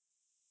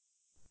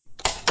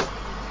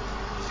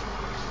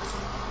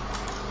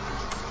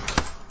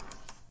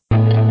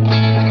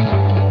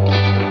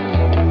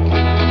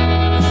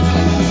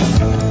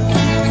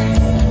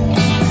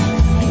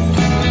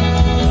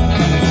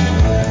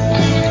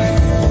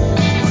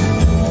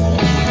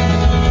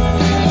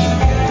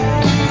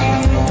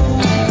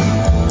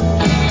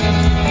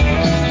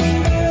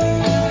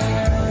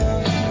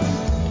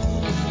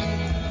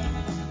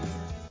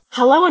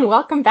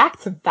welcome back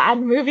to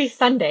Bad Movie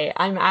Sunday.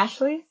 I'm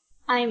Ashley.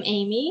 I'm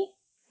Amy.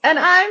 And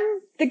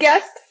I'm the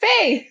guest,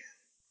 Faye.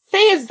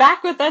 Faye is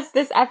back with us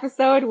this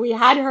episode. We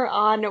had her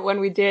on when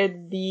we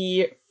did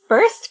the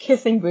first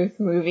Kissing Booth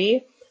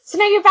movie. So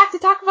now you're back to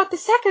talk about the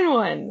second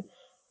one.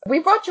 We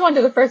brought you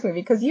onto the first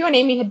movie because you and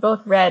Amy had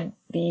both read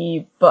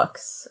the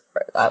books.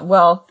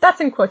 Well,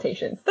 that's in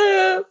quotations.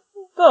 The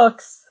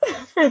books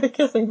for the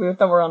Kissing Booth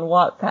that were on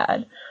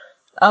Wattpad.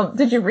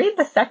 Did you read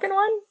the second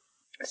one?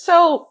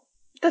 So,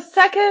 the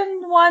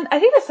second one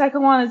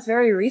is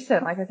very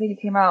recent. I think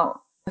it came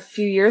out a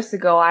few years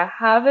ago. I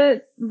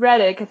haven't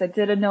read it because I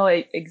didn't know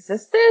it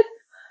existed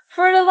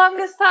for the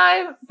longest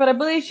time. But I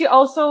believe she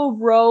also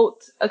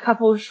wrote a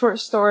couple of short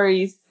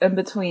stories in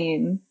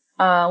between,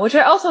 which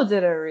I also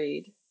didn't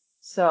read.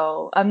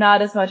 So, I'm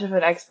not as much of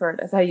an expert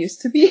as I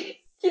used to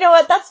be. You know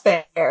what? That's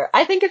fair.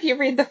 I think if you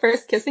read the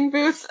first Kissing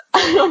Booth,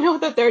 I don't know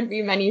that there'd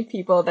be many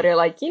people that are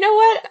like, you know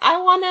what?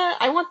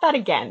 I want that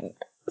again.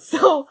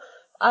 So,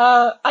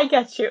 I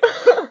get you.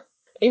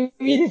 Amy,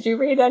 did you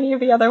read any of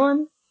the other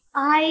ones?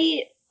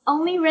 I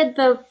only read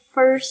the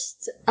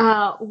first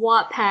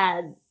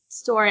Wattpad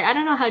story. I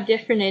don't know how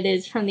different it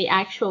is from the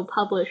actual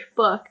published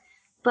book.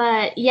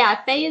 But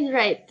yeah, Faye is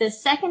right. The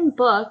second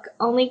book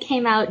only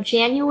came out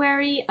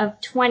January of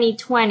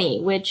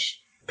 2020,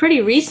 which pretty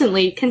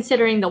recently,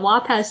 considering the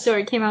Wattpad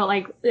story came out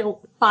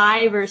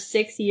 5 or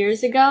 6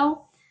 years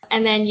ago.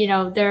 And then,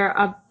 there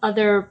are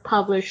other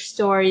published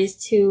stories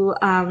too.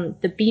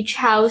 The Beach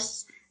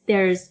House.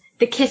 There's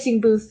the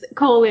Kissing Booth,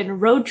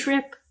 Road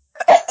Trip.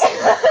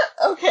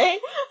 Okay.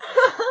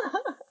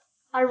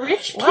 A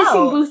rich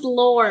Kissing Booth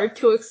lore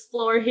to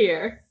explore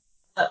here.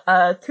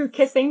 Two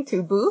Kissing,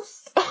 two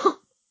Booths.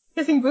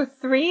 Kissing Booth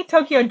 3,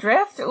 Tokyo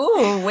Drift.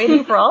 Ooh,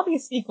 waiting for all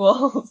these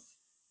sequels.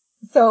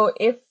 So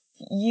if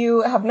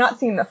you have not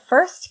seen the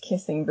first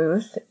Kissing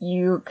Booth,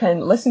 you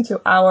can listen to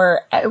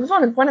it was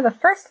one of the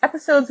first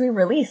episodes we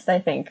released, I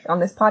think, on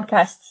this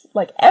podcast,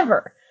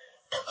 ever.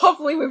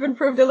 Hopefully we've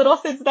improved a little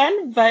since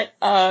then, but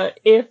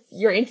if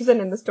you're interested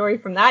in the story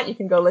from that, you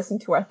can go listen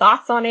to our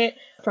thoughts on it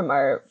from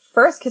our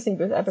first Kissing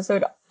Booth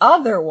episode.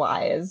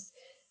 Otherwise,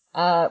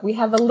 we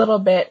have a little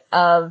bit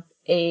of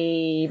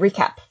a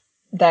recap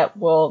that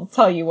will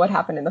tell you what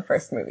happened in the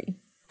first movie.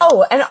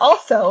 Oh, and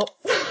also,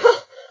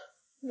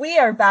 we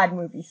are Bad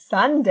Movie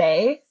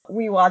Sunday.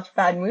 We watch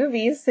bad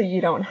movies so you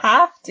don't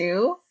have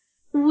to.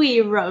 We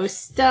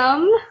roast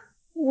them.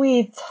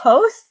 We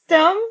toast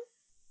them.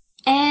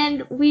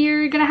 And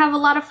we're gonna have a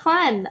lot of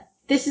fun.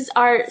 This is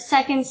our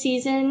second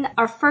season,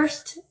 our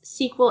first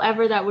sequel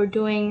ever that we're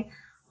doing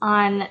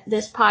on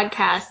this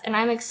podcast, and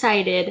I'm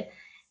excited.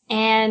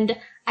 And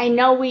I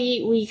know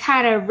we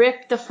kind of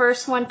ripped the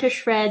first one to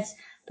shreds,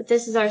 but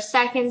this is our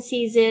second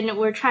season.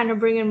 We're trying to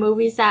bring in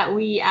movies that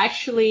we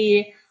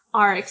actually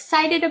are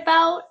excited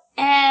about,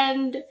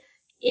 and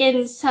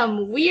in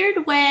some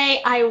weird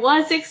way, I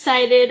was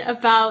excited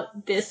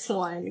about this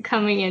one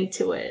coming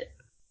into it.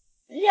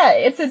 Yeah,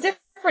 it's a different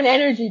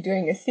energy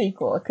doing a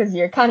sequel, because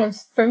you're kind of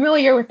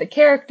familiar with the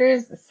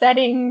characters, the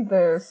setting,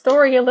 the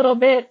story a little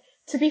bit.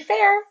 To be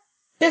fair,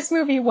 this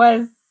movie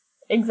was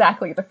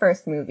exactly the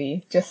first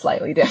movie, just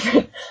slightly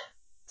different.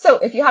 So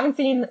if you haven't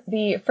seen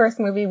the first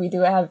movie, we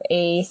do have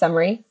a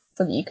summary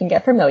so that you can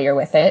get familiar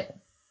with it.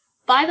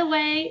 By the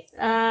way,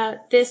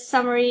 this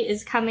summary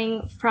is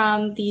coming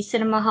from the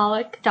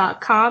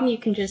cinemaholic.com. You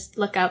can just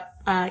look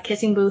up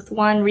Kissing Booth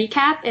 1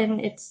 recap,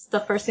 and it's the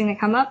first thing to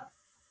come up.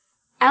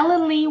 Elle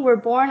and Lee were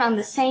born on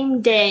the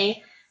same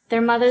day.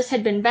 Their mothers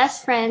had been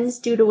best friends,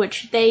 due to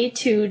which they,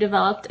 too,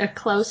 developed a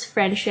close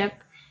friendship.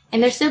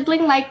 In their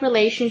sibling-like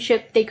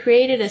relationship, they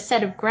created a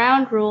set of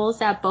ground rules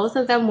that both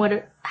of them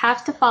would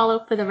have to follow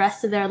for the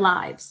rest of their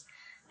lives.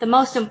 The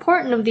most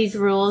important of these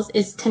rules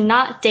is to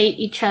not date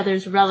each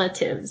other's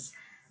relatives.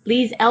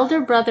 Lee's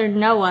elder brother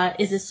Noah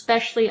is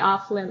especially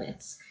off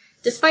limits.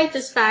 Despite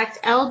this fact,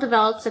 Elle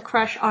develops a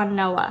crush on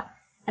Noah,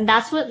 and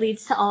that's what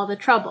leads to all the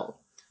trouble.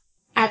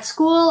 At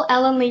school,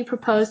 Elle and Lee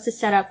propose to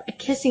set up a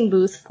kissing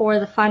booth for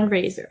the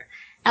fundraiser.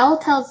 Elle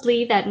tells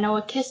Lee that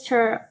Noah kissed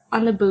her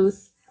on the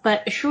booth,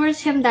 but assures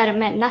him that it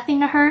meant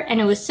nothing to her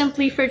and it was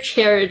simply for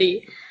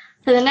charity.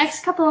 For the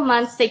next couple of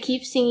months, they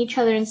keep seeing each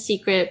other in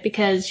secret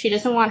because she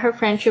doesn't want her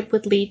friendship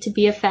with Lee to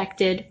be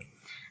affected.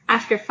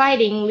 After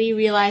fighting, Lee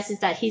realizes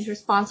that he's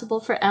responsible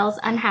for Elle's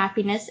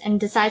unhappiness and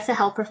decides to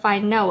help her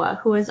find Noah,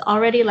 who has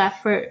already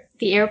left for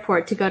the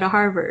airport to go to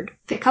Harvard.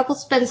 The couple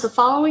spends the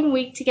following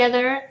week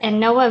together,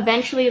 and Noah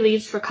eventually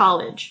leaves for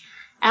college.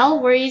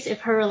 Elle worries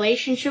if her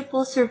relationship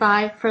will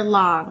survive for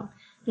long.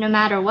 No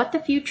matter what the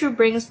future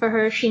brings for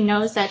her, she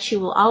knows that she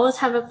will always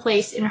have a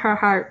place in her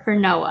heart for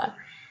Noah.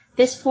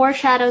 This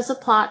foreshadows a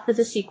plot for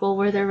the sequel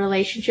where their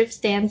relationship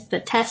stands the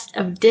test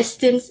of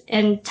distance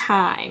and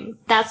time.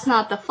 That's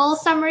not the full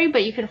summary,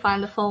 but you can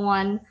find the full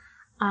one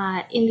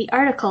in the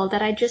article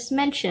that I just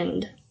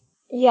mentioned.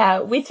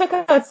 Yeah, we took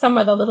out some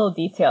of the little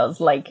details,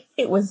 like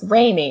it was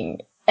raining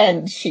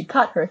and she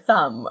cut her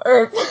thumb,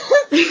 or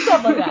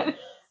stuff like that.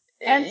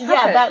 And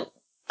Tuppin.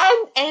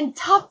 And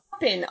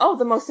Tuppin. Oh,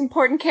 the most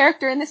important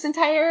character in this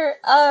entire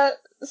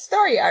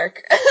story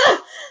arc.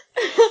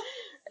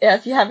 Yeah,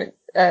 if you haven't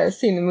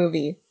seen the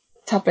movie,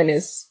 Tuppen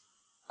is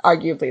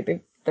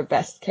arguably the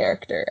best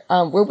character.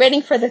 We're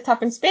waiting for the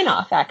Tuppen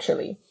spin-off,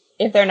 actually.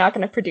 If they're not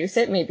going to produce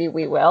it, maybe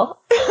we will.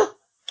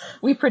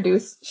 We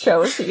produce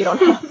shows, so you don't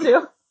have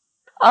to.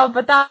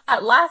 But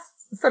that last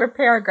sort of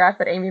paragraph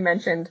that Amy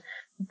mentioned,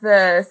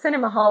 the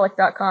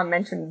cinemaholic.com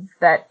mentions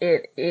that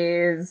it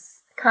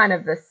is kind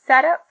of the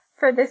setup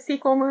for this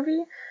sequel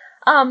movie.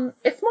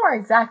 It's more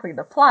exactly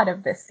the plot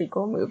of this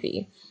sequel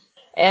movie.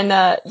 And,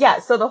 yeah,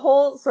 so the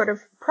whole sort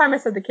of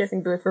premise of the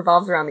Kissing Booth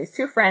revolves around these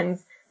two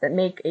friends that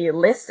make a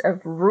list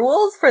of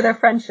rules for their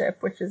friendship,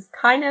 which is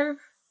kind of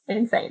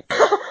insane.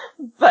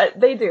 But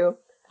they do.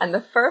 And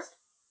the first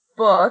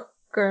book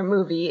or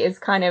movie is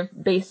kind of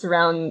based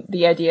around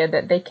the idea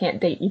that they can't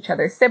date each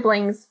other's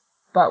siblings,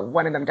 but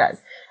one of them does.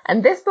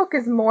 And this book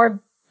is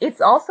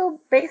it's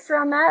also based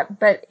around that,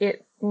 but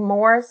it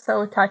more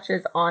so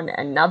touches on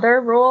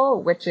another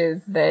rule, which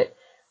is that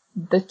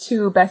the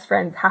two best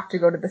friends have to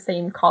go to the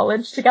same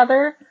college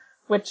together,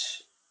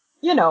 which,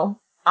 you know,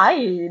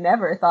 I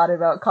never thought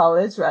about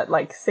college at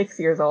like 6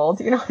 years old,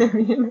 you know what I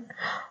mean?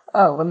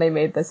 Oh, when they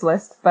made this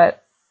list.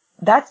 But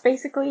that's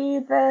basically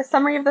the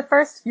summary of the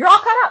first. You're all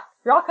caught up.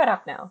 You're all caught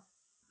up now.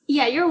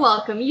 Yeah, you're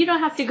welcome. You don't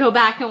have to go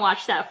back and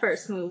watch that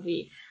first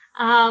movie.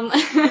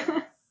 I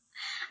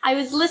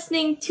was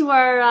listening to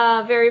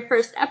our very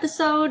first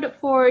episode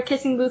for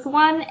Kissing Booth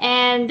 1,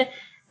 and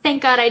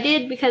thank God I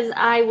did, because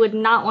I would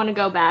not want to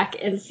go back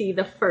and see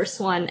the first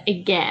one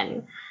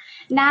again.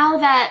 Now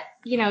that,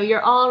 you know,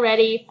 you're all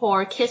ready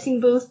for Kissing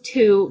Booth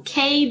 2,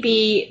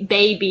 KB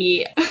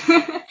Baby,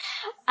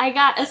 I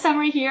got a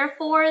summary here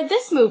for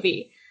this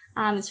movie.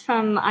 It's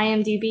from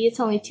IMDb. It's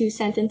only 2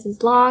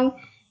 sentences long.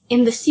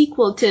 In the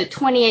sequel to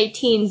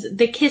 2018's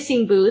The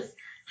Kissing Booth,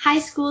 high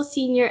school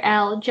senior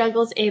Elle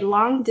juggles a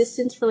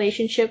long-distance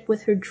relationship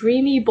with her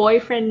dreamy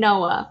boyfriend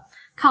Noah,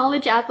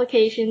 college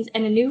applications,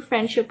 and a new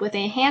friendship with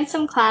a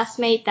handsome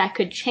classmate that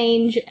could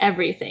change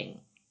everything.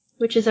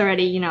 Which is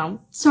already, you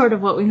know, sort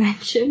of what we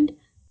mentioned.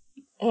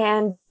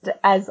 And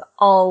as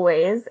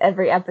always,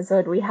 every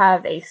episode we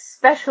have a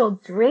special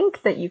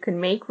drink that you can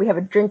make. We have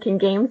a drinking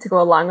game to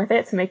go along with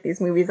it to make these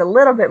movies a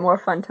little bit more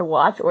fun to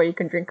watch, or you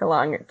can drink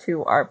along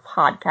to our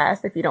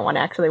podcast if you don't want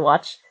to actually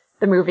watch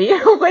the movie,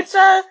 which,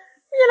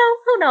 you know,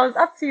 who knows,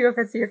 up to you if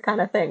it's your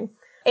kind of thing.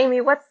 Amy,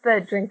 what's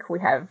the drink we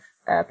have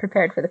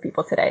prepared for the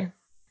people today?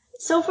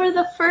 So for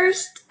the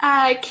first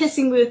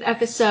Kissing Booth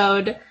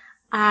episode,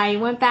 I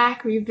went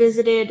back,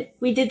 revisited,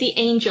 we did the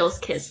Angel's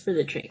Kiss for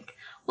the drink.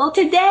 Well,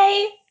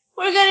 today,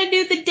 we're gonna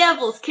do the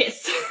Devil's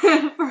Kiss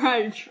for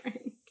our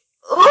drink.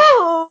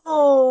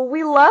 Ooh,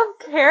 we love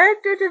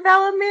character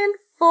development,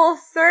 full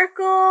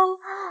circle,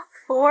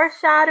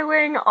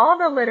 foreshadowing, all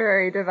the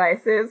literary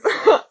devices.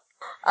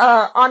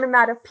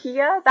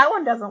 Onomatopoeia, that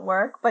one doesn't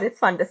work, but it's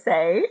fun to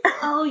say.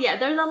 Oh yeah,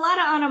 there's a lot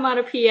of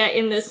onomatopoeia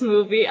in this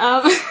movie.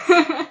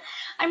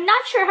 I'm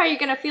not sure how you're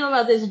gonna feel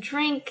about this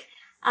drink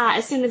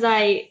as soon as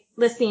I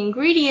list the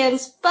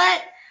ingredients,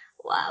 but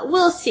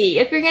we'll see.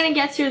 If you're gonna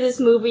get through this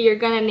movie, you're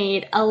gonna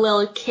need a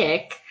little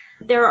kick.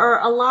 There are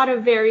a lot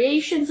of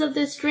variations of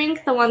this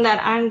drink. The one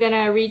that I'm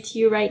gonna read to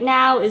you right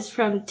now is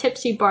from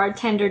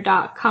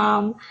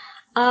tipsybartender.com.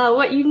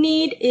 What you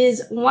need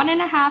is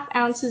 1.5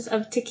 ounces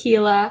of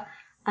tequila,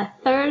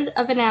 1/3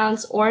 of an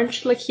ounce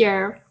orange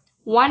liqueur,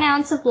 1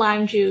 ounce of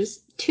lime juice,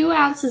 2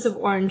 ounces of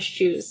orange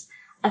juice,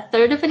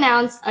 1/3 of an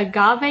ounce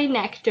agave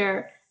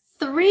nectar,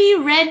 3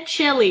 red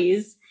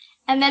chilies,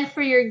 and then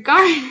for your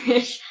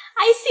garnish,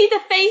 I see the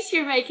face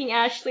you're making,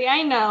 Ashley,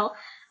 I know.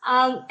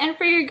 And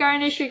for your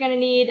garnish, you're gonna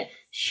need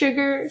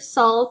sugar,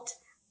 salt,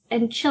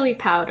 and chili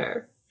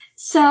powder.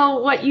 So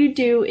what you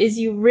do is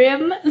you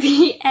rim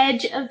the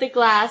edge of the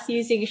glass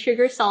using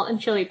sugar, salt,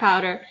 and chili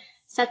powder.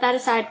 Set that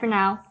aside for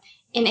now.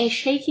 In a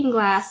shaking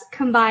glass,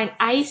 combine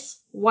ice,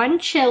 1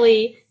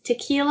 chili,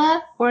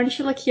 tequila, orange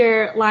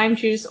liqueur, lime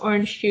juice,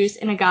 orange juice,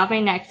 and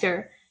agave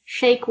nectar.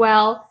 Shake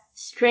well,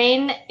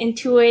 strain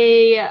into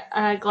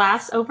a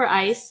glass over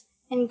ice,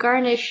 and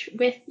garnish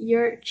with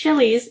your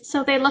chilies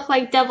so they look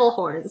like devil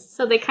horns,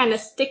 so they kind of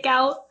stick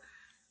out.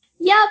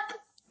 Yep,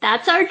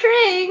 that's our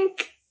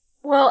drink.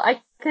 Well,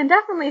 I can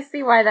definitely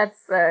see why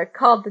that's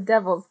called the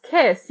Devil's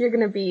Kiss. You're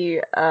gonna be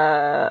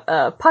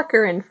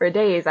puckering for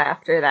days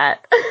after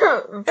that.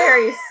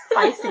 Very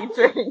spicy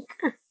drink.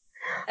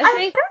 I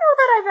don't know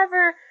that I've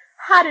ever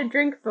had a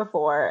drink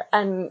before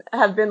and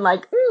have been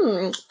like,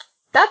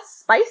 that's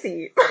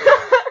spicy.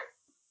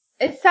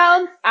 It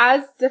sounds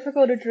as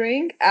difficult to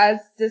drink as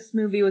this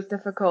movie was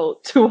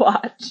difficult to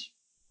watch.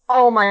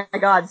 Oh my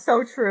god,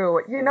 so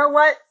true. You know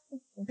what?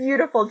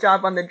 Beautiful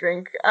job on the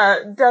drink.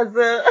 Does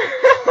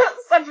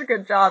such a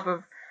good job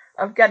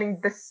of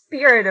getting the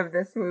spirit of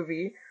this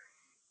movie.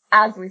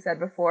 As we said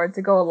before,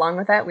 to go along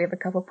with that, we have a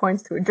couple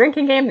points to a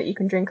drinking game that you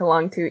can drink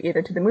along to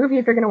either to the movie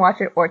if you're going to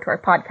watch it or to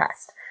our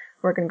podcast.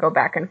 We're going to go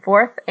back and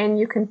forth, and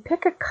you can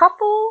pick a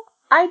couple,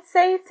 I'd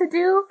say, to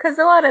do, because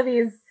a lot of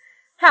these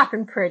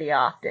happen pretty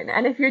often.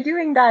 And if you're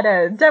doing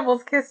that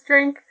Devil's Kiss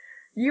drink,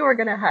 you are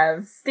going to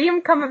have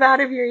steam come out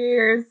of your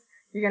ears.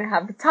 You're gonna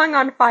have the tongue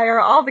on fire,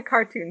 all the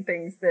cartoon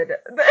things that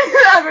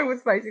happen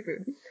with spicy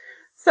food.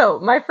 So,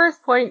 my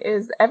first point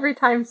is every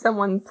time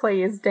someone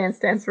plays Dance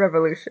Dance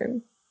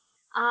Revolution.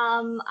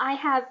 I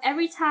have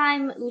every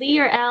time Lee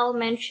or Elle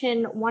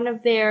mention one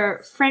of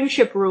their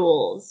friendship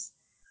rules.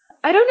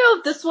 I don't know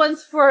if this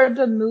one's for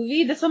the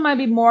movie. This one might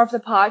be more of the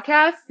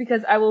podcast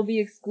because I will be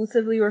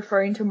exclusively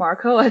referring to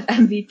Marco as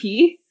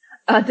MVP,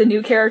 the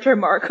new character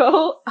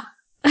Marco.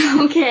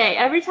 Okay,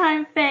 every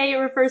time Faye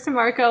refers to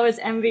Marco as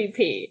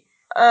MVP.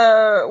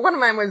 One of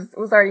mine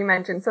was already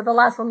mentioned, so the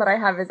last one that I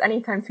have is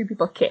anytime two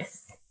people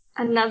kiss.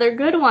 Another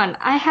good one.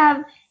 I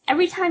have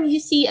every time you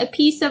see a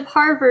piece of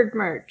Harvard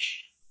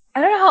merch. I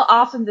don't know how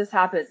often this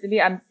happens.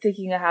 Maybe I'm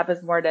thinking it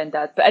happens more than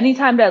that. But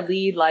anytime that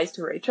Lee lies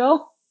to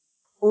Rachel.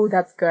 Oh,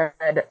 that's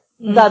good.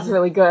 That's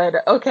really good.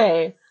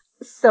 Okay.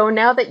 So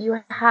now that you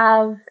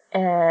have,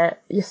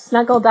 you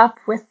snuggled up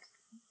with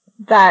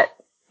that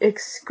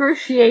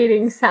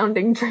excruciating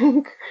sounding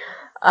drink,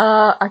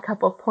 a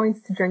couple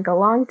points to drink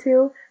along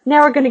to,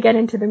 now we're gonna get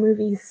into the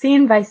movie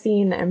scene by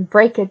scene and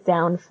break it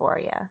down for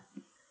you.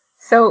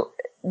 So,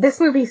 this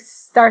movie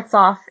starts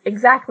off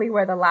exactly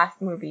where the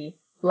last movie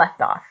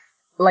left off.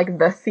 Like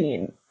the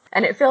scene.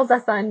 And it fills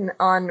us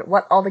on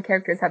what all the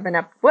characters have been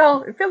up,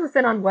 well, it fills us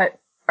in on what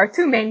our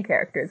two main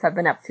characters have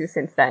been up to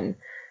since then.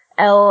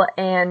 Elle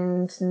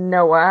and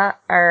Noah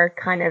are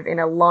kind of in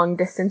a long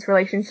distance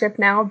relationship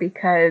now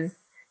because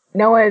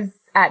Noah's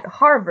at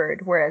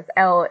Harvard, whereas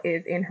Elle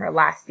is in her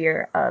last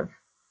year of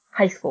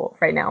high school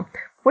right now,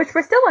 which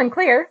we're still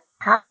unclear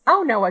how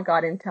Noah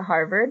got into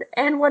Harvard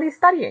and what he's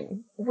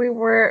studying. We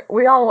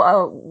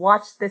all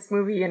watched this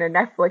movie in a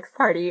Netflix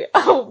party,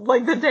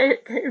 like the day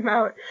it came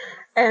out,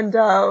 and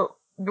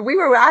we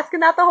were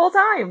asking that the whole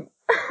time.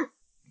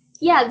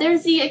 Yeah,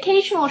 there's the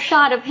occasional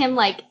shot of him,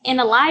 like, in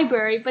a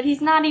library, but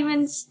he's not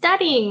even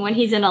studying when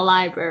he's in a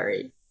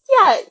library.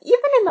 Yeah, even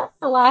in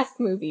the last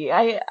movie,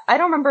 I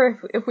don't remember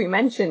if we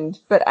mentioned,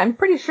 but I'm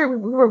pretty sure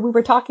we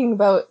were talking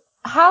about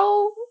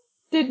how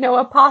did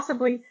Noah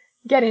possibly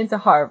get into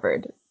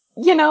Harvard?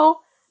 You know,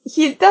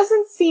 he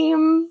doesn't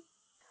seem,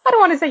 I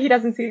don't want to say he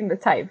doesn't seem the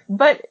type,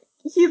 but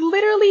he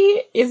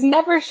literally is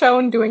never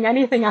shown doing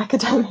anything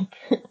academic.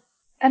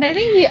 And I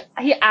think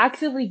he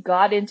actively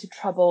got into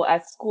trouble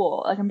at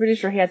school. Like, I'm pretty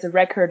sure he has a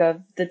record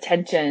of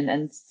detention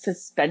and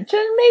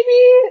suspension,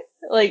 maybe?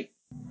 Like,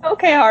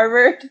 okay,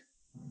 Harvard.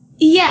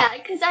 Yeah,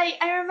 because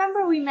I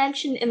remember we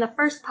mentioned in the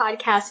first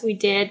podcast we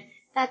did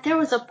that there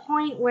was a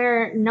point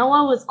where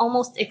Noah was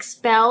almost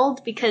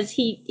expelled because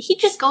he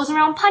just goes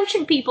around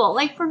punching people,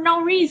 like, for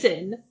no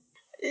reason.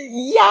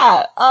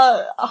 Yeah,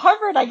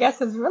 Harvard, I guess,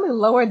 has really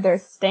lowered their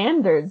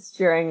standards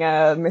during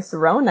Miss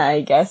Rona,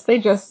 I guess. They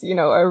just,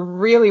 are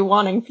really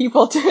wanting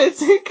people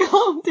to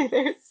come to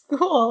their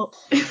school.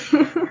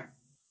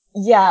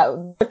 Yeah,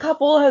 the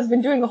couple has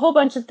been doing a whole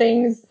bunch of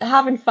things,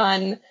 having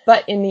fun,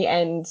 but in the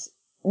end,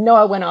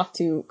 Noah went off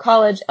to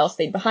college, Elle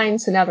stayed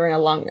behind, so now they're in a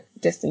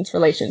long-distance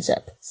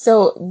relationship.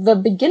 So, the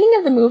beginning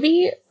of the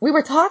movie, we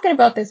were talking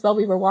about this while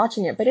we were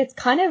watching it, but it's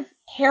kind of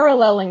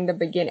paralleling the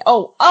beginning.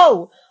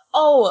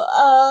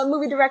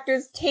 Movie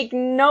directors take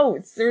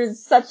notes.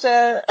 There's such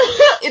a,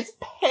 it's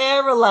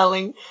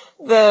paralleling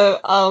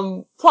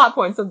the, plot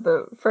points of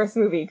the first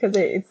movie, because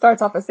it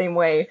starts off the same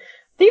way. I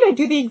think they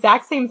do the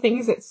exact same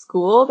things at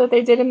school that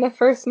they did in the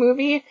first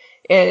movie.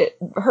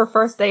 Her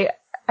first day,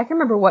 I can't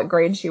remember what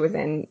grade she was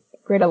in.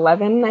 Grade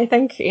 11, I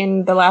think,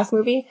 in the last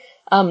movie.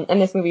 In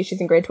this movie,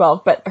 she's in grade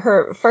 12, but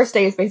her first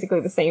day is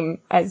basically the same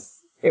as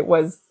it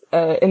was,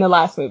 in the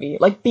last movie.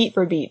 Like, beat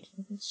for beat.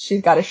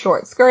 She's got a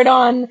short skirt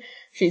on.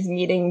 She's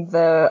meeting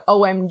the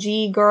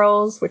OMG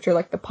girls, which are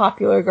like the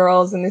popular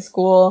girls in the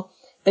school.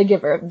 They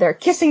give her their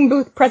kissing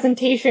booth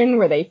presentation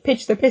where they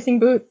pitch the pissing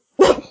booth.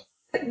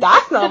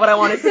 That's not what I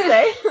wanted to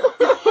say.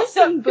 The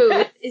Pissing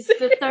Booth is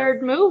the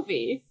third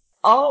movie.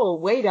 Oh,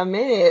 wait a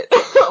minute.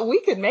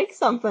 We could make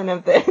something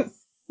of this.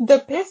 The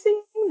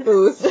Pissing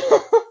Booth.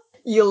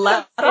 You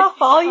let off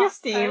all your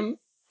steam.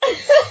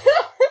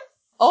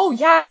 Oh,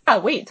 yeah.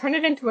 Wait, turn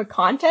it into a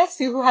contest?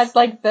 Who has,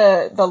 like,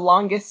 the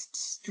longest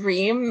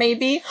stream,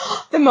 maybe?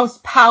 The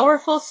most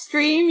powerful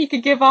stream? You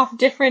could give off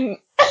different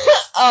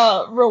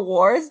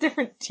rewards,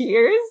 different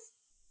tiers?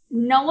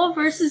 Noah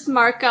versus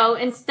Marco,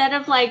 instead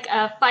of like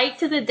a fight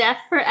to the death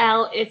for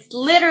Elle, it's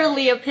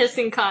literally a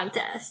pissing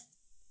contest.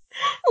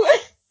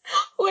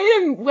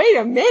 Wait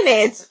a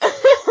minute.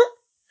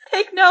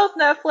 Take notes,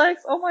 Netflix.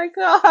 Oh my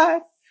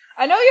god.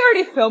 I know you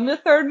already filmed the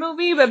third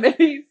movie, but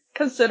maybe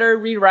consider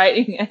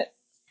rewriting it.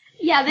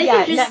 Yeah, they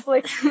can just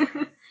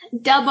Netflix.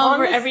 dub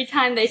over every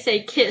time they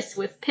say kiss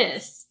with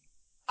piss.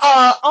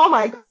 Oh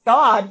my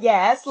god,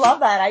 yes, love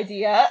that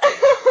idea.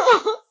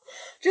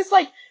 Just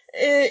like,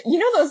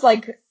 those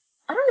like,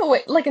 I don't know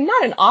what, like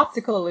not an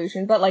optical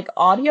illusion, but like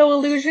audio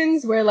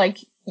illusions where like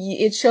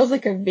it shows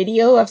like a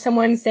video of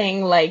someone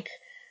saying like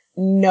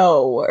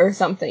no or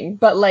something,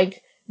 but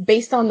like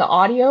based on the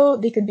audio,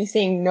 they could be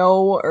saying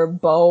no or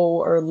bo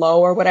or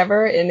low or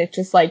whatever, and it's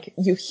just like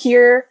you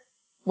hear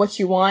what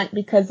you want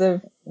because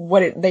of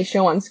what they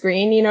show on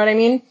screen, you know what I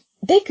mean?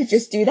 They could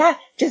just do that,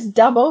 just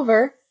dub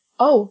over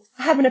oh,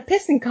 having a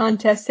pissing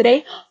contest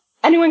today.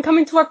 Anyone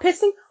coming to our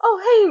pissing?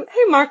 Oh,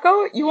 hey,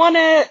 Marco, you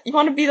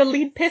wanna be the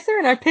lead pisser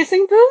in our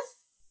pissing booth?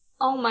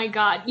 Oh my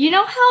god. You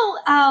know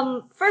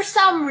how, for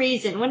some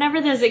reason,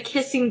 whenever there's a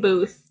kissing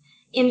booth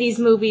in these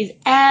movies,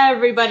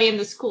 everybody in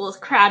the school is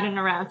crowding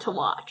around to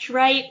watch,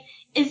 right?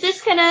 Is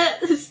this gonna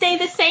stay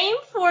the same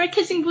for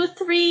Kissing Booth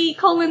 3: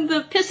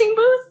 the pissing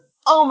booth?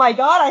 Oh my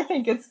god, I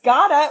think it's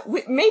gotta.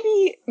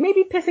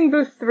 Maybe Pissing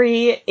Booth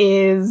 3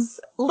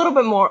 is a little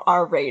bit more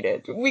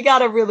R-rated. We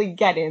gotta really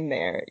get in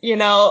there, you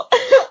know?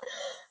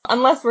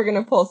 Unless we're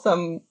gonna pull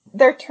some,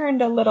 they're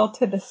turned a little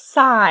to the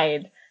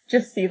side.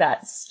 Just see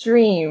that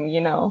stream,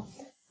 you know?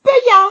 But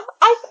yeah,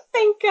 I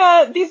think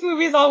these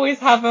movies always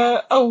have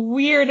a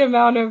weird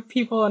amount of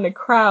people in a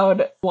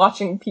crowd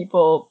watching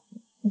people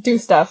do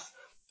stuff.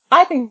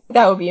 I think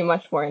that would be a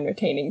much more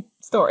entertaining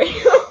story.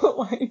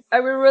 I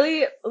would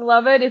really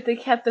love it if they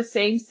kept the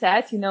same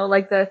set, you know,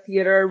 like the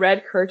theater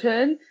red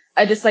curtain.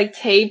 I just like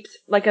taped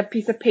like a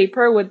piece of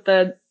paper with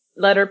the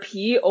letter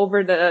P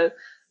over the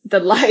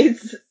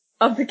lights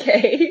of the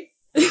K.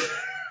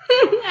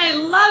 I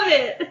love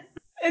it.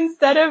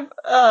 Instead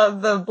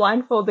of the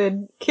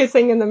blindfolded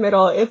kissing in the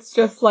middle, it's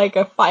just like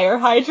a fire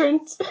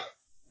hydrant.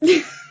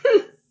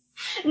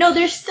 No,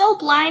 they're still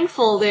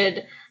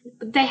blindfolded.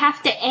 They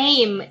have to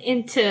aim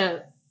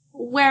into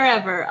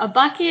wherever. A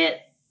bucket,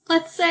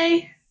 let's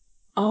say.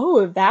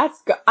 Oh,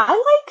 that's good.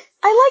 I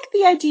like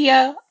the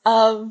idea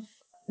of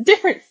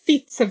different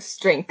feats of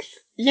strength.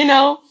 You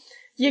know,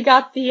 you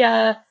got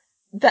the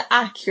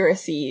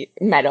accuracy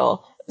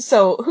medal.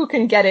 So who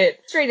can get it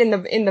straight in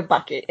the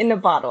bucket, in the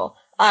bottle?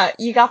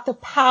 You got the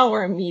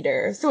power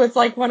meter. So it's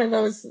like one of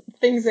those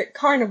things at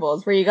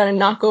carnivals where you gotta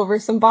knock over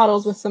some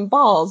bottles with some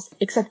balls,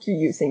 except you're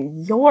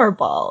using your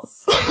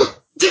balls. Well,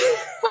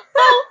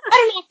 I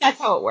don't know if that's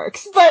how it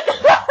works, but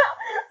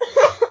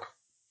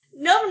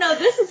No,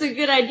 this is a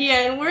good idea,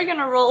 and we're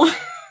gonna roll with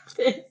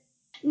it.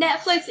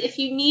 Netflix, if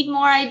you need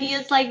more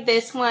ideas like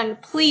this one,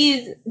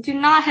 please do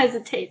not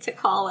hesitate to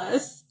call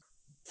us.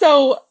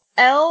 So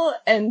Elle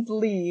and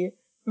Lee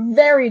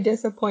very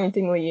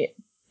disappointingly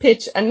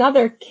pitch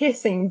another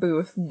kissing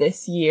booth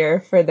this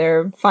year for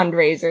their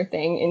fundraiser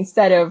thing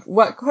instead of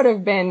what could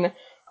have been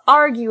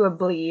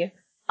arguably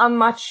a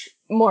much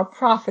more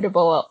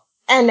profitable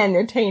and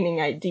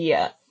entertaining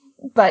idea.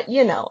 But,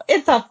 you know,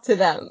 it's up to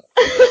them.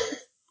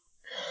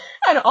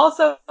 And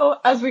also,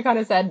 as we kind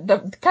of said,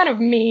 the kind of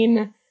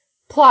main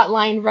plot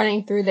line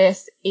running through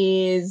this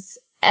is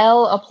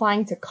Elle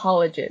applying to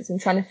colleges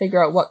and trying to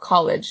figure out what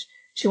college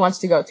she wants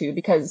to go to,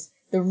 because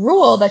the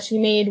rule that she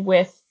made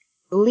with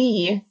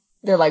Lee,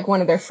 they're like one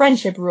of their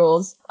friendship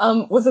rules,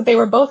 was that they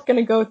were both going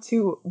to go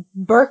to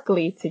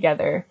Berkeley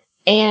together.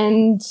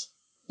 And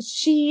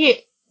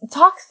she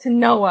talks to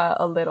Noah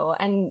a little,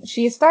 and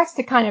she starts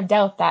to kind of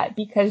doubt that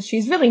because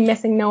she's really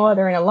missing Noah.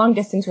 They're in a long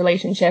distance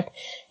relationship,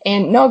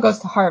 and Noah goes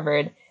to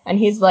Harvard, and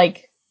he's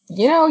like,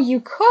 you know, you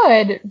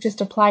could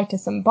just apply to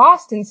some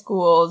Boston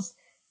schools,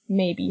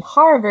 maybe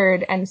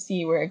Harvard, and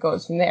see where it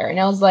goes from there. And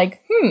I was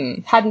like,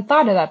 hadn't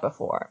thought of that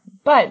before,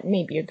 but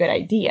maybe a good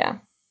idea.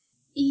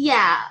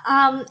 Yeah,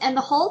 and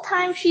the whole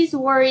time she's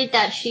worried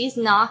that she's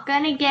not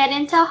gonna get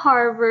into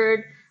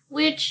Harvard,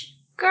 which,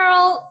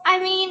 girl, I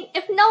mean,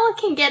 if Noah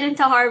can get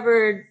into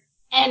Harvard,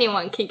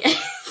 anyone can get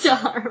into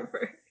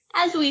Harvard.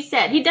 As we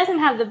said, he doesn't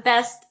have the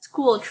best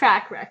school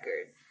track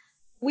record.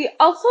 We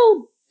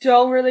also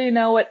don't really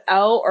know what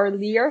Elle or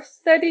Lee are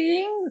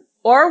studying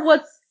or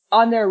what's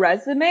on their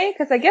resume,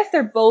 because I guess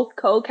they're both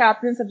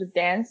co-captains of the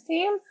dance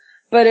team,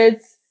 but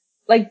it's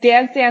like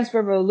Dance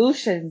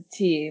Revolution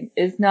team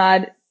is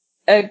not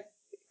a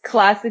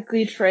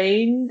classically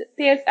trained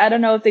dance. I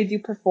don't know if they do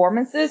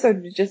performances or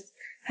just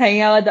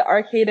hang out at the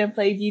arcade and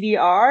play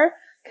DDR,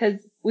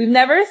 because we've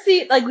never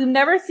seen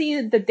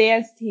the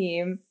dance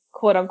team,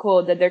 quote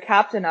unquote, that they're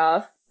captain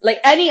of, like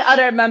any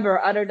other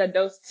member other than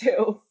those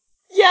two.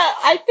 Yeah,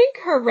 I think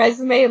her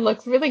resume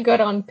looks really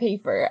good on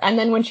paper, and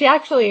then when she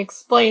actually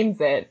explains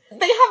it,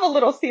 they have a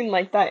little scene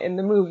like that in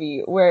the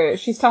movie where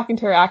she's talking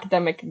to her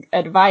academic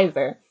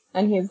advisor,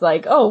 and he's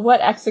like, oh,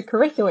 what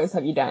extracurriculars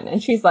have you done?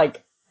 And she's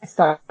like, I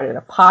started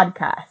a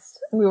podcast.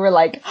 And we were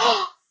like,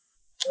 oh,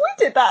 we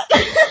did that.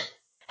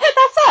 Hey,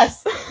 that's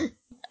us.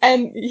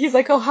 And he's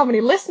like, oh, how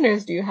many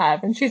listeners do you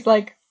have? And she's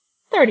like,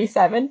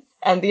 37.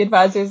 And the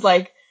advisor's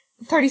like,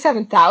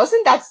 37,000?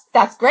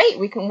 That's great.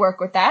 We can work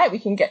with that. We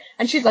can get,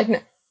 and she's like,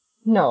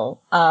 no,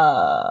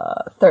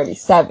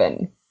 37.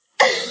 And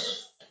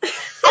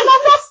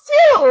that's us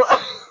too.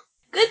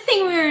 Good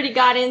thing we already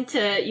got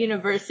into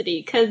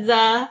university, cause,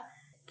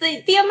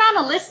 the amount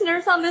of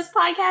listeners on this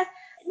podcast,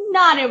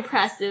 not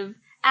impressive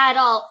at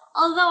all.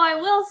 Although I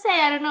will say,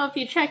 I don't know if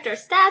you checked our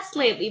stats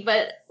lately,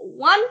 but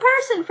one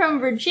person from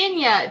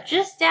Virginia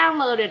just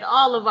downloaded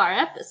all of our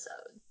episodes.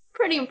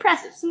 Pretty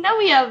impressive. So now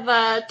we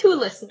have 2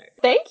 listeners.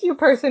 Thank you,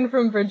 person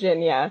from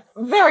Virginia.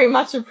 Very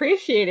much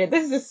appreciated.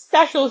 This is a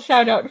special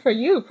shout out for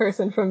you,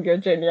 person from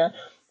Virginia.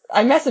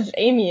 I messaged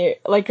Amy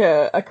like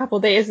a couple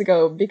days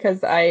ago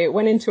because I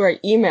went into our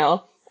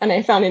email and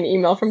I found an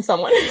email from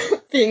someone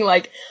being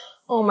like,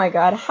 Oh my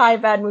god. Hi,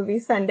 Bad Movie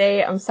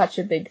Sunday. I'm such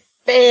a big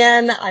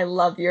fan. I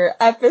love your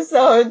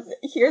episodes.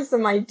 Here's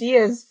some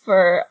ideas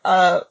for,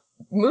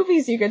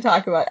 movies you could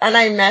talk about. And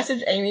I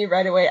messaged Amy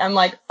right away. I'm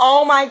like,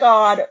 oh my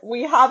god,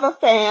 we have a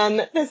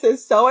fan. This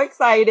is so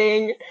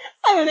exciting.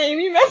 And then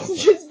Amy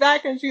messages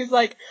back and she was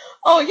like,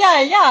 oh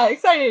yeah,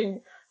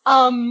 exciting.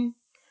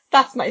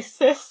 That's my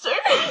sister.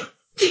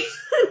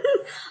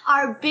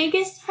 Our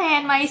biggest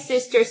fan, my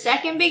sister.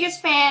 Second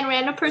biggest fan,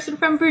 random person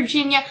from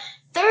Virginia.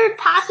 Third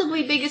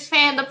possibly biggest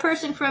fan, the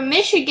person from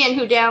Michigan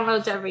who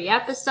downloads every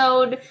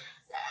episode.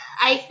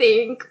 I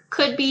think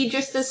could be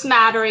just a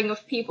smattering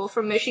of people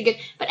from Michigan.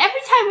 But every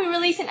time we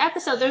release an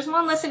episode, there's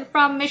one listen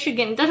from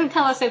Michigan. It doesn't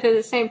tell us if they're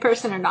the same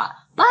person or not.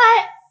 But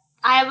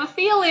I have a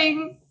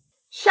feeling.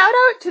 Shout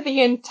out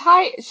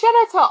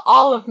to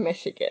all of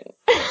Michigan.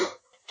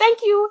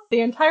 Thank you,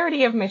 the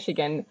entirety of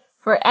Michigan,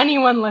 for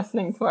anyone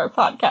listening to our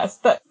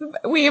podcast.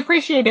 We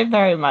appreciate it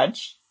very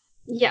much.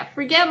 Yeah,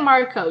 forget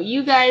Marco.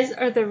 You guys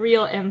are the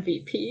real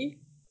MVP.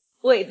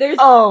 Wait, there's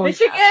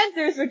Michigan, yeah.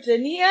 There's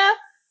Virginia.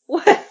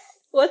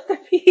 What's the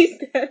P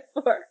stand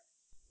for?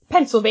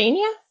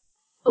 Pennsylvania?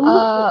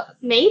 Ooh,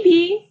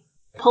 maybe.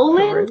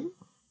 Poland? Peru?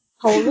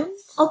 Poland?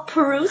 Oh,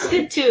 Peru's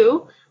good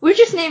too. We're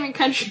just naming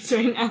countries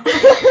right now.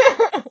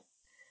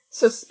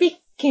 So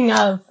speaking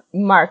of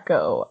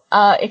Marco,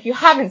 if you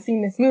haven't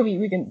seen this movie,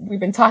 we've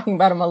been talking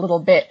about him a little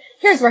bit.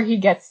 Here's where he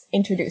gets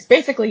introduced.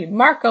 Basically,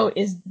 Marco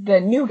is the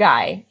new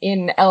guy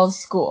in Elle's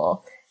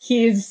school.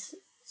 He's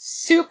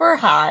super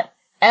hot.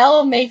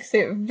 Elle makes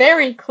it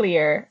very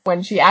clear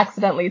when she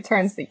accidentally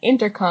turns the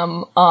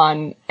intercom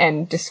on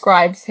and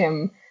describes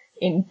him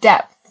in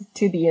depth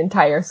to the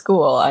entire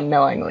school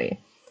unknowingly.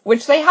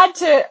 Which they had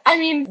to,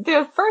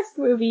 the first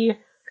movie,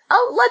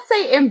 let's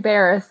say,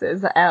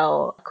 embarrasses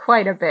Elle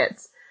quite a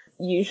bit.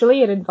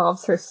 Usually it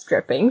involves her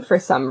stripping for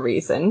some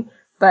reason,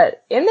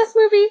 but in this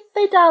movie,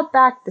 they dialed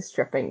back the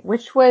stripping,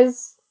 which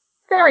was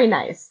very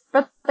nice.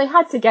 But they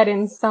had to get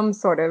in some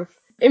sort of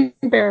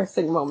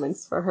embarrassing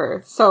moments for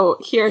her. So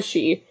here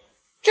she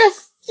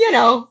just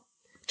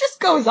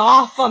goes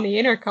off on the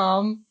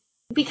intercom.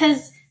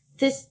 Because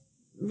this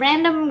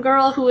random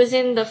girl who was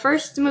in the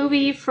first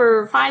movie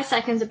for 5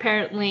 seconds,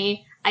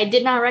 apparently, I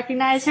did not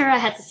recognize her. I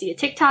had to see a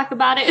TikTok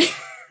about it.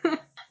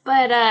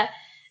 But,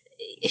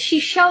 she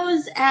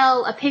shows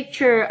Elle a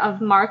picture of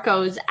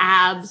Marco's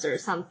abs or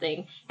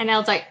something. And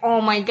Elle's like,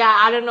 oh my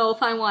god, I don't know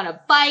if I want to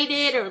bite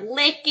it or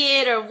lick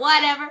it or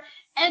whatever.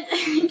 And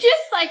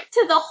just like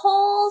to the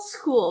whole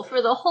school,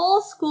 for the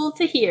whole school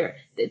to hear,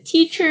 the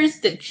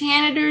teachers, the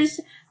janitors,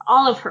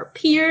 all of her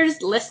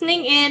peers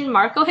listening in,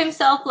 Marco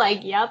himself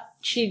like, yep,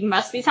 she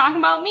must be talking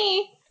about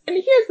me. And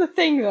here's the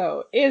thing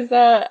though, is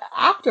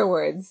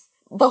afterwards,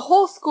 the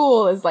whole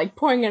school is like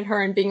pointing at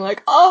her and being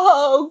like,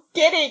 oh,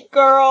 get it,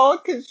 girl,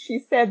 because she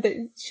said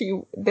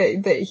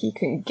that he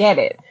can get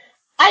it.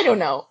 I don't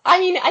know.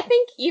 I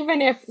think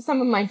even if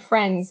some of my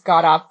friends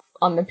got up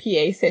on the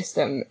PA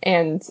system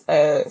and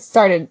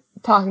started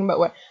talking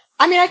about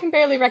I can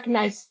barely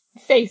recognize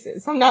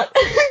faces. I'm not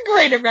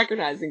great at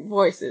recognizing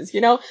voices,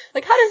 you know?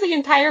 Like, how does the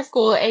entire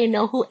school, A,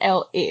 know who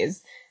Elle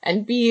is,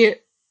 and B,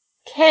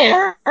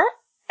 care,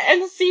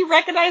 and C,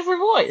 recognize her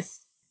voice?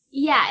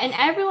 Yeah, and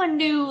everyone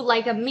knew,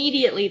 like,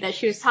 immediately that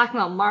she was talking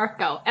about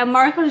Marco. And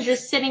Marco's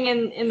just sitting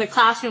in the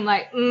classroom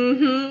like,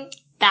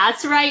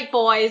 that's right,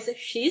 boys.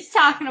 She's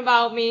talking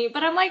about me.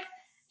 But I'm like,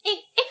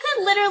 it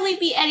could literally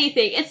be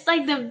anything. It's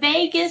like the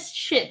vaguest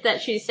shit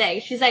that she's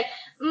saying. She's like,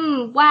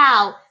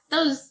 wow,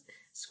 those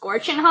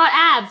scorching hot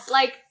abs.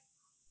 Like,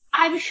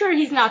 I'm sure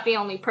he's not the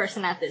only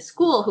person at this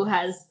school who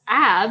has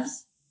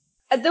abs.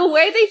 The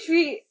way they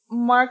treat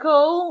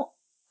Marco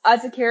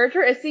as a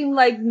character, it seemed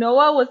like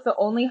Noah was the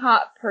only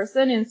hot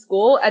person in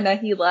school, and then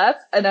he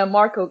left, and then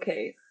Marco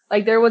came.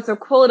 Like, there was a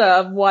quota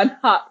of one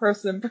hot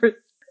person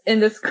in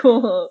the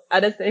school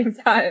at the same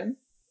time.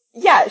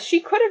 Yeah, she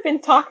could have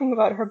been talking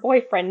about her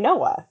boyfriend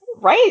Noah,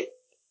 right?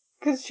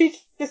 Because she's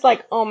just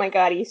like, oh my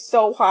god, he's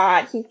so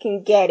hot, he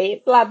can get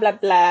it, blah blah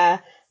blah,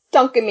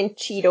 dunk him in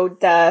Cheeto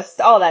dust,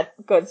 all that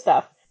good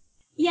stuff.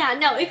 Yeah,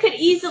 no, it could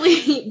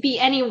easily be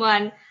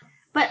anyone,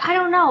 but I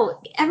don't know,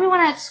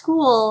 everyone at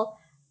school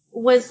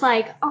was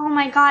like, oh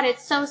my god,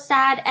 it's so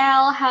sad,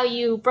 Elle, how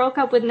you broke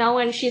up with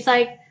Noah, and she's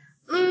like,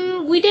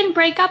 we didn't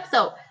break up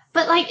though.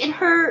 But like in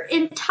her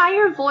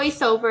entire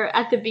voiceover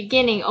at the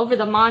beginning, over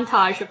the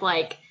montage of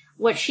like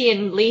what she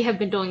and Lee have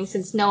been doing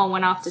since Noah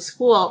went off to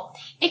school,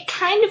 it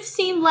kind of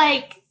seemed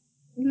like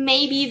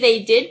maybe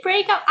they did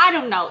break up. I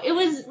don't know. It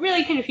was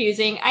really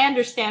confusing. I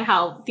understand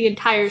how the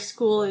entire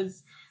school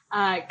is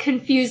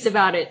confused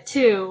about it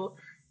too.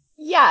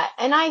 Yeah,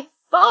 and I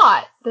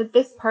thought that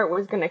this part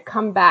was going to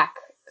come back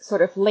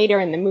sort of later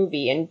in the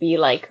movie and be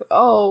like,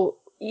 oh,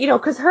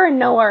 because her and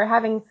Noah are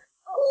having,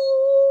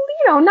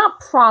 not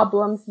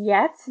problems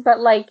yet, but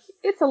like,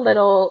 it's a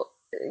little,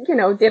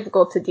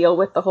 difficult to deal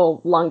with the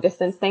whole long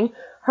distance thing.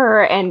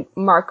 Her and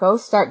Marco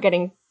start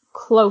getting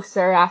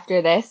closer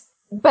after this.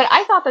 But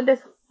I thought that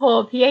this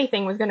whole PA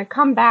thing was going to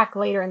come back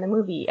later in the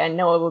movie and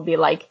Noah would be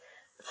like,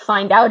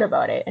 find out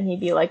about it, and he'd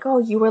be like, oh,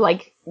 you were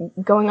like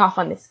going off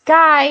on this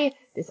guy,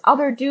 this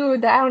other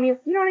dude that I don't even,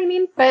 you know what I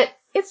mean? But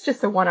it's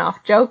just a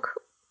one-off joke,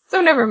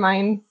 so never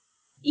mind.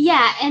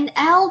 Yeah, and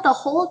Elle, the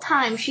whole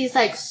time, she's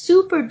like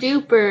super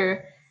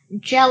duper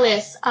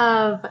jealous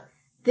of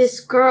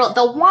this girl,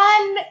 the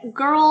one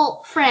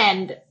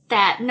girlfriend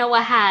that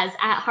Noah has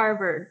at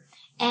Harvard.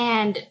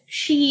 And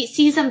she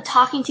sees them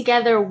talking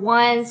together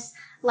once,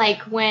 like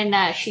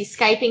when she's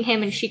Skyping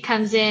him and she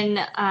comes in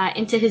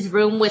into his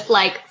room with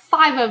like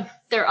 5 of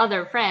their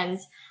other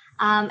friends.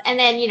 And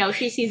then, you know,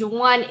 she sees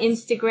one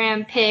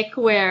Instagram pic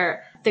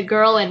where the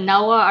girl and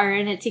Noah are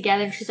in it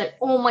together, and she's like,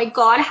 oh my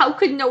god, how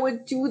could Noah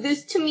do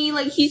this to me?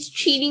 Like, he's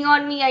cheating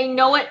on me, I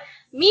know it.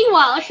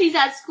 Meanwhile, she's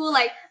at school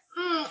like,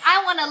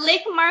 I want to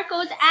lick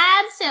Marco's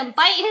abs and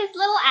bite his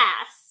little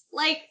ass.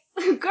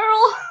 Like,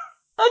 girl.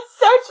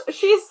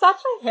 She's such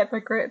a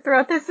hypocrite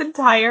throughout this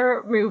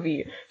entire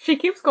movie. She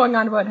keeps going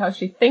on about how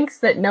she thinks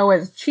that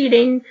Noah's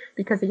cheating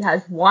because he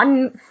has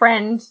one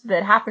friend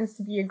that happens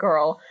to be a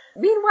girl.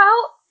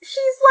 Meanwhile,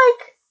 she's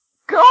like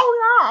going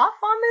off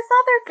on this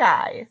other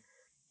guy.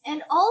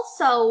 And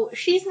also,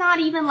 she's not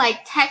even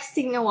like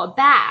texting Noah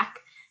back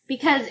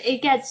because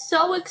it gets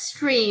so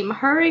extreme,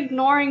 her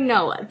ignoring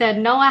Noah, that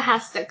Noah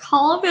has to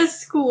call up his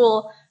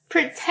school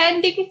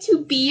pretending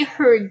to be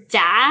her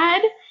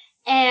dad,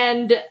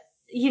 and,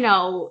 you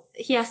know,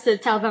 he has to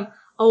tell them,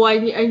 oh, I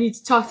need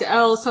to talk to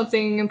Elle,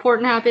 something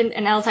important happened,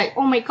 and Elle's like,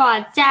 oh my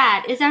god,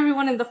 Dad, is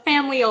everyone in the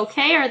family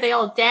okay? Are they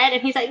all dead?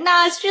 And he's like,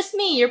 nah, it's just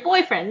me, your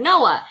boyfriend,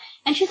 Noah.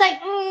 And she's like,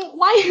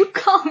 why are you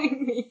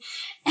calling me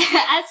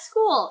at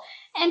school?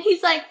 And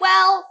he's like,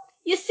 well,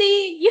 you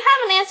see, you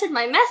haven't answered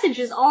my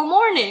messages all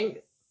morning.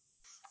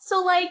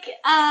 So, like,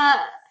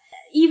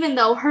 even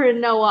though her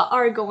and Noah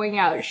are going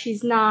out,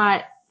 she's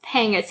not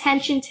paying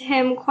attention to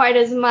him quite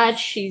as much.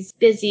 She's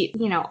busy,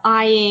 you know,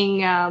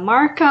 eyeing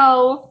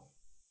Marco.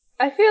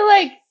 I feel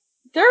like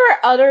there are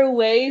other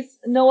ways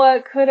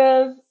Noah could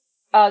have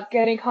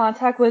get in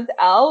contact with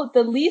Elle,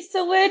 the least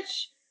of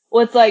which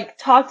was, like,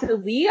 talk to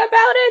Lee about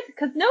it,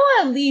 because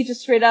Noah and Lee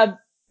just straight up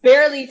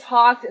barely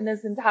talked in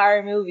this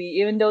entire movie,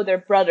 even though they're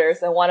brothers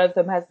and one of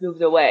them has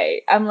moved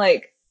away. I'm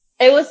like,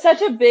 it was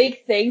such a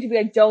big thing to be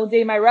like, don't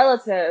date my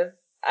relative,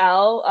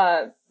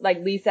 Elle. Like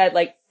Lee said,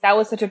 like, that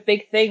was such a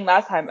big thing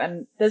last time,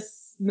 and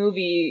this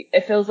movie,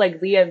 it feels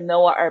like Lee and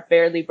Noah are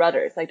barely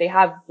brothers. Like, they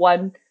have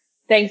one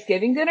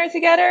Thanksgiving dinner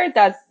together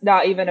that's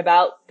not even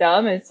about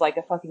them. It's like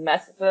a fucking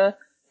mess of a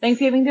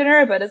Thanksgiving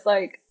dinner, but it's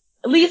like,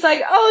 Lee's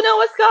like, oh,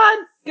 Noah's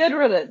gone, good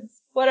riddance,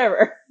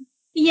 whatever.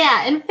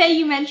 Yeah, and Faye,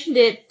 you mentioned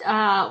it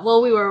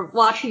while we were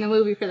watching the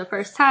movie for the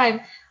first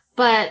time,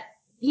 but,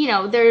 you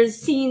know,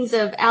 there's scenes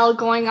of Elle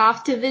going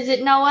off to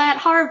visit Noah at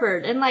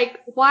Harvard, and,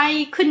 like,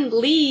 why couldn't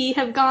Lee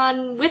have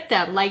gone with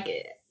them? Like,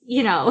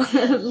 you know,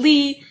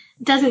 Lee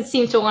doesn't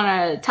seem to want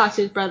to talk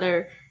to his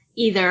brother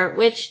either,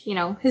 which, you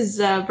know, his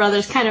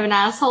brother's kind of an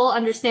asshole,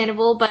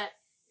 understandable, but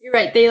you're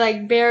right, they,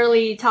 like,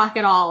 barely talk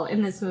at all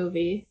in this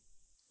movie.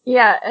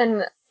 Yeah,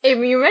 and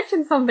Amy, you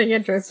mentioned something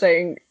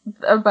interesting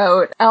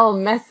about Elle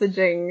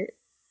messaging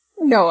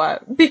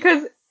Noah,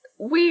 because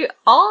we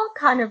all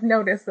kind of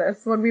noticed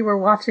this when we were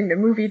watching the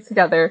movie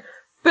together,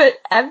 but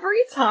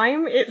every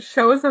time it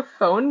shows a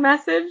phone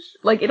message,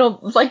 like, it'll,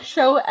 like,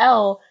 show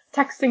Elle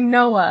texting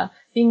Noah,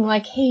 being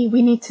like, hey,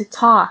 we need to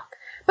talk.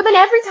 But then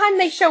every time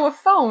they show a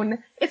phone,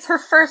 it's her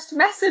first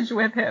message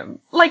with him.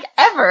 Like,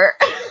 ever.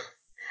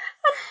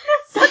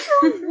 That's such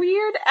a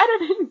weird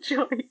editing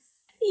choice.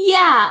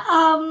 Yeah,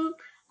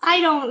 I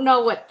don't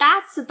know what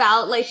that's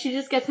about. Like, she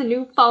just gets a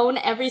new phone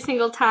every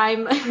single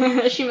time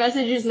she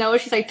messages Noah.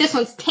 She's like, this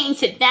one's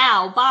tainted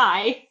now,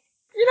 bye.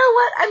 You know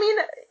what? I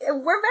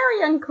mean, we're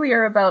very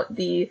unclear about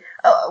the,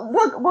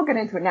 we'll get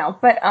into it now,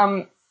 but,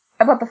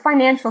 about the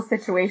financial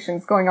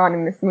situations going on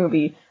in this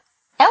movie.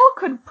 Elle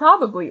could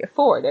probably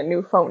afford a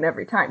new phone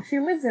every time. She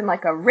lives in,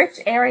 like, a rich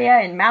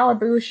area in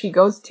Malibu. She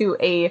goes to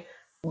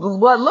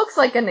what looks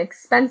like an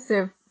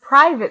expensive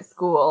private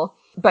school,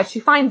 but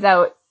she finds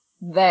out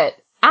that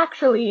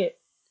actually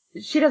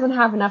she doesn't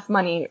have enough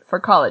money for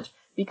college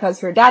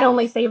because her dad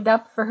only saved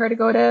up for her to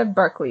go to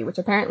Berkeley, which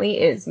apparently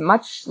is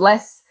much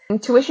less in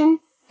tuition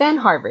than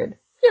Harvard.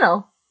 You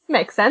know,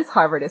 makes sense.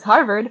 Harvard is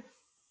Harvard.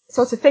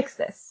 So to fix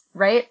this,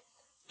 right?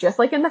 Just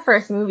like in the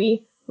first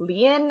movie,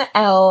 Lee and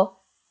Elle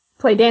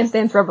play Dance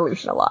Dance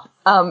Revolution a lot.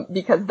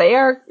 Because they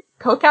are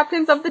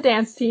co-captains of the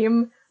dance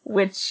team,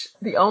 which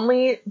the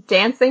only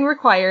dancing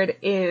required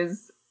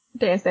is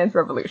Dance Dance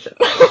Revolution.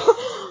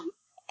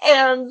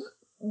 And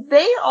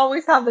they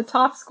always have the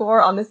top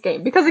score on this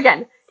game. Because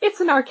again,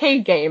 it's an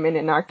arcade game in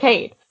an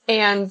arcade.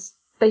 And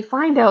they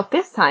find out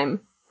this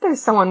time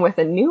there's someone with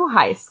a new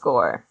high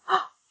score.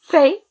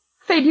 Faye,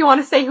 do you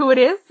want to say who it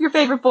is? Your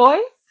favorite boy?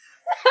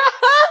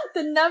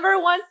 The number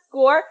one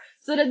score.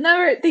 So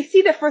they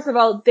see that, first of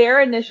all,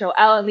 their initial,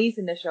 Elle and Lee's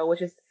initial,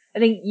 which is, I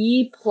think,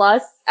 E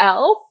plus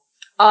L,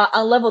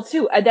 on level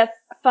 2, and that's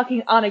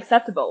fucking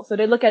unacceptable. So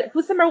they look at,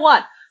 who's number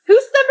 1?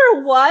 Who's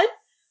number 1?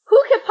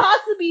 Who could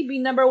possibly be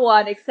number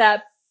 1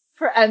 except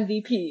for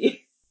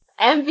MVP?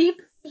 MVP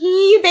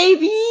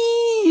baby!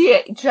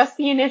 Just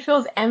the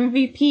initials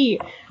MVP.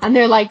 And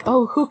they're like,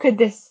 oh, who could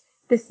this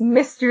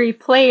mystery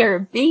player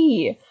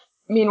be?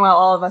 Meanwhile,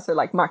 all of us are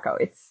like, Marco,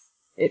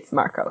 it's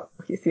Marco.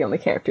 He's the only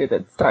character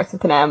that starts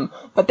with an M.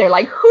 But they're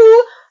like,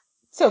 who?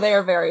 So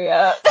they're very,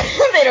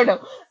 they don't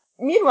know.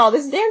 Meanwhile,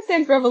 this Dance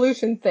Dance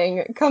Revolution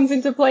thing comes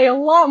into play a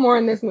lot more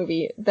in this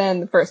movie than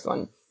the first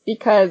one.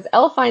 Because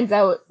Elle finds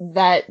out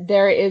that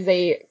there is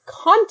a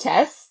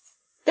contest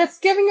that's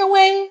giving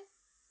away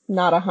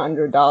not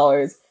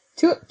 $100.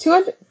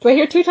 200, do I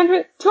hear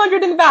 200?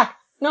 200 in the back.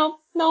 No,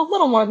 a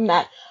little more than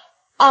that.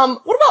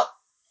 What about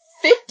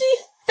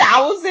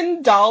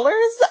 $50,000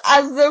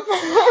 as the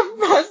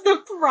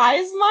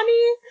prize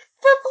money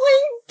for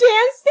playing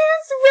Dance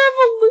Dance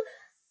Revolution?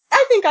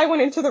 I think I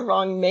went into the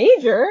wrong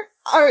major.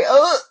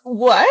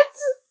 What?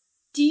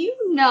 Do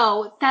you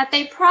know that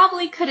they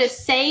probably could have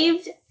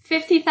saved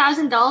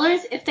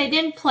 $50,000 if they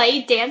didn't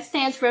play Dance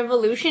Dance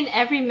Revolution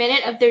every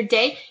minute of their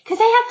day? Because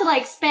they have to,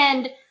 like,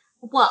 spend,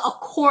 a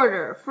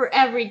quarter for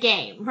every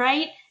game,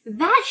 right?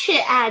 That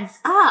shit adds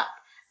up.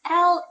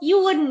 Elle,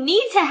 you wouldn't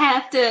need to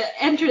have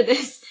to enter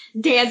this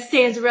Dance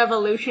Dance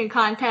Revolution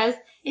contest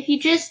if you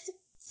just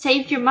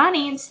saved your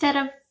money instead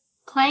of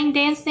playing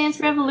Dance Dance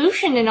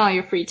Revolution in all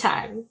your free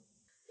time.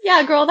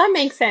 Yeah, girl, that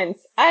makes sense.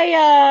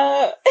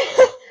 At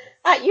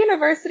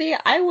university,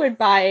 I would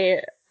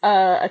buy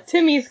a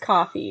Timmy's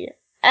coffee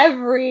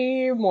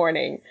every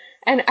morning.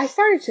 And I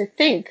started to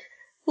think,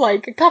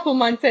 like, a couple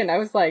months in, I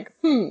was like,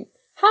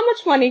 how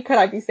much money could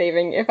I be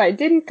saving if I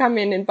didn't come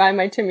in and buy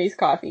my Timmy's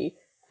coffee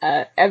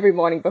every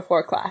morning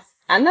before class?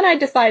 And then I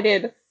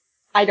decided,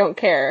 I don't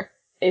care.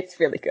 It's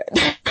really good.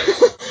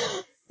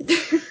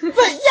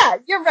 But yeah,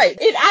 you're right.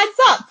 It adds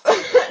up.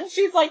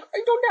 She's like,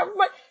 I don't have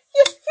money.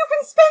 You've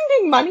been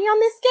spending money on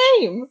this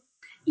game.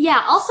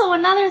 Yeah, also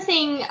another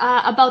thing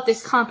about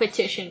this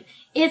competition.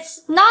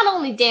 It's not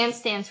only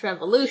Dance Dance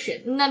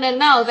Revolution.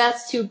 No,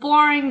 that's too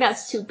boring,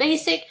 that's too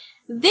basic.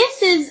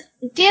 This is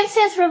Dance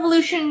Dance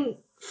Revolution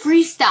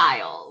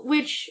Freestyle,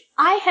 which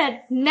I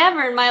had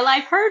never in my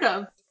life heard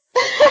of.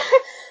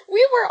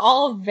 We were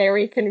all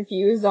very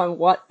confused on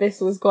what this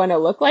was going to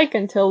look like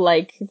until,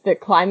 like, the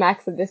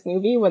climax of this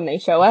movie when they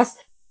show us.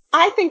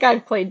 I think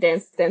I've played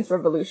Dance Dance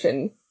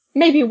Revolution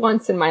maybe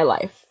once in my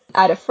life.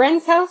 At a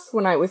friend's house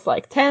when I was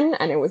like 10,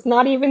 and it was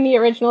not even the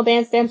original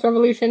Dance Dance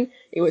Revolution.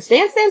 It was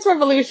Dance Dance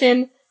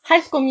Revolution High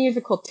School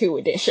Musical 2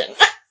 edition.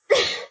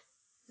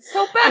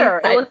 So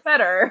better. It was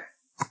better.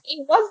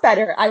 It was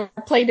better. I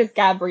played as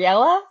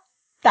Gabriella.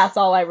 That's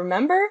all I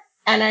remember.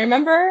 And I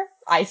remember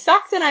I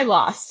sucked and I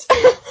lost.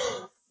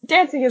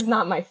 Dancing is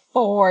not my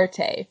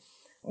forte.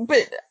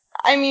 But,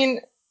 I mean,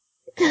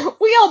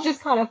 we all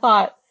just kind of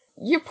thought,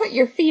 you put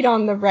your feet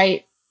on the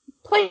right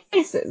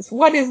places.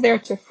 What is there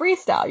to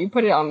freestyle? You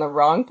put it on the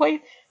wrong place.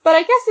 But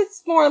I guess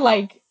it's more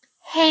like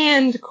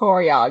hand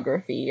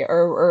choreography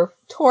or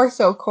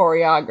torso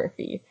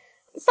choreography.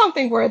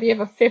 Something worthy of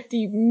a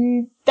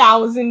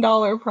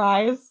 $50,000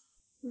 prize.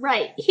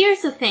 Right.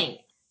 Here's the thing.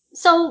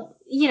 So,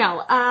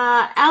 Elle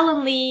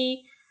and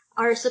Lee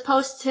are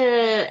supposed to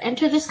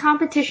enter this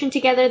competition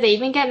together. They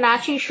even get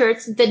matching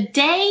shirts. The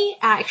day,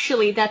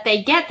 actually, that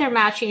they get their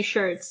matching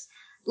shirts,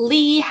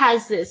 Lee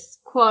has this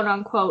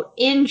quote-unquote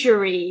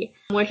injury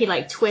where he,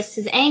 like, twists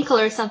his ankle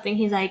or something.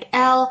 He's like,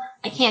 Elle,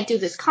 I can't do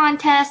this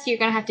contest. You're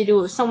gonna have to do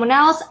it with someone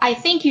else. I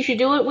think you should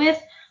do it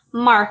with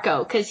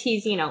Marco, because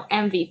he's,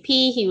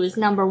 MVP. He was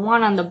number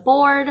 1 on the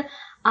board.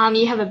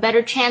 You have a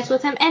better chance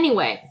with him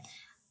anyway.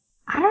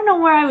 I don't know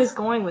where I was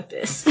going with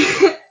this.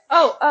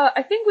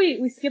 I think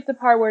we skipped the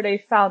part where they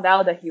found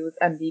out that he was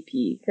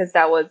MVP, because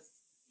that was,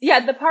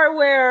 the part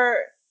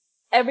where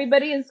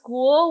everybody in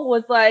school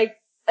was like,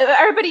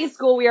 everybody in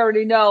school we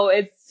already know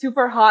it's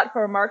super hot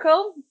for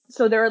Marco,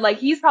 so they were like,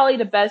 he's probably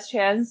the best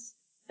chance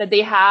that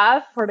they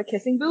have for the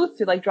kissing booth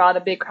to, like, draw the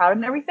big crowd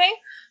and everything.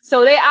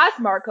 So they asked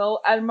Marco,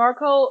 and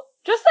Marco,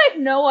 just like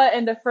Noah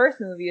in the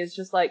first movie, is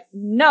just like,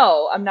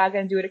 no, I'm not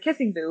gonna do it at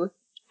kissing booth.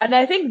 And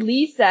I think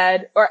Lee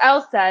said, or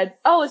Elle said,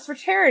 oh, it's for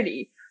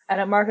charity. And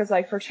then Marco's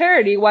like, for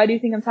charity? Why do you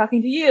think I'm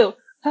talking to you?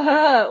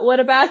 What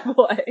a bad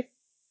boy.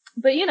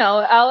 But,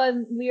 Elle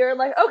and Lee are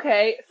like,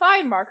 okay,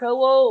 fine, Marco,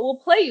 we'll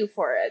play you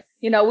for it.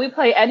 We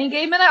play any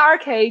game in an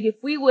arcade.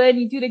 If we win,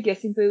 you do the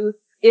kissing booth.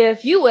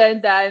 If you win,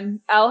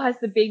 then Elle has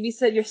to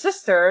babysit your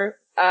sister,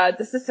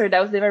 the sister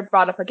that was never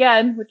brought up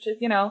again, which is,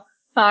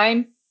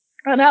 fine.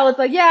 And Elle was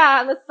like,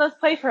 yeah, let's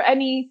play for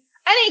any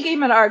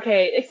game in an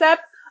arcade,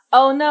 except,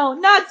 oh no,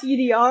 not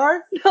DDR.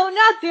 No,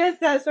 not Dance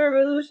Dance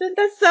Revolution.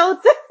 That's so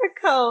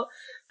difficult.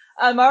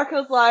 And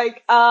Marco's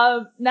like,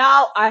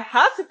 now I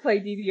have to play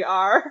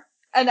DDR.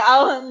 And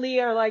Elle and Lee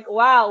are like,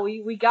 wow,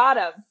 we got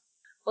him.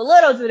 But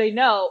little do they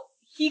know,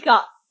 he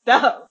got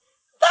them. That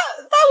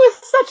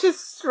was such a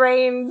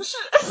strange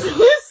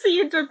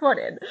scene to put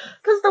in.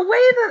 Cause the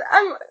way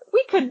that,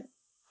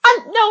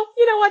 no,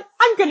 you know what?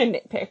 I'm gonna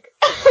nitpick.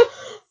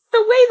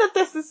 The way that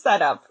this is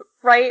set up,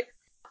 right?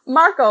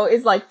 Marco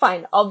is like,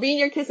 fine, I'll be in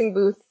your kissing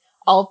booth.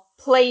 I'll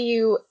play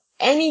you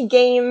any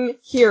game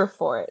here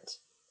for it.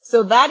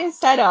 So that is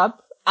set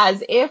up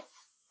as if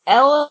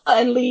Elle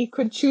and Lee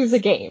could choose a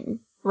game,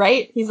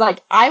 right? He's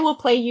like, I will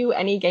play you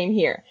any game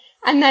here.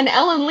 And then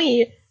Elle and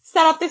Lee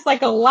set up this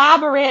like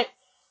elaborate,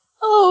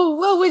 oh,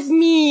 woe is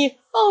me.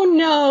 Oh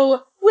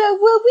no.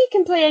 Well, we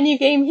can play any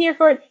game here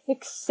for it,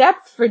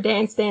 except for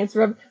Dance Dance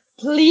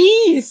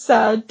Please,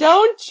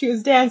 don't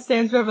choose Dance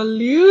Dance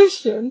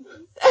Revolution.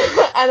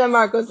 And then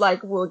Marco's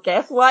like, well,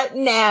 guess what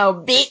now,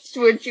 bitch?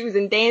 We're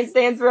choosing Dance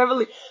Dance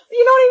Revolution.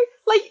 You know what I mean?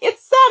 Like,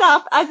 it's set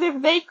up as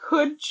if they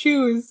could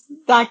choose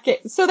that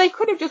game. So they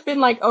could have just been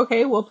like,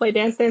 okay, we'll play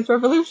Dance Dance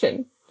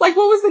Revolution. Like,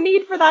 what was the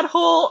need for that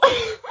whole,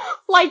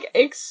 like,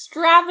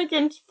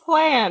 extravagant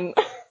plan?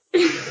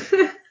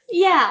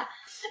 Yeah.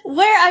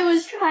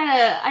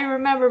 I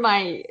remember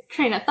my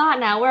train of thought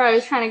now, where I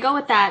was trying to go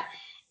with that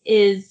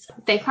is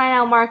they find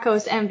out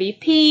Marco's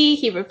MVP,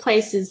 he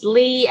replaces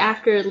Lee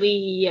after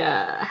Lee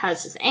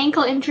has his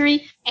ankle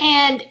injury,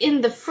 and in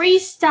the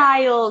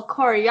freestyle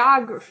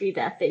choreography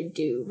that they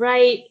do,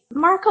 right,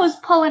 Marco's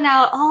pulling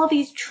out all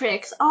these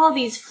tricks, all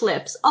these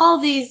flips, all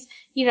these,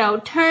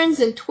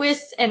 turns and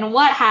twists and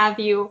what have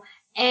you,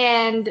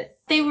 and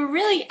they were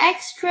really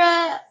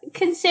extra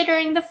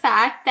considering the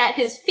fact that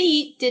his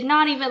feet did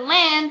not even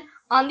land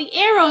on the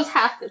arrows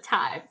half the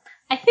time.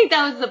 I think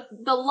that was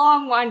the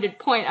long-winded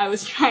point I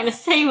was trying to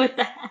say with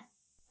that.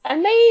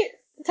 And they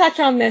touch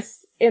on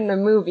this in the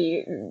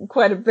movie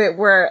quite a bit,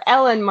 where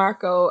Elle and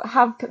Marco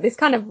have this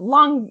kind of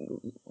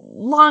long-going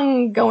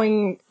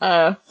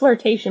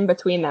flirtation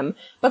between them,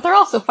 but they're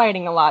also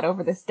fighting a lot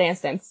over this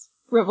Dance Dance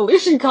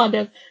Revolution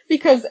contest,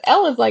 because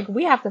Elle is like,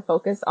 we have to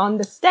focus on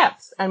the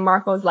steps, and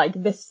Marco's like,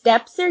 the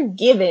steps are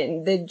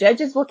given, the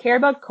judges will care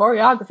about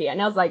choreography,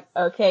 and Elle's like,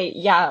 okay,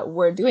 yeah,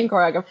 we're doing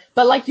choreography,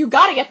 but like, you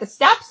gotta get the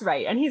steps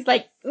right, and he's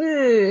like,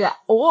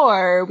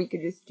 or we could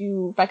just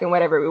do fucking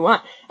whatever we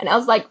want, and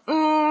Elle's like,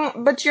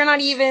 but you're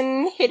not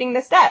even hitting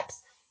the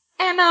steps.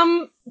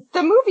 And,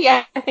 the movie,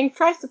 I think,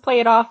 tries to play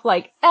it off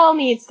like, Elle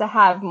needs to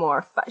have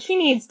more fun, she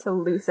needs to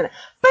loosen it,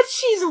 but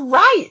she's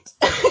right,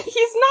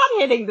 he's not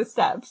hitting the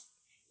steps.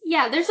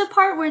 Yeah, there's a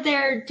part where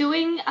they're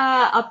doing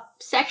a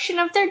section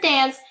of their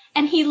dance,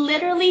 and he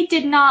literally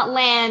did not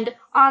land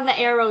on the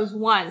arrows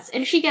once.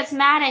 And she gets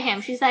mad at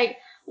him. She's like,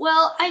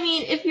 well, I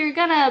mean, if you're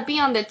gonna be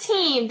on the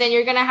team, then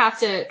you're gonna have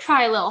to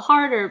try a little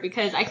harder,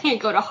 because I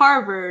can't go to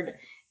Harvard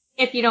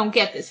if you don't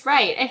get this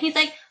right. And he's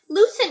like,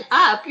 loosen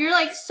up. You're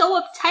like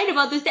so uptight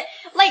about this.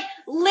 Like,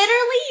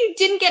 literally, you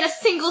didn't get a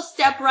single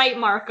step right,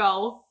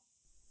 Marco.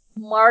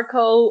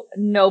 Marco,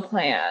 no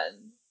plan.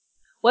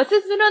 What's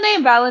his middle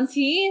name?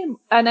 Valentin?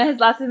 And then his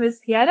last name is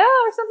Pieta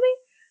or something?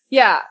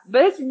 Yeah,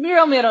 but his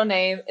real middle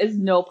name is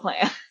No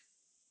Plan.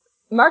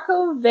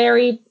 Marco,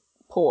 very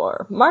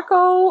poor.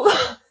 Marco.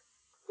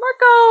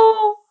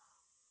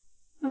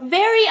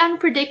 Very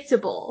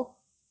unpredictable.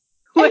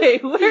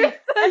 Wait, where's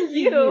the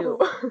you?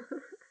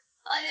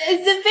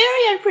 The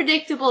very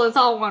unpredictable is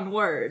all one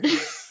word.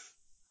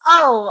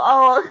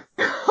 Oh,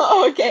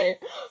 okay.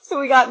 So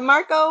we got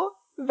Marco,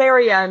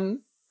 very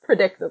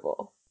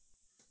unpredictable.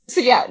 So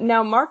yeah,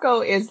 now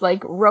Marco is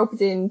like roped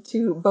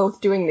into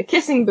both doing the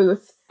kissing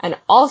booth and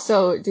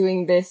also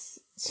doing this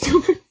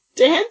stupid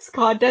dance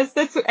contest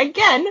that's,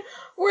 again,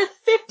 worth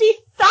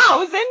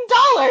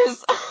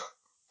 $50,000.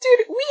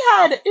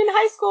 Dude, in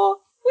high school,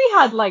 we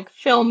had like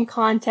film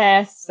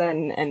contests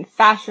and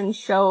fashion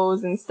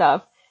shows and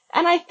stuff.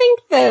 And I think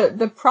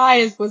the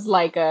prize was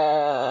like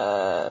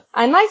a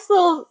nice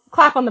little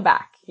clap on the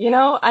back,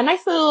 a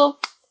nice little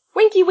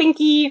winky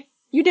winky,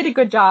 you did a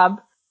good job.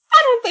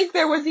 I don't think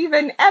there was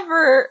even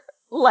ever,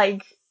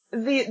 like,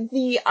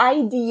 the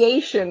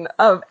ideation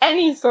of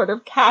any sort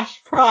of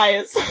cash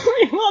prize.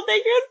 Well, they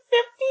get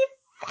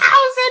 $50,000.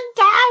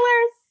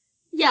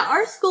 Yeah,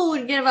 our school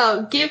would give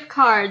out gift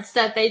cards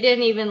that they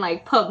didn't even,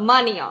 like, put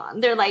money on.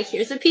 They're like,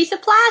 here's a piece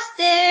of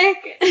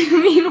plastic.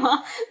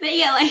 Meanwhile, they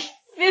get, like,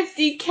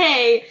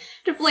 $50K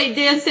to play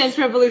Dance Dance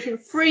Revolution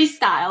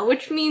freestyle,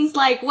 which means,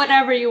 like,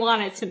 whatever you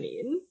want it to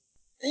mean.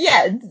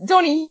 Yeah, you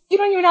don't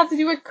even have to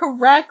do it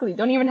correctly.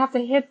 Don't even have to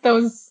hit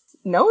those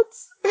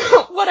notes.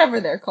 Whatever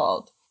they're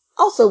called.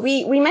 Also,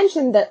 we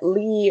mentioned that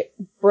Lee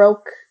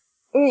broke,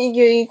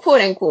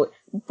 quote unquote,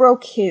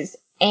 broke his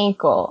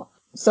ankle.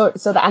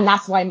 And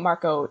that's why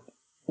Marco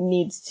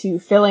needs to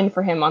fill in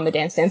for him on the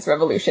Dance Dance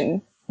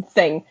Revolution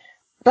thing.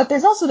 But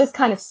there's also this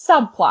kind of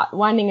subplot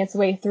winding its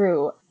way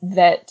through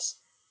that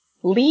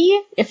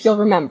Lee, if you'll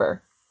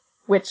remember,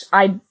 which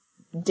I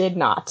did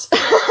not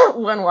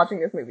when watching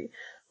this movie,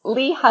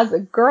 Lee has a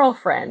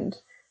girlfriend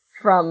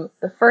from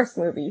the first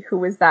movie who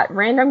was that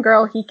random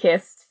girl he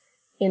kissed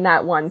in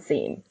that one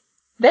scene.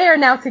 They are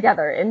now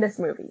together in this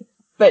movie,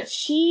 but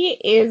she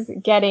is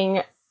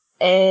getting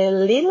a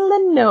little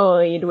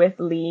annoyed with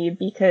Lee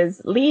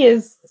because Lee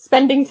is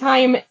spending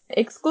time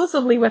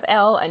exclusively with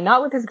Elle and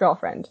not with his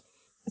girlfriend.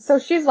 So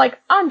she's like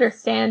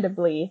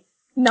understandably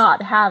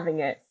not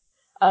having it.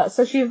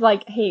 So she's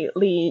like, hey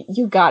Lee,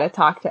 you gotta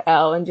talk to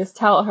Elle and just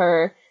tell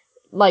her,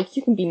 like,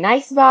 you can be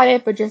nice about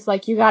it, but just,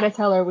 like, you gotta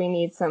tell her we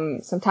need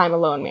some time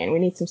alone, man. We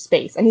need some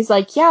space. And he's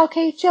like, yeah,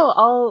 okay,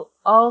 chill.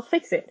 I'll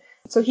fix it.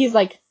 So he's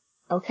like,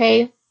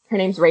 okay, her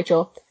name's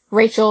Rachel.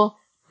 Rachel,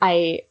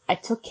 I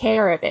took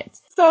care of it.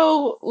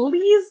 So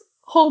Lee's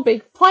whole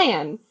big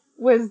plan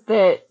was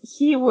that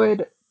he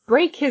would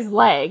break his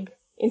leg.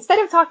 Instead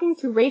of talking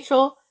to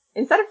Rachel,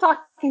 instead of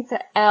talking to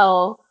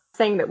Elle,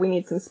 saying that we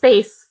need some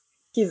space,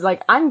 he's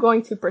like, I'm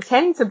going to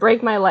pretend to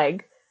break my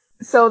leg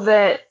so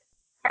that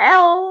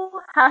Elle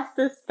has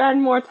to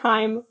spend more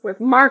time with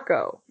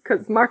Marco,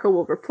 because Marco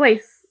will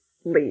replace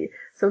Lee.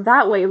 So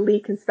that way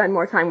Lee can spend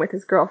more time with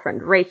his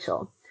girlfriend,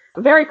 Rachel.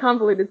 A very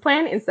convoluted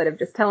plan instead of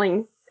just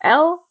telling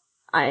Elle,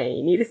 I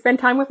need to spend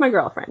time with my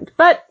girlfriend.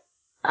 But,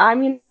 I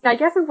mean, I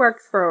guess it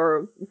works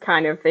for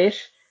kind of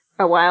ish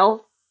a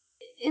while.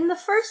 In the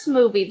first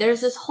movie,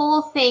 there's this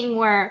whole thing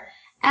where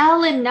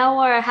Elle and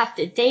Noah have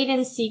to date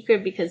in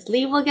secret because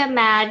Lee will get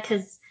mad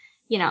because,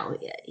 you know,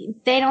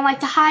 they don't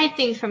like to hide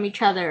things from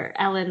each other,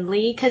 Elle and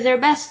Lee, because they're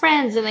best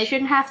friends and they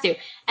shouldn't have to.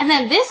 And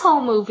then this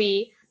whole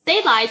movie,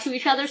 they lie to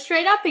each other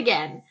straight up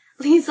again.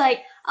 Lee's like,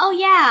 oh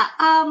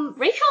yeah,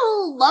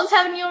 Rachel loves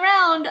having you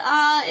around,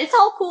 it's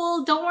all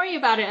cool, don't worry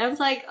about it. And I was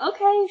like,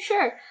 okay,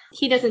 sure.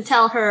 He doesn't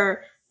tell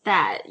her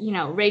that, you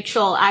know,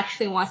 Rachel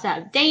actually wants to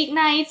have date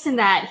nights and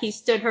that he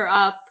stood her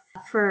up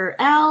for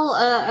Elle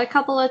a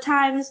couple of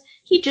times.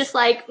 He just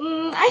like,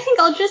 I think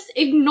I'll just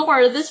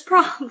ignore this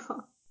problem.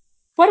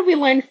 What did we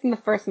learn from the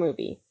first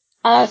movie?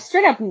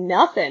 Straight up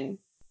nothing.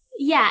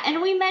 Yeah,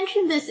 and we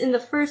mentioned this in the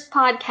first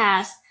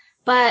podcast,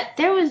 but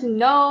there was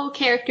no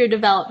character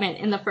development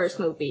in the first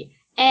movie.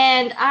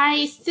 And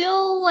I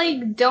still,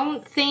 like,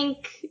 don't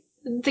think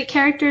the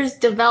characters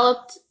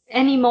developed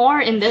any more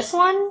in this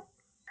one.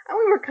 And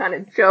we were kind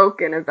of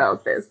joking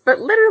about this, but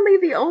literally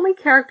the only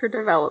character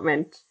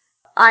development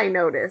I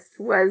noticed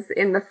was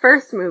in the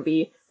first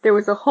movie, there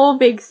was a whole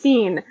big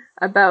scene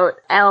about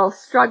Elle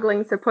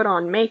struggling to put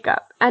on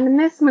makeup. And in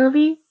this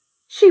movie,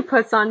 she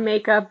puts on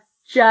makeup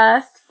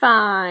just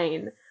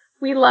fine.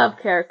 We love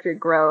character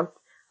growth.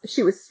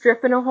 She was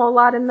stripping a whole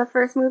lot in the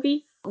first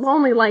movie.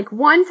 Only like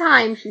one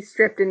time she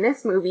stripped in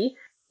this movie.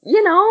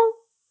 You know,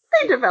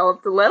 they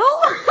developed a little.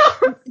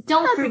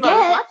 Don't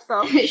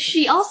forget,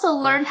 she also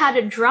learned how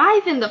to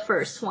drive in the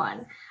first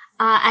one.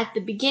 At the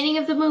beginning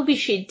of the movie,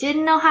 she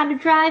didn't know how to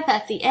drive.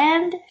 At the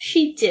end,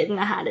 she did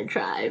know how to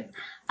drive.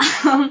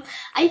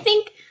 I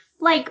think,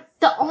 like,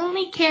 the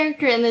only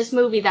character in this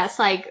movie that's,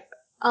 like,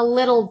 a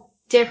little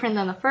different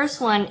than the first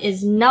one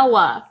is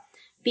Noah.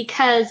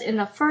 Because in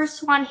the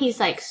first one, he's,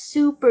 like,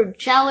 super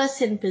jealous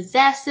and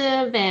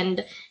possessive,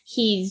 and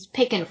he's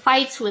picking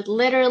fights with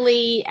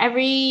literally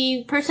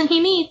every person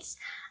he meets.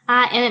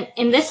 And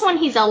in this one,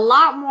 he's a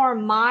lot more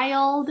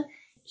mild.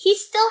 He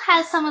still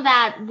has some of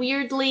that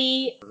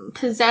weirdly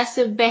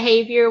possessive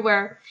behavior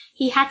where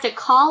he had to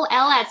call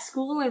Elle at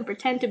school and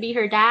pretend to be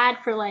her dad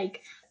for,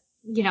 like,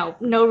 you know,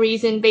 no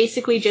reason,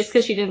 basically just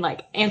because she didn't,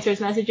 like, answer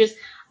his messages.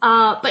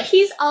 But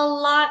he's a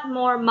lot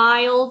more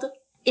mild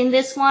in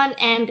this one,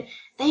 and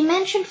they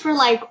mentioned for,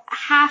 like,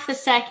 half a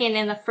second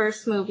in the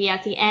first movie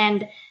at the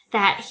end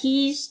that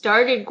he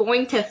started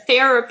going to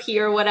therapy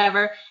or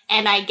whatever,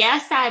 and I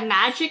guess that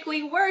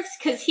magically works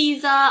because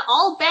he's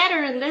all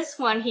better in this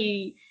one.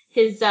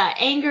 His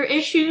anger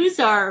issues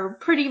are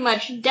pretty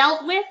much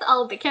dealt with.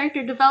 All the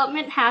character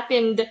development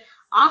happened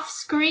off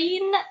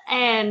screen,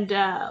 and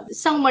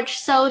so much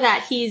so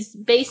that he's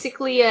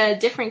basically a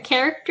different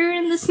character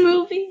in this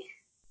movie.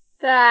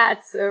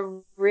 That's a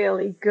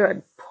really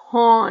good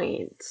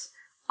point.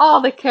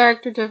 All the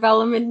character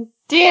development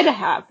did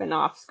happen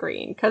off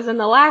screen, because in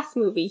the last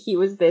movie he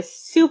was this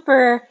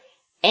super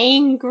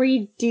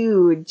angry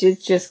dude,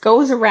 just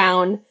goes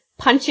around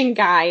punching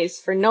guys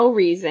for no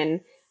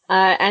reason.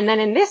 And then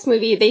in this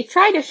movie, they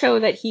try to show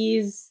that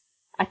he's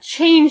a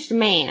changed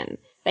man.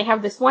 They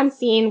have this one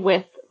scene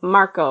with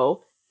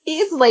Marco.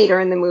 It's later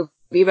in the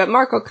movie, but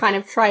Marco kind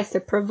of tries to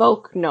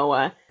provoke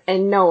Noah,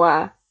 and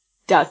Noah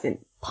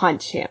doesn't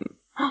punch him.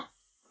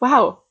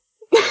 Wow.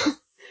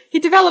 He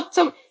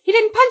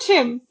didn't punch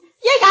him.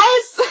 Yay,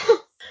 guys!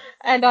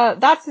 And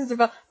that's his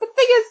development. But the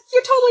thing is,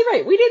 you're totally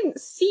right. We didn't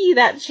see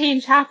that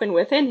change happen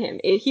within him.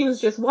 He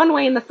was just one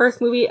way in the first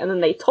movie, and then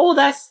they told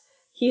us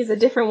he's a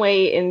different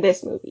way in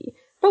this movie.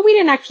 But we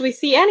didn't actually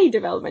see any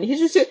development. He's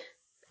just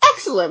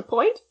excellent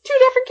point. Two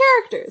different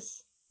characters.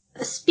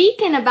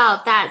 Speaking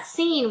about that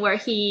scene where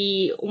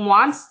he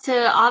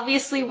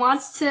obviously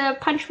wants to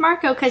punch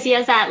Marco because he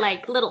has that,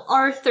 like, little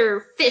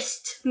Arthur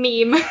fist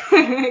meme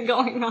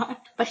going on.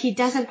 But he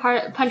doesn't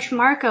punch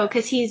Marco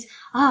because he's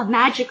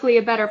magically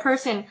a better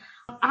person.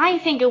 I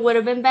think it would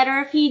have been better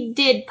if he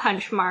did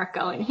punch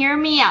Marco. And hear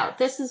me out.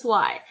 This is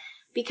why.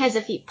 Because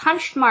if he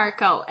punched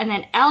Marco and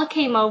then Elle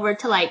came over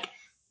to, like,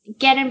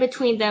 get in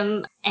between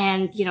them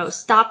and, you know,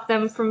 stop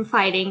them from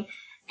fighting.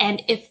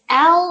 And if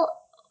Elle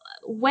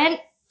went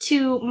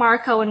to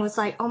Marco and was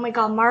like, oh my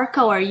god,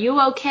 Marco, are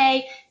you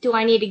okay? Do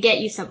I need to get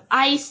you some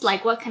ice?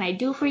 Like, what can I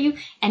do for you?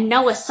 And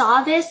Noah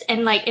saw this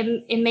and, like,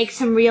 it makes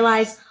him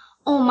realize,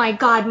 oh my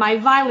god, my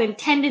violent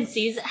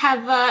tendencies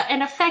have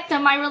an effect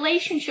on my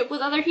relationship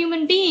with other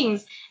human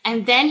beings.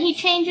 And then he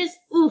changes.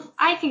 Oof,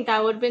 I think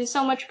that would have been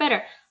so much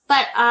better.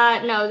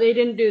 But, no, they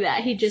didn't do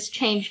that. He just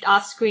changed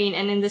off screen,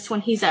 and in this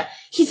one, he's a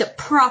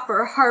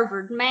proper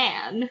Harvard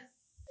man.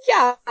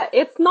 Yeah,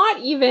 it's not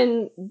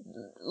even,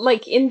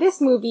 like, in this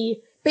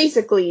movie,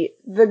 basically,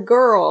 the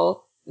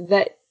girl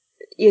that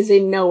is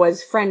in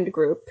Noah's friend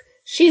group,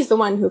 she's the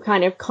one who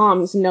kind of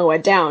calms Noah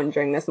down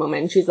during this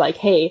moment, and she's like,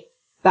 hey,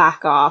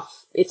 back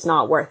off, it's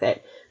not worth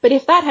it. But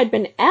if that had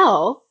been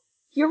Elle,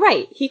 you're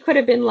right, he could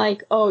have been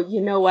like, oh,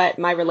 you know what,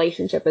 my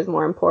relationship is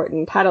more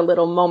important, had a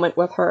little moment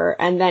with her,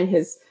 and then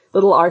his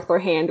little Arthur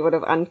hand would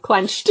have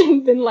unclenched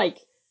and been like,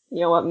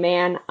 you know what,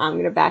 man, I'm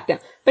gonna back down.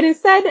 But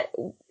instead,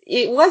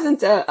 it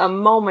wasn't a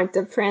moment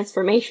of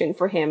transformation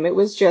for him. It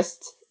was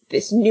just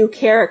this new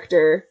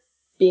character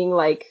being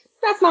like,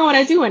 that's not what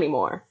I do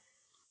anymore.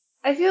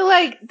 I feel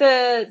like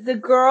the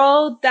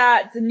girl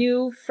the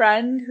new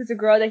friend who's a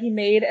girl that he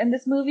made in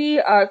this movie,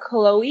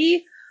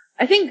 Chloe,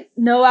 I think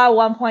Noah at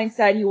one point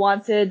said he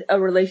wanted a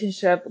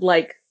relationship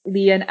like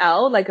Lee and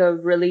Elle, like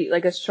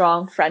a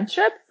strong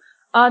friendship.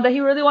 That he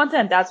really wanted,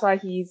 and that's why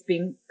he's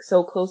being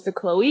so close to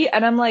Chloe.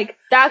 And I'm like,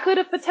 that could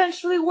have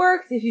potentially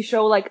worked if you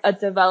show like a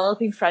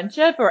developing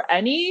friendship or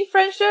any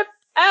friendship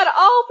at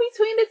all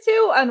between the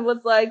two, and was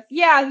like,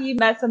 yeah, he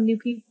met some new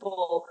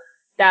people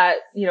that,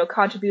 you know,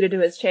 contributed to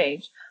his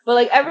change. But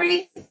like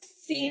every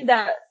scene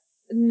that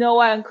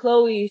Noah and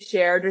Chloe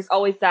share, there's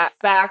always that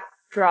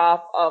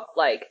backdrop of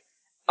like,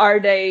 are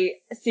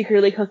they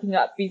secretly hooking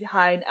up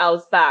behind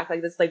Elle's back?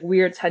 Like this like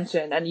weird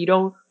tension, and you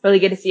don't really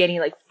get to see any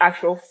like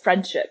actual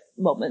friendship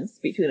moments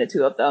between the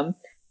two of them.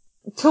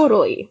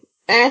 Totally.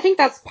 And I think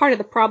that's part of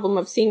the problem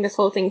of seeing this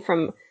whole thing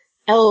from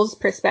Elle's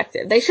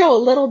perspective. They show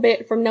a little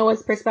bit from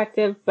Noah's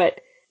perspective,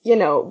 but, you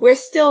know, we're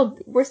still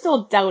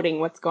doubting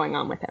what's going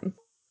on with him.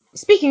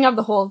 Speaking of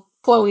the whole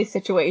Chloe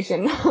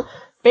situation,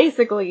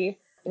 basically,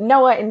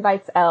 Noah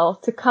invites Elle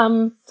to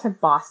come to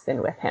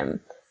Boston with him.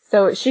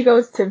 So she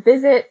goes to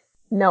visit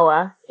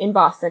Noah in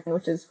Boston,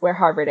 which is where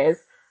Harvard is.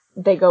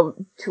 They go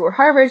to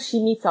Harvard,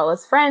 she meets all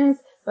his friends,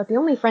 but the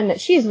only friend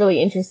that she's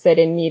really interested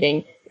in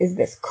meeting is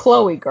this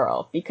Chloe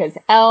girl, because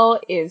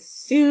Elle is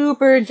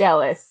super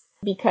jealous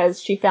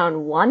because she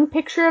found one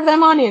picture of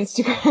them on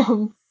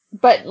Instagram.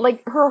 But,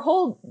 like, her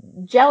whole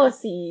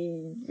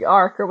jealousy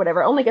arc or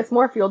whatever only gets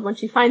more fueled when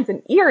she finds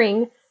an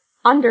earring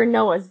under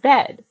Noah's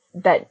bed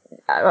that,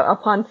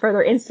 upon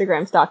further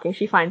Instagram stalking,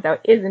 she finds out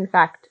is, in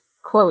fact,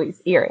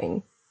 Chloe's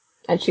earring.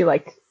 And she,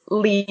 like,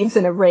 leaves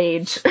in a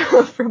rage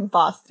from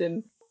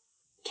Boston.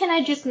 Can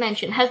I just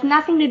mention, has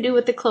nothing to do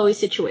with the Chloe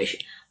situation,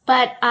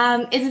 but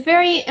it's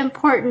very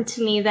important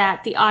to me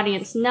that the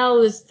audience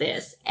knows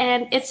this,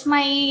 and it's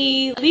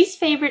my least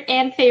favorite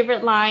and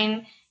favorite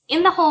line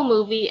in the whole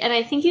movie, and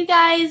I think you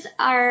guys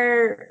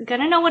are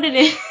gonna know what it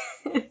is.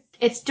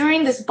 It's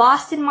during this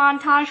Boston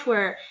montage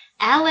where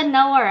Elle and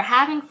Noah are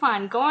having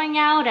fun, going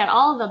out at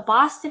all the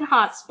Boston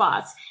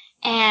hotspots,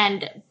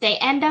 and they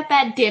end up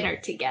at dinner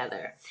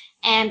together.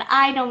 And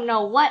I don't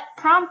know what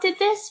prompted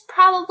this,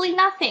 probably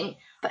nothing.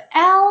 But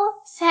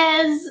Elle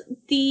says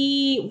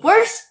the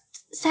worst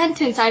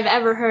sentence I've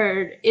ever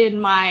heard in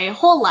my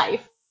whole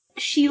life.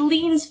 She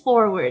leans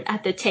forward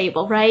at the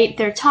table, right?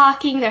 They're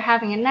talking, they're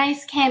having a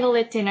nice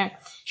candlelit dinner.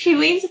 She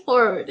leans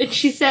forward and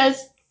she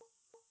says,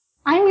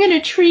 I'm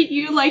gonna treat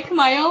you like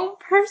my own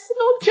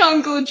personal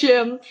jungle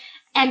gym.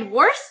 And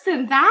worse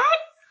than that,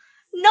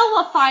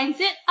 Noah finds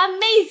it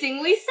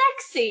amazingly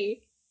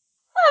sexy.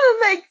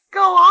 And then they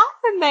go off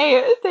and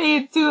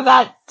they do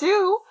that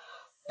too.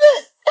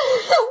 But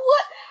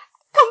what?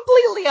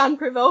 Completely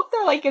unprovoked.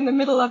 They're like in the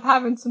middle of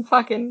having some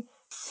fucking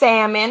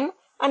salmon,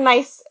 a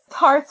nice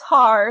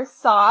tartare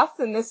sauce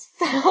in this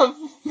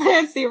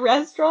fancy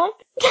restaurant.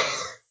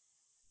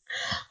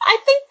 I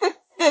think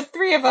the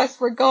three of us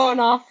were going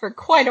off for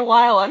quite a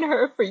while on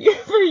her for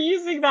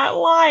using that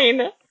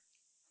line.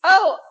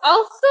 Oh,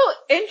 also,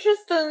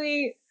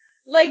 interestingly,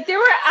 like, they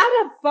were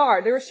at a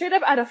bar. They were straight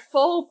up at a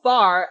full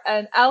bar,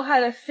 and Elle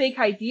had a fake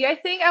ID, I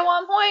think, at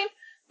one point.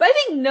 But I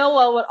think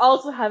Noah would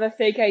also have a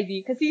fake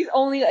ID, because he's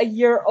only a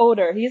year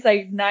older. He's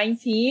like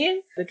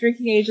 19. The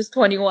drinking age is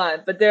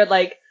 21. But they're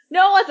like,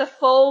 Noah's a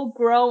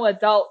full-grown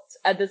adult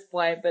at this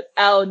point, but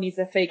Elle needs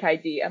a fake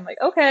ID. I'm like,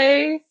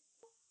 okay.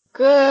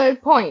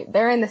 Good point.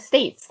 They're in the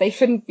States. They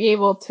shouldn't be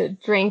able to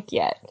drink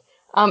yet.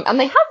 And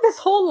they have this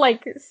whole,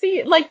 like,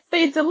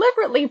 they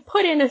deliberately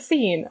put in a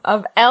scene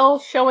of Elle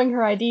showing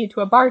her ID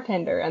to a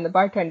bartender, and the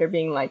bartender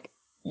being like,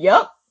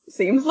 yup,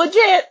 seems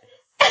legit.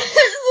 So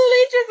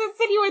they just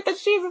insinuate that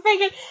she's a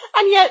fake,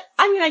 and yet,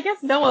 I mean, I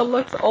guess Noah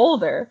looks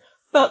older,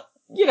 but,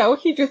 you know,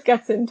 he just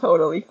gets in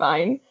totally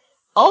fine.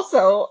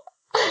 Also,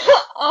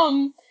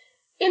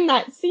 in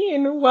that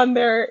scene, when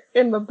they're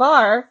in the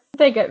bar,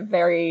 they get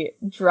very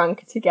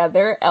drunk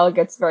together. Elle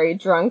gets very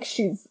drunk.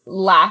 She's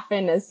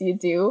laughing as you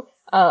do.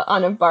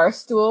 On a bar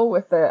stool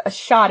with a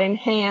shot in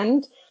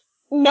hand.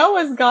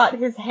 Noah's got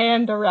his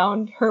hand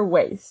around her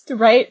waist,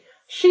 right?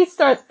 She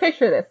starts,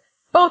 picture this,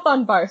 both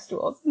on bar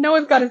stools.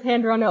 Noah's got his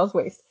hand around Elle's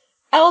waist.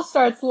 Elle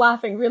starts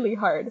laughing really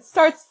hard,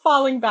 starts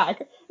falling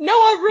back.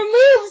 Noah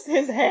removes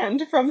his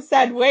hand from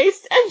said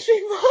waist, and she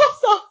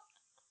falls off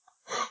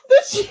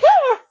the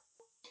chair.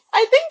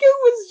 I think it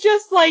was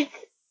just like,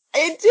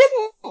 it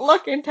didn't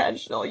look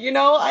intentional, you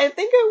know? I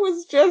think it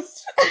was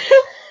just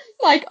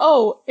like,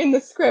 oh, in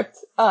the script,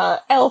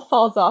 Elle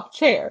falls off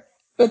chair.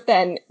 But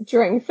then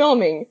during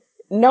filming,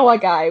 Noah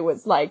guy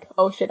was like,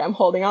 oh shit, I'm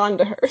holding on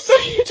to her. So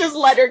you just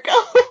let her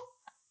go.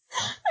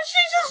 And she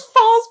just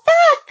falls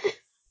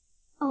back.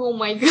 Oh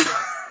my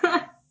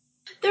god.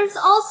 There's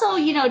also,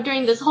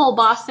 during this whole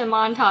Boston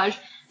montage,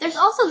 there's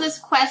also this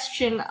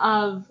question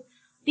of,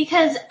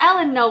 because Elle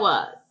and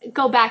Noah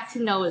go back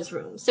to Noah's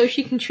room, so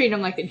she can treat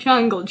him like a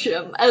jungle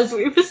gym, as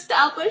we've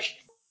established.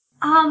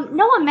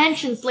 Noah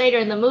mentions later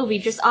in the movie,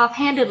 just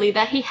offhandedly,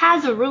 that he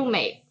has a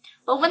roommate.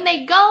 But when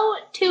they go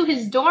to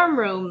his dorm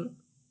room,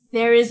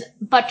 there is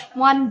but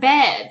one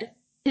bed.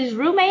 His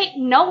roommate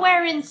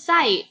nowhere in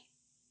sight.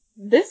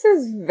 This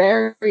is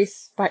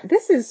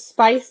this is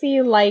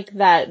spicy like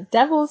that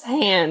devil's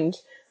hand,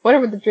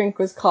 whatever the drink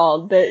was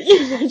called that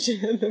you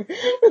mentioned,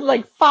 with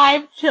like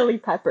 5 chili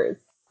peppers.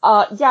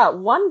 Yeah,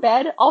 one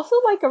bed, also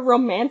like a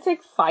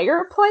romantic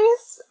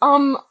fireplace.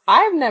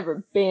 I've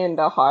never been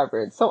to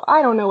Harvard, so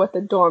I don't know what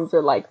the dorms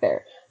are like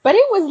there. But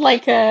it was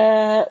like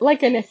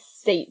an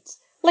estate.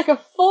 Like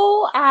a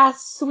full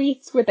ass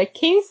suite with a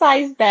king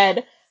size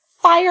bed,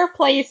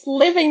 fireplace,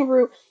 living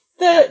room.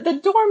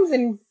 The dorms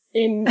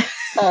in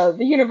the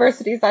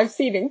universities I've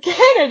seen in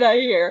Canada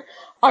here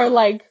are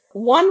like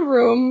one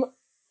room,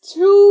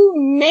 2,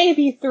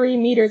 maybe 3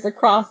 meters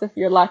across if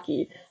you're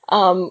lucky,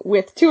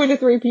 with 2 to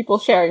 3 people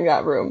sharing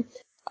that room.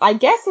 I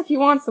guess if you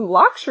want some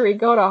luxury,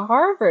 go to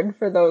Harvard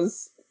for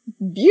those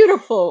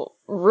beautiful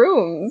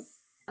rooms.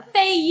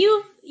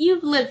 Faye,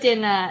 you've lived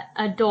in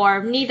a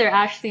dorm, neither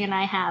Ashley and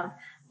I have,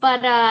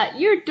 but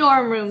your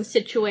dorm room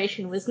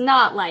situation was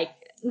not like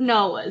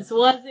Noah's,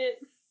 was it?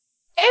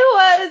 It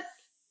was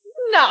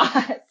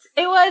not.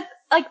 It was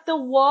like the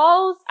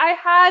walls I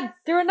had,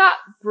 they were not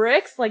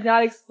bricks, like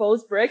not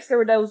exposed bricks. They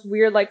were those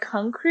weird like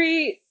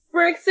concrete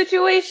brick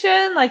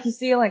situation, like you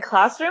see in like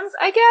classrooms,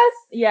 I guess.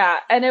 Yeah,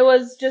 and it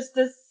was just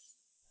this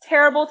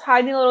terrible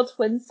tiny little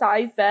twin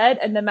size bed,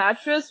 and the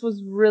mattress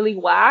was really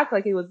whack.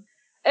 Like it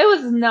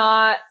was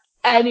not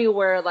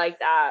anywhere like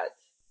that.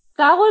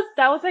 That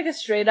was like a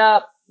straight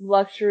up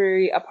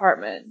luxury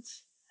apartment.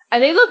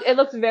 And it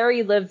looked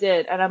very lived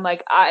in, and I'm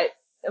like,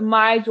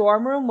 my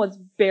dorm room was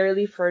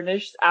barely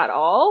furnished at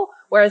all,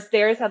 whereas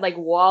theirs had like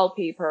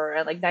wallpaper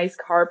and like nice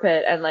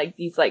carpet and like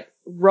these like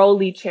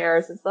rolly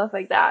chairs and stuff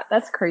like that.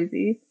 That's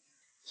crazy.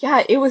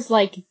 Yeah, it was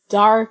like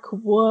dark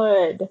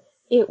wood.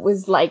 It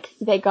was like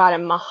they got a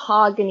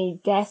mahogany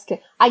desk.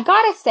 I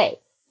gotta say,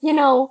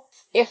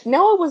 if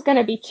Noah was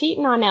gonna be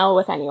cheating on Elle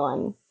with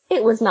anyone,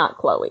 it was not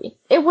Chloe.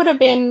 It would have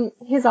been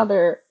his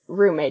other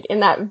roommate in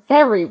that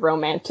very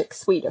romantic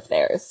suite of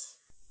theirs.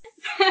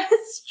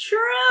 That's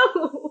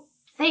true.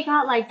 They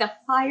got like the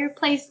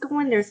fireplace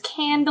going, there's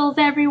candles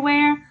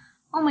everywhere.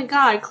 Oh my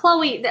god,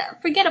 Chloe,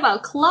 forget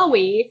about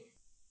Chloe.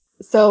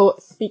 So,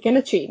 speaking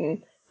of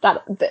cheating,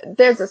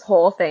 there's this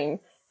whole thing.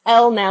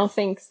 Elle now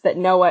thinks that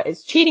Noah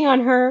is cheating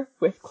on her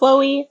with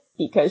Chloe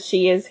because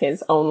she is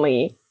his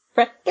only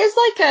friend. There's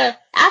like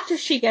after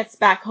she gets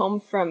back home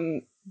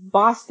from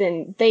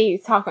Boston, they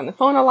talk on the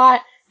phone a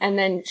lot, and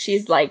then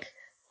she's like,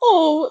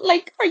 oh,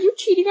 like, are you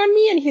cheating on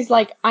me? And he's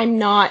like, I'm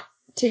not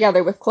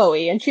together with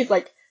Chloe. And she's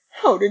like,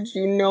 how did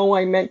you know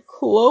I meant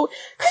Chloe?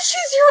 'Cause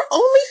she's your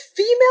only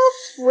female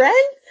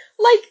friend?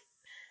 Like,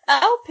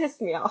 Elle pissed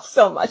me off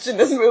so much in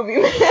this movie,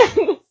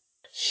 man.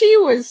 She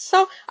was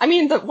so,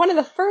 one of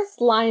the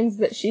first lines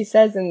that she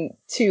says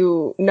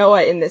to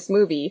Noah in this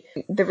movie,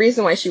 the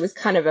reason why she was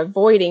kind of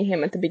avoiding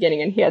him at the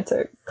beginning and he had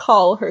to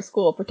call her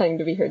school pretending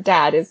to be her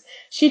dad, is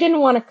she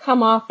didn't want to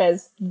come off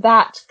as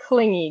that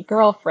clingy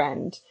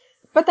girlfriend.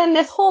 But then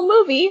this whole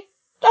movie,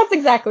 that's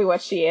exactly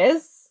what she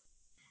is.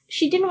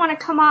 She didn't want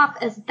to come off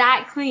as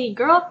that clingy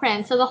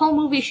girlfriend, so the whole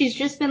movie she's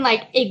just been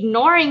like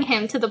ignoring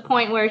him to the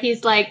point where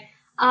he's like,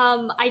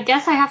 I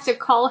guess I have to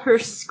call her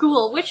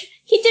school, which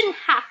he didn't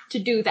have to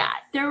do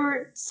that. There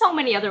were so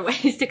many other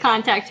ways to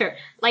contact her,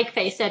 like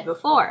Faye said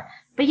before.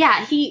 But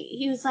yeah,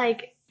 he was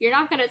like, you're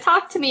not gonna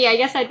talk to me, I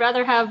guess I'd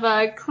rather have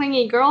a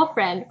clingy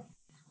girlfriend.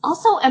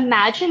 Also,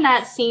 imagine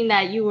that scene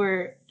that you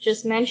were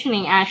just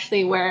mentioning,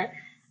 Ashley, where,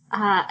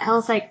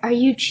 Elle's like, are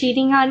you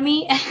cheating on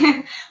me?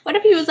 What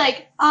if he was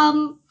like,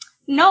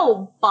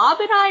 no, Bob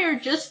and I are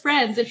just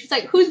friends. And she's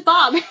like, who's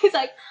Bob? And he's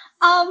like,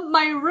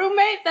 my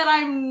roommate that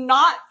I'm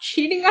not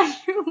cheating on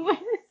you with.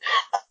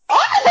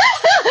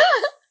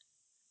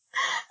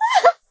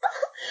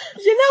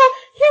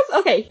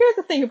 Here's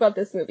the thing about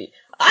this movie.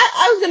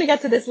 I was gonna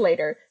get to this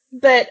later,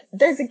 but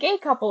there's a gay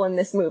couple in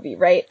this movie,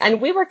 right?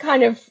 And we were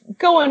kind of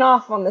going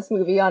off on this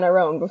movie on our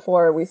own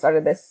before we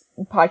started this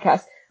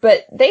podcast,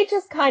 but they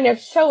just kind of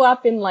show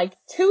up in like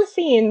 2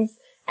 scenes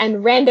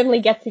and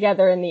randomly get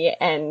together in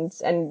the end,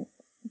 and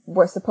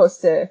we're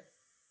supposed to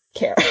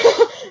care,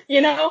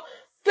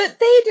 But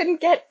they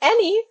didn't get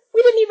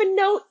we didn't even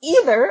know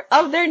either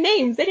of their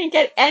names. They didn't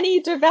get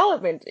any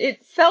development.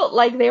 It felt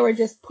like they were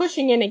just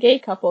pushing in a gay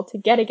couple to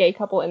get a gay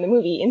couple in the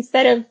movie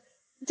instead of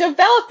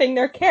developing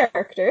their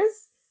characters.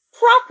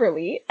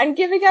 properly and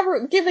giving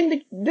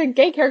the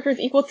gay characters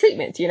equal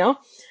treatment, you know?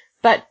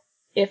 But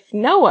if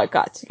Noah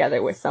got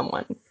together with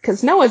someone,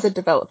 because Noah's a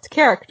developed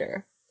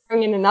character,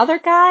 bring in another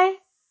guy,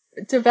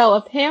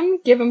 develop him,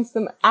 give him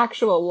some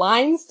actual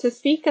lines to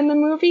speak in the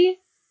movie,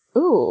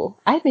 ooh,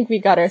 I think we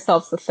got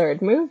ourselves the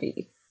third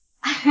movie.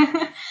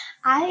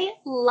 I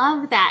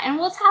love that. And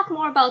we'll talk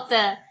more about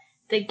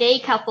the gay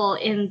couple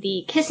in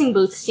the kissing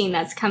booth scene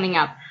that's coming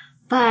up.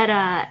 But,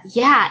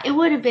 yeah, it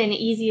would have been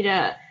easy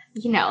to,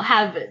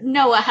 have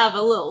Noah have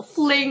a little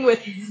fling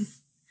with his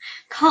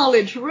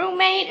college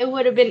roommate. It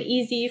would have been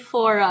easy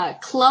for,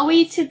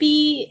 Chloe to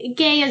be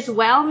gay as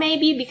well,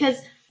 maybe, because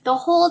the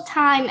whole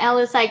time Elle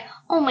is like,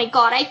 oh my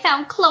god, I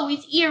found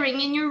Chloe's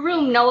earring in your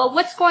room, Noah.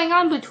 What's going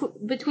on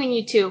between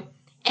you two?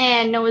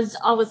 And Noah's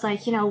always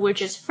like, we're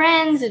just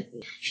friends.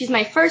 She's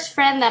my first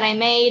friend that I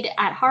made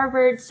at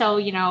Harvard. So,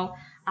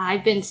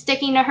 I've been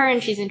sticking to her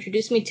and she's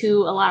introduced me to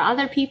a lot of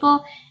other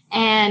people.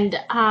 And,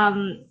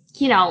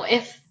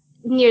 if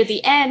near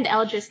the end,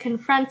 Elle just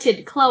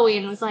confronted Chloe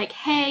and was like,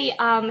 hey,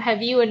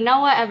 have you and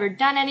Noah ever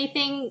done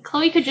anything?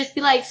 Chloe could just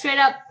be like straight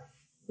up,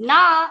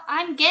 nah,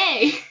 I'm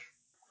gay.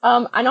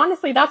 And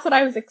honestly, that's what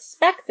I was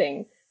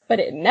expecting, but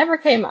it never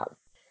came up.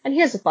 And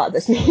here's what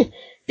bothers me.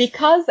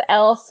 Because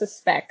Elle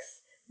suspects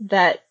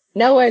that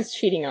Noah is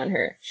cheating on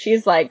her,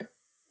 she's like,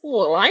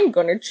 well, I'm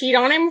gonna cheat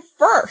on him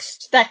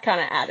first. That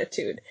kind of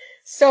attitude.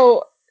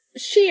 So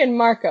she and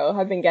Marco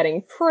have been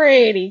getting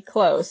pretty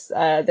close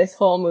this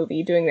whole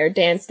movie, doing their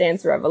Dance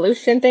Dance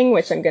Revolution thing,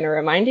 which I'm gonna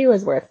remind you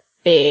is worth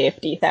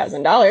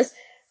 $50,000.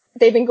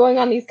 They've been going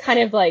on these kind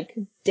of like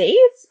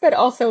dates, but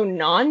also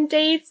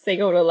non-dates. They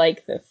go to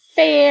like the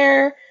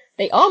fair.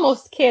 They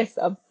almost kiss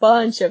a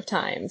bunch of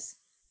times.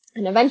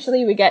 And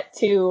eventually we get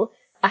to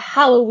a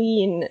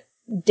Halloween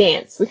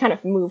dance. We kind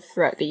of move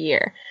throughout the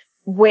year,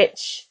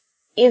 which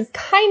is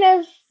kind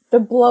of the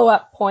blow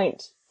up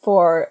point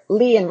for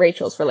Lee and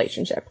Rachel's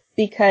relationship,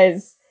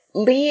 because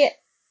Lee,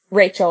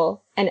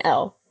 Rachel, and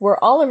Elle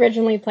were all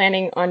originally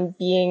planning on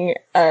being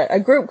a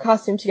group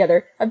costume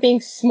together of being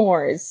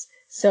s'mores.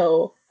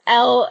 So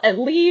Elle and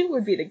Lee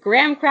would be the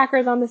graham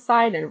crackers on the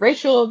side, and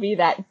Rachel would be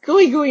that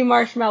gooey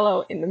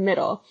marshmallow in the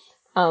middle.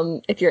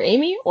 If you're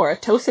Amy, or a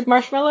toasted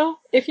marshmallow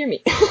if you're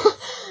me.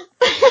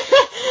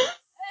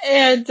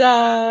 And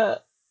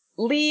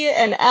Lee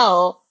and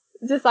Elle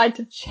decide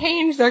to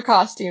change their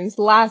costumes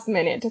last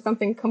minute to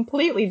something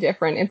completely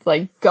different. It's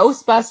like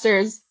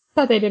Ghostbusters,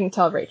 but they didn't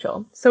tell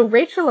Rachel. So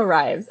Rachel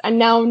arrives, and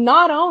now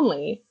not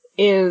only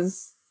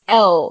is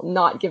Elle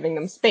not giving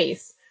them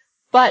space,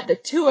 but the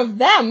two of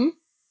them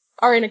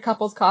are in a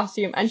couple's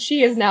costume, and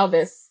she is now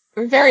this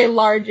very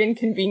large,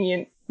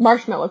 inconvenient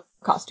marshmallow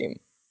costume.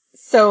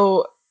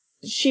 So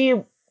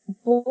she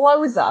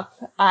blows up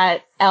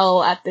at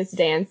Elle at this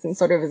dance and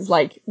sort of is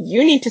like,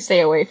 you need to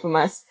stay away from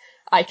us.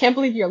 I can't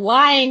believe you're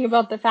lying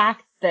about the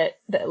fact that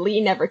Lee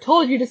never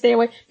told you to stay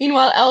away.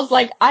 Meanwhile, Elle's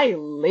like, I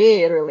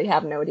literally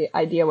have no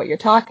idea what you're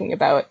talking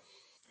about.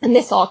 And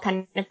this all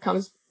kind of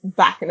comes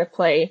back into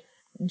play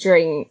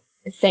during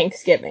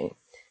Thanksgiving.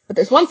 But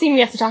there's one scene we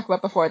have to talk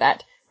about before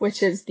that,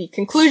 which is the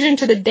conclusion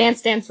to the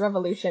Dance Dance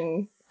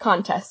Revolution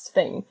contest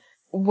thing,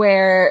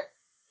 where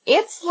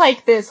it's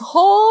like this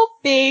whole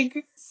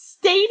big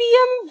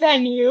stadium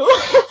venue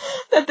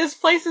that this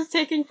place is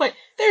taking place.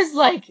 There's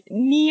like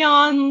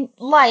neon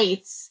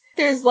lights.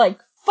 There's like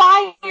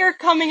fire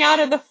coming out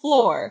of the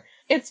floor.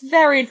 It's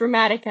very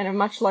dramatic and a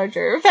much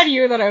larger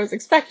venue than I was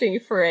expecting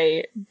for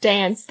a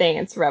Dance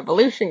Dance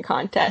Revolution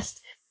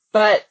contest.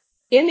 But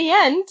in the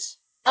end,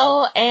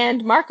 Elle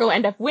and Marco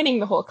end up winning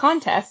the whole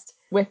contest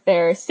with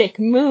their sick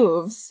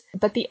moves.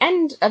 But the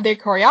end of their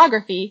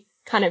choreography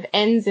kind of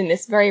ends in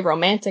this very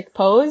romantic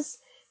pose.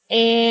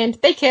 And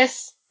they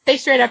kiss. They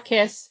straight up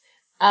kiss,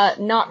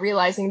 not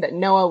realizing that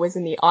Noah was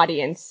in the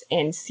audience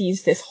and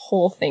sees this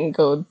whole thing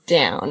go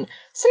down.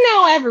 So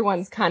now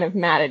everyone's kind of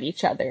mad at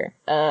each other.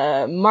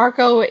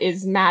 Marco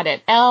is mad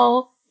at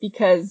Elle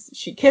because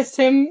she kissed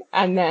him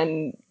and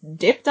then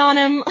dipped on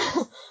him.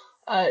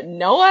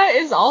 Noah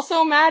is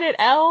also mad at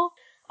Elle.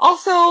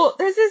 Also,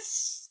 there's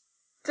this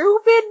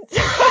stupid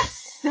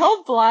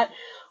subplot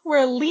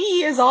where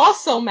Lee is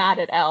also mad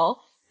at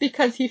Elle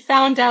because he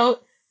found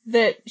out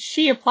that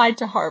she applied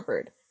to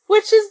Harvard.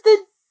 Which is the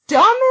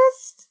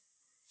dumbest.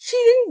 She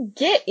didn't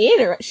get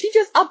in, or she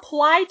just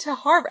applied to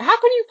Harvard.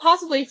 How can you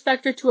possibly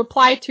expect her to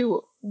apply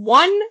to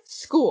one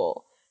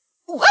school?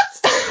 What?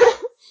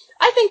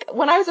 I think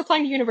when I was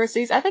applying to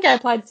universities, I think I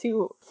applied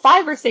to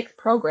 5 or 6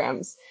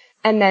 programs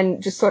and then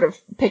just sort of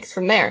picks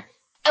from there.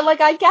 And like,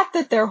 I get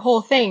that their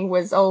whole thing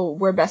was, oh,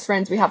 we're best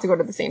friends, we have to go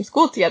to the same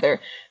school together.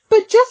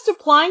 But just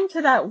applying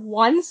to that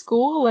one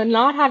school and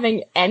not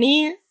having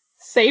any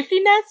safety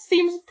net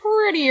seems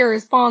pretty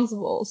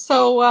irresponsible.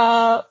 So,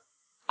 I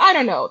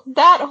don't know.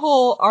 That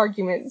whole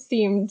argument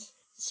seemed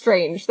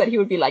strange, that he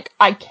would be like,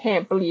 I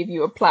can't believe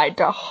you applied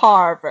to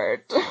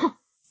Harvard.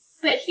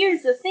 But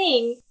here's the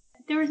thing.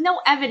 There was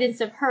no evidence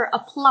of her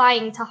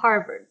applying to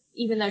Harvard,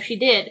 even though she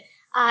did.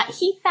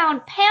 He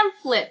found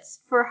pamphlets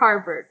for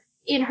Harvard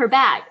in her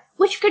bag,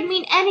 which could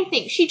mean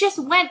anything. She just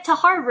went to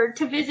Harvard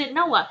to visit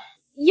Noah.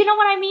 You know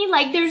what I mean?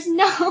 Like, there's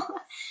no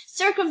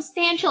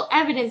circumstantial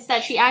evidence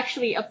that she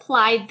actually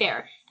applied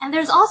there. And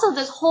there's also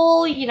this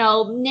whole,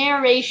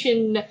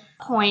 narration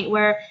point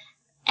where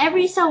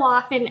every so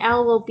often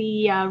Elle will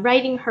be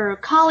writing her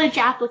college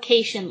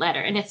application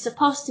letter, and it's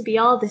supposed to be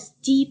all this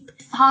deep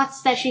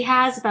thoughts that she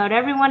has about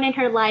everyone in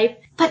her life.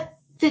 But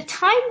the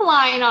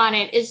timeline on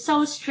it is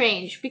so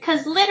strange,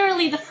 because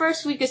literally the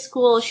first week of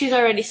school, she's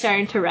already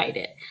starting to write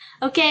it.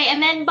 Okay,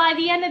 and then by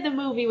the end of the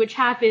movie, which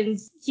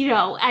happens,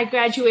 at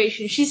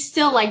graduation, she's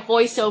still like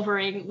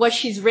voiceovering what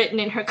she's written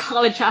in her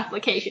college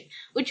application.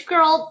 Which,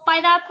 girl, by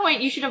that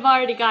point, you should have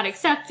already got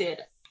accepted.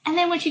 And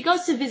then when she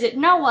goes to visit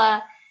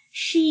Noah,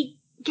 she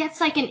gets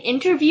like an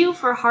interview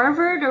for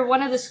Harvard or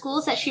one of the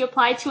schools that she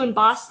applied to in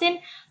Boston.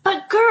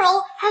 But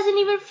girl hasn't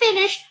even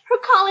finished her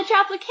college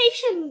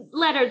application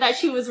letter that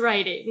she was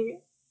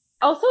writing.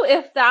 Also,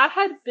 if that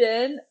had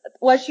been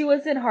when she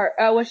was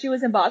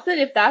in Boston,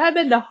 if that had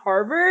been the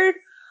Harvard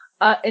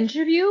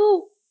interview,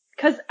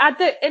 because at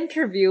the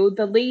interview,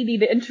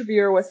 the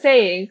interviewer was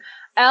saying,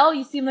 Elle,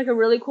 you seem like a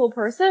really cool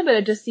person, but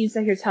it just seems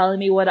like you're telling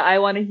me what I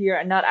want to hear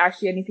and not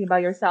actually anything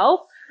about yourself.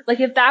 Like,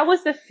 if that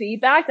was the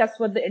feedback, that's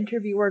what the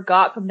interviewer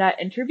got from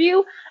that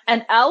interview,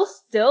 and Elle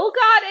still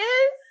got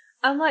in,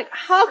 I'm like,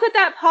 how could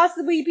that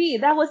possibly be?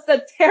 That was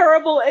the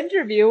terrible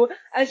interview,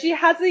 and she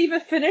hasn't even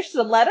finished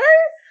the letter?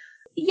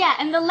 Yeah,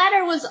 and the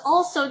letter was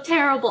also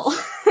terrible.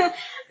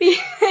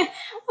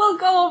 We'll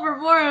go over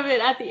more of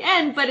it at the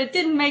end, but it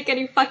didn't make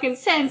any fucking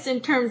sense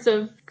in terms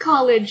of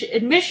college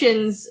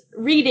admissions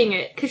reading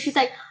it. Cause she's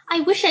like,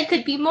 I wish I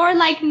could be more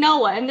like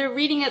Noah. And they're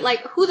reading it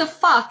like, who the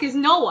fuck is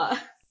Noah?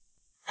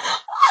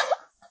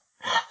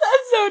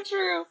 That's so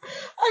true.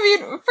 I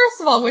mean,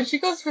 first of all, when she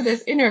goes for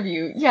this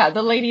interview, yeah,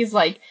 the lady's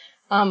like,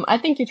 I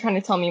think you're trying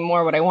to tell me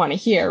more what I want to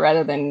hear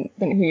rather than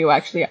who you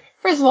actually are.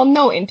 First of all,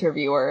 no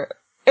interviewer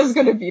is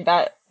going to be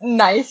that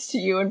nice to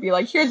you and be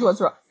like, here's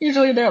what's wrong.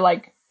 Usually they're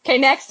like, okay,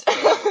 next.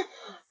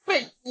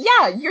 But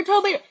yeah,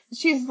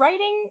 she's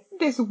writing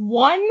this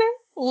one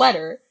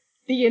letter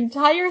the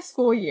entire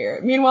school year.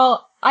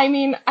 Meanwhile, I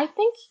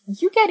think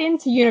you get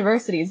into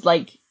universities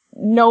like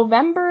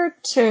November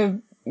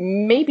to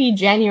maybe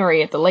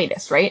January at the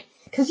latest, right?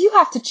 Because you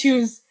have to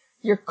choose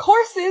your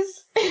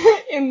courses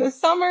in the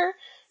summer.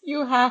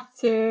 You have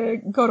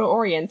to go to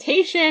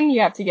orientation.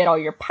 You have to get all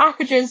your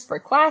packages for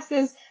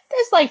classes.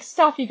 There's like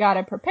stuff you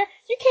gotta prepare.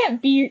 You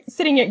can't be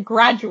sitting at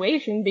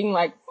graduation being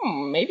like,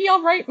 maybe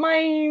I'll write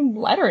my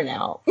letter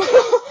now.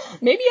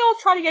 Maybe I'll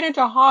try to get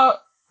into I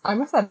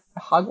almost said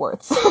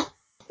Hogwarts.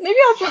 Maybe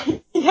I'll try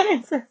to get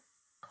into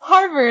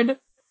Harvard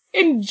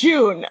in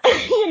June,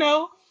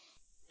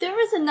 There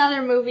was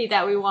another movie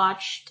that we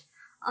watched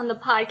on the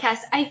podcast.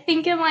 I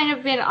think it might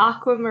have been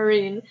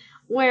Aquamarine,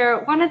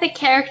 where one of the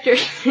characters,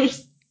 they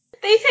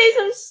say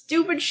some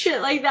stupid shit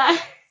like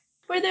that,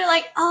 where they're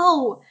like,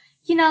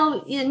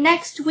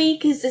 next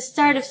week is the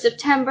start of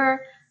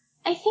September.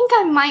 I think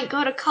I might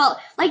go to college.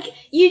 Like,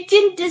 you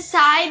didn't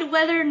decide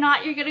whether or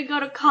not you're gonna go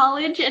to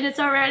college, and it's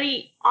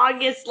already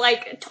August,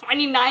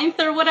 29th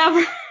or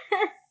whatever.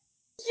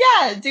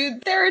 Yeah,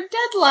 dude, there are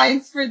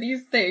deadlines for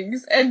these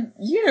things, and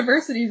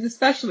universities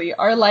especially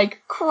are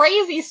like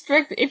crazy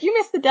strict. If you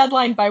miss the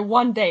deadline by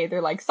one day,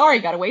 they're like, sorry,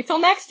 gotta wait till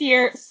next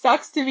year.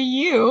 Sucks to be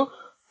you.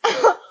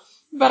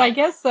 But I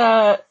guess,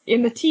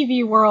 in the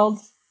TV world,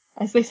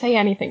 as they say,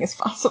 anything is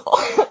possible.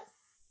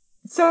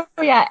 So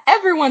yeah,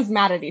 everyone's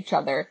mad at each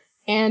other,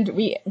 and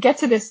we get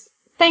to this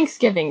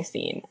Thanksgiving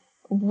scene,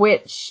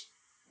 which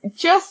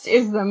just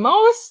is the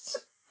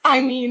most,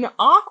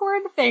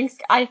 awkward things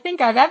I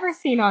think I've ever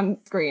seen on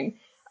screen.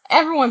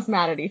 Everyone's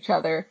mad at each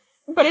other,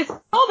 but it's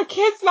all the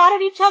kids mad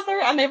at each other,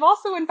 and they've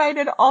also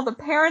invited all the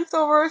parents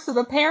over, so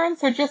the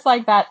parents are just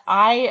like that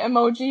eye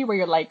emoji where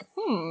you're like,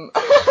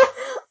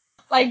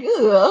 like,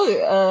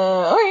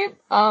 okay,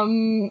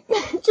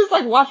 just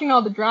like watching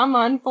all the drama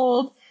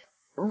unfold.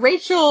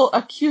 Rachel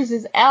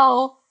accuses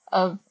Elle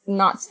of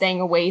not staying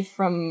away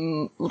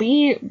from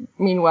Lee.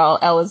 Meanwhile,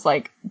 Elle is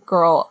like,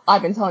 girl,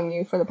 I've been telling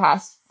you for the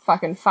past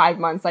fucking 5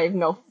 months, I have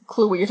no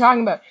clue what you're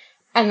talking about.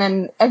 And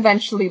then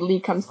eventually Lee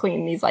comes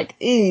clean and he's like,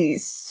 ew,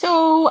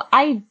 so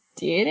I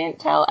didn't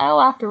tell Elle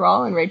after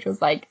all. And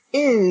Rachel's like,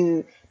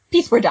 ew,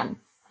 peace, we're done.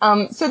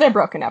 So they're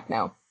broken up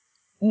now.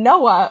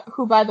 Noah,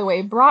 who by the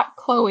way brought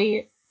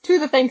Chloe to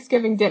the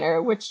Thanksgiving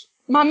dinner, which,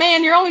 my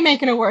man, you're only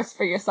making it worse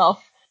for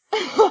yourself.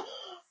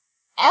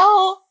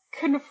 Elle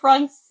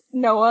confronts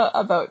Noah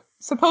about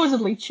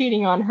supposedly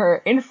cheating on her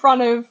in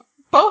front of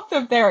both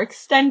of their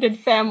extended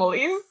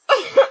families.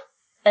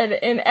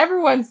 and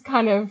everyone's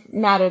kind of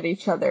mad at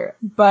each other.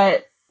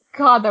 But,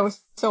 God, that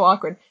was so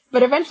awkward.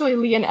 But eventually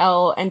Lee and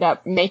Elle end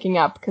up making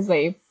up because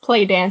they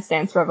play Dance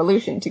Dance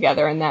Revolution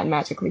together, and that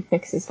magically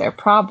fixes their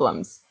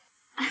problems.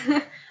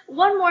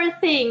 One more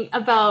thing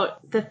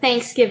about the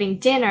Thanksgiving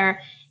dinner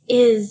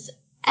is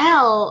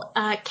Elle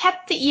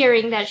kept the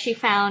earring that she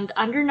found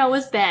under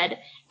Noah's bed,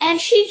 and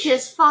she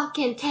just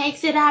fucking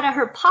takes it out of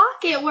her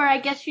pocket, where I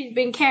guess she's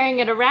been carrying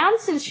it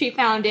around since she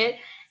found it,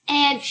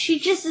 and she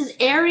just is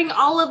airing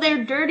all of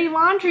their dirty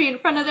laundry in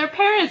front of their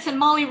parents, and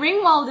Molly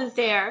Ringwald is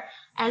there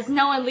as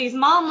Noah and Lee's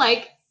mom,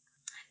 like,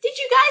 did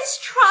you guys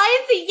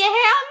try the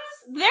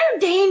yams? They're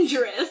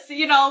dangerous,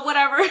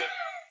 whatever. It's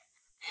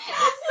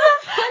the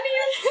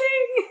funniest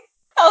thing.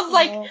 I was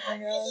like, Oh my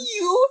gosh.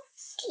 you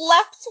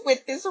slept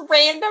with this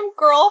random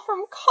girl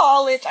from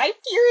college.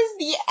 Here's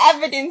the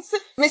evidence,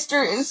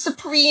 Mr.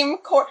 Supreme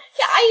Court.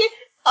 Yeah, I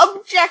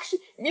objection.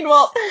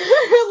 Meanwhile,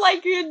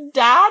 like, your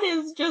dad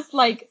is just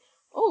like,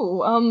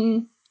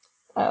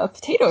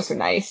 potatoes are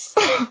nice.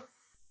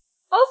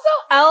 Also,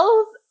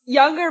 Elle's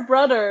younger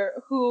brother,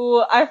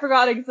 who I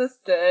forgot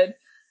existed,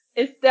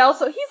 is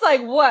also, he's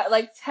like, what,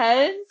 like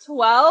 10,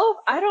 12?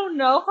 I don't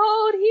know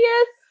how old he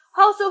is.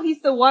 Also,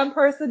 he's the one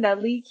person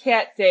that Lee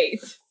can't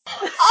date.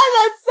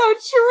 Oh, that's so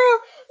true.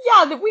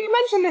 Yeah, we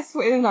mentioned this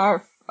in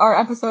our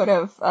episode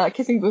of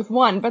Kissing Booth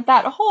 1, but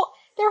their whole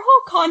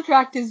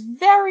contract is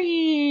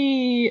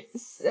very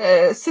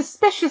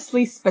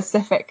suspiciously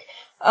specific.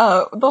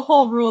 The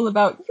whole rule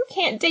about you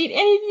can't date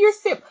any of your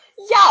siblings.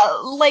 Yeah,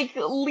 like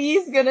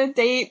Lee's gonna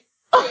date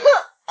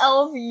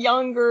Elle's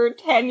younger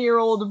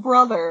 10-year-old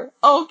brother.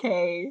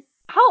 Okay.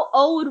 How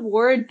old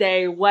were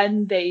they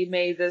when they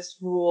made this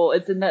rule?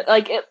 Isn't it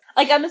like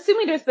I'm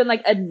assuming there's been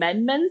like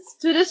amendments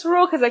to this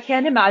rule, because I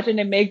can't imagine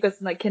they make this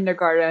in like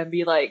kindergarten and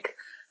be like,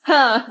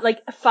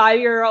 like a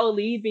 5-year-old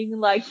Lee being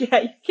like, yeah,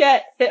 you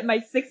can't hit my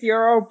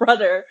 6-year-old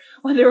brother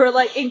when they were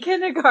like in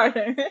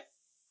kindergarten.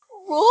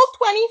 Rule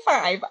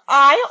 25.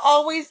 I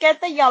always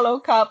get the yellow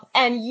cup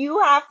and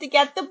you have to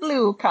get the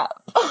blue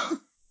cup.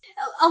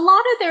 A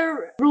lot of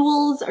their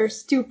rules are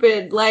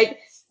stupid. Like,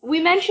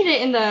 we mentioned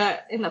it in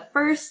the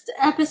first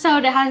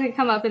episode. It hasn't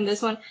come up in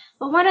this one.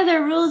 But one of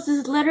their rules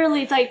is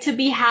literally like to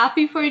be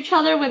happy for each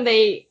other when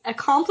they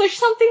accomplish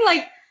something.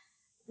 Like,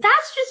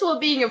 that's just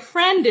what being a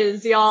friend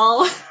is,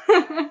 y'all.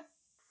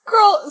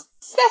 Girl,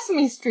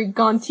 Sesame Street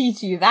gonna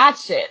teach you that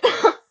shit.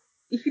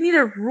 If you need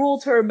a rule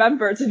to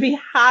remember to be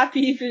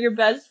happy for your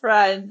best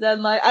friend,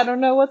 then like, I don't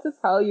know what to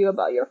tell you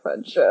about your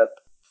friendship.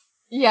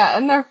 Yeah,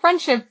 and their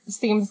friendship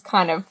seems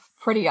kind of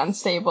pretty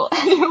unstable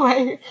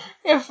anyway.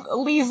 If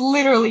Lee's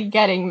literally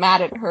getting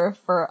mad at her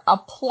for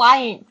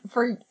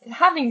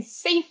having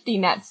safety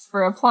nets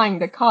for applying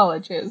to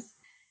colleges.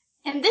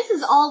 And this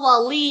is all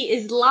while Lee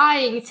is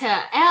lying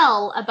to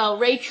Elle about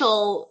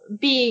Rachel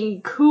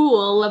being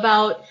cool,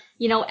 about,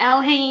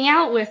 Elle hanging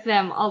out with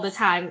them all the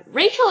time.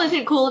 Rachel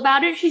isn't cool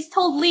about it. She's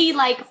told Lee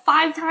like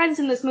 5 times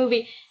in this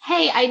movie,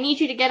 hey, I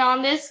need you to get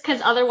on this, cause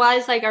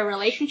otherwise like our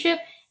relationship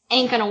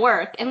ain't gonna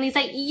work. And Lee's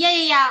like,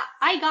 yeah,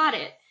 I got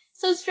it.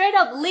 So straight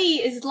up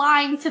Lee is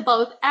lying to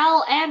both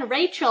Elle and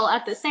Rachel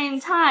at the same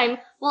time,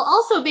 while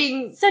also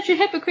being such a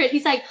hypocrite.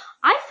 He's like,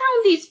 I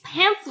found these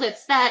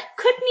pamphlets that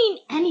could mean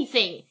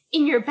anything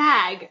in your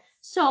bag.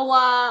 So,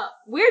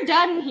 we're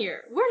done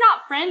here. We're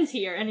not friends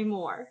here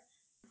anymore.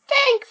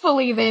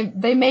 Thankfully,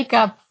 they make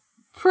up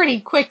pretty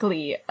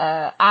quickly,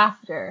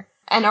 after.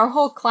 And our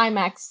whole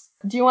climax,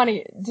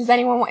 does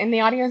anyone in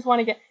the audience want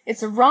to get,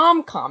 it's a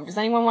rom-com. Does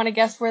anyone want to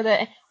guess where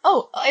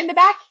in the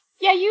back?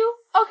 Yeah, you?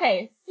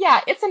 Okay.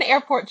 Yeah, it's an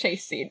airport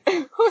chase scene.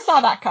 Who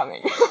saw that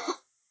coming?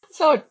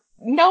 So,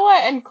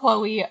 Noah and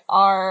Chloe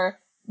are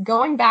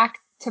going back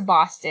to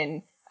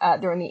Boston.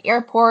 They're in the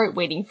airport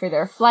waiting for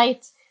their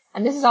flight.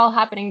 And this is all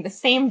happening the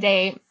same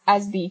day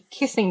as the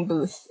kissing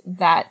booth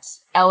that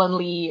Elle and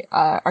Lee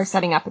are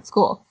setting up at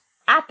school.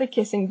 At the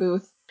kissing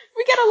booth,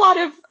 we get a lot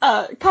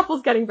of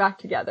couples getting back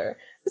together.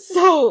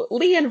 So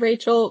Lee and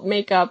Rachel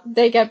make up,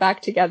 they get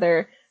back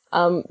together.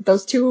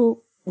 Those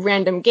 2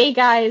 random gay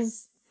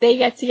guys, they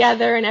get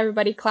together and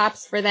everybody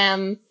claps for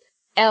them.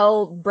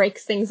 Elle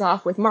breaks things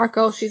off with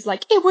Marco. She's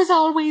like, it was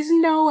always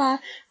Noah.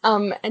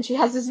 And she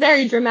has this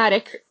very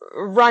dramatic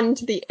run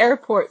to the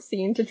airport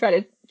scene to try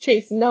to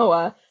chase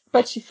Noah.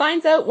 But she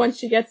finds out once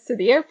she gets to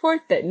the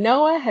airport that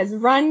Noah has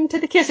run to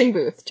the kissing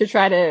booth to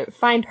try to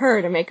find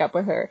her to make up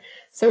with her.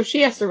 So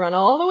she has to run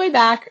all the way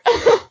back.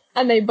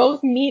 And they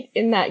both meet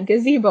in that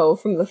gazebo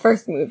from the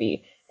first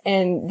movie.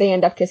 And they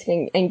end up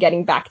kissing and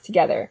getting back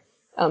together.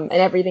 And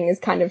everything is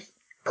kind of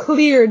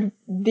cleared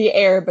the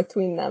air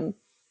between them.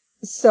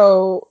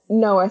 So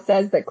Noah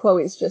says that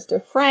Chloe's just a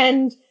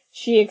friend.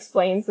 She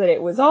explains that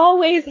it was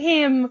always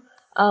him.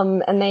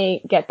 And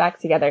they get back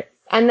together.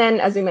 And then,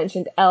 as we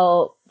mentioned,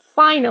 Elle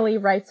finally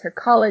writes her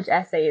college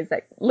essays,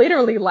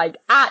 literally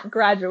at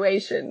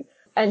graduation.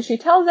 And she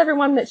tells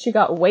everyone that she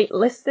got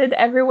waitlisted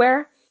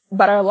everywhere.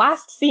 But our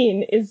last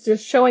scene is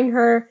just showing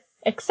her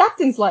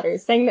acceptance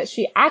letters saying that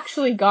she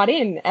actually got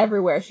in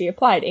everywhere she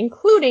applied,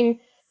 including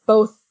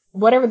both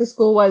whatever the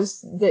school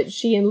was that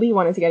she and Lee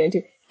wanted to get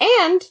into,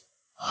 and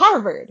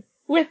Harvard.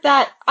 With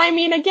that,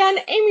 again,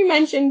 Amy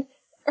mentioned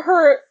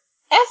her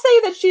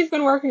essay that she's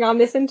been working on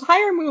this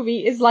entire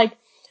movie is like,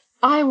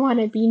 I want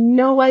to be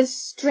Noah's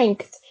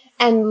strength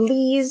and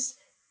Lee's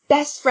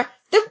best friend.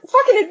 The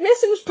fucking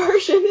admissions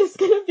person is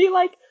gonna be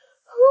like,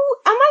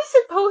 who am I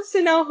supposed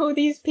to know who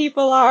these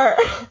people are?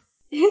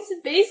 It's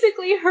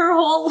basically her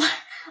whole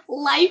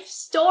life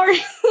story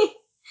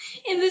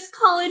in this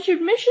college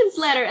admissions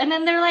letter. And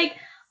then they're like,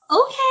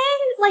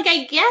 okay, like,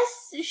 I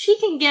guess she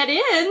can get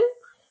in.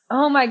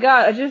 Oh my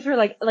god, I just heard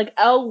like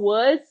Elle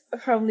Woods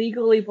from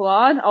Legally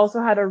Blonde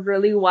also had a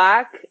really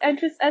whack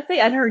entrance essay,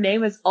 and her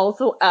name is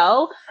also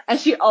Elle, and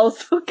she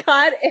also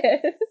got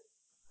in.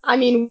 I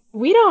mean,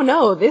 we don't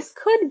know. This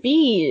could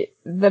be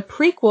the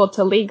prequel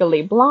to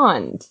Legally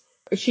Blonde.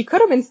 She could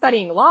have been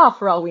studying law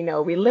for all we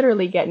know. We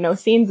literally get no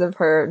scenes of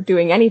her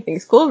doing anything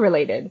school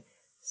related.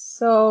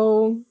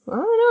 So, I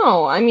don't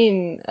know. I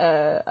mean,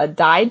 a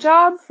dye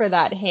job for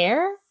that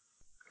hair?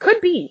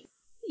 Could be.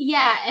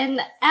 Yeah, and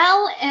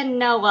Elle and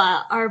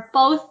Noah are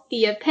both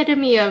the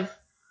epitome of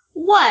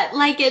what?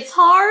 Like, it's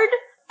hard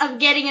of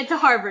getting into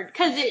Harvard,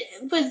 because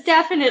it was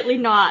definitely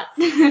not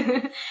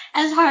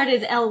as hard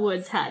as Elle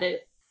Woods had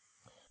it.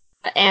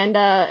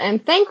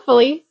 And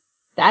thankfully,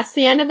 that's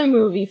the end of the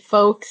movie,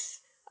 folks.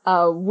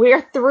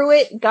 We're through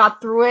it,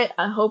 got through it.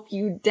 I hope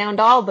you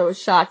downed all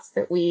those shots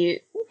that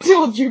we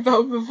told you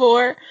about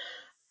before.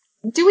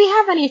 Do we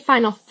have any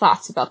final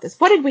thoughts about this?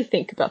 What did we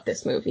think about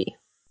this movie?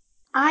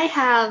 I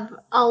have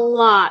a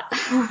lot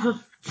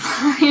of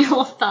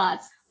final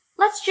thoughts.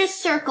 Let's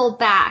just circle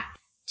back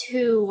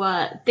to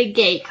the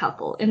gay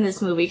couple in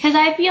this movie, because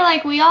I feel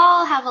like we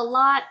all have a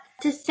lot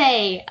to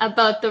say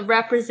about the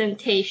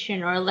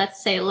representation, or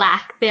let's say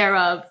lack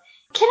thereof.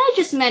 Can I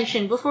just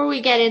mention, before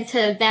we get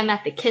into them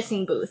at the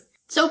kissing booth,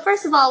 so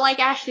first of all, like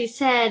Ashley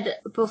said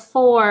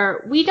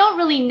before, we don't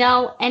really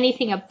know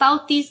anything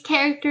about these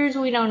characters.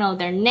 We don't know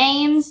their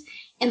names.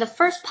 In the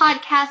first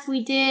podcast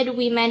we did,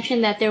 we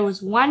mentioned that there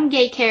was one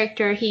gay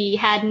character. He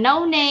had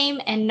no name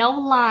and no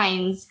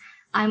lines.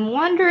 I'm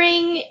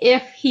wondering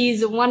if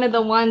he's one of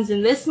the ones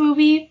in this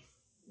movie.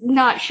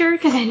 Not sure,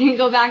 because I didn't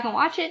go back and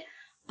watch it.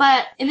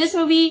 But in this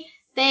movie,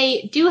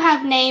 they do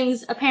have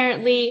names,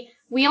 apparently.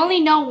 We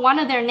only know one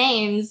of their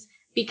names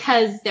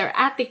because they're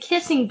at the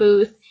kissing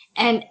booth,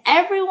 and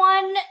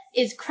everyone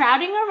is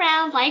crowding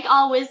around like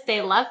always.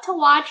 They love to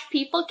watch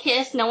people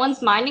kiss. No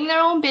one's minding their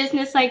own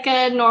business like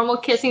a normal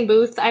kissing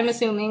booth, I'm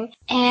assuming.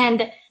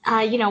 And,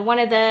 one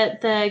of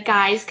the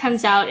guys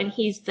comes out, and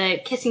he's the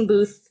kissing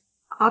booth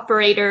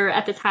operator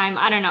at the time.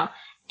 I don't know.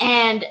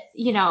 And,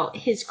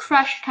 his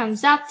crush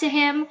comes up to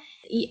him.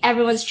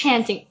 Everyone's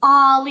chanting,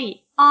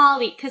 Ollie,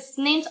 Ollie, because his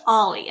name's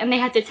Ollie, and they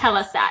had to tell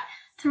us that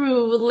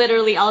through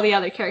literally all the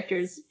other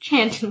characters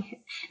chanting it.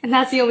 And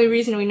that's the only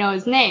reason we know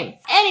his name.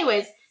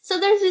 Anyways, so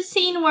there's this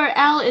scene where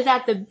Elle is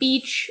at the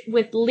beach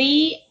with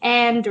Lee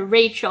and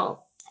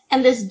Rachel.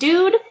 And this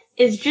dude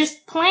is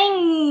just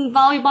playing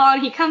volleyball,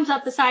 and he comes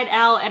up beside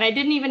Elle, and I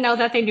didn't even know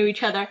that they knew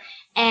each other.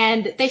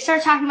 And they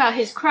start talking about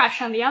his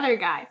crush on the other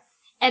guy.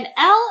 And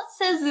Elle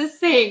says this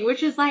thing,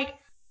 which is like,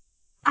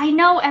 I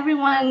know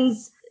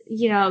everyone's,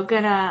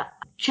 gonna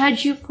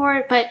judge you for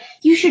it, but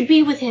you should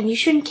be with him. You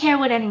shouldn't care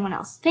what anyone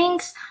else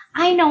thinks.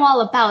 I know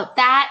all about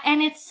that, and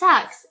it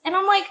sucks. And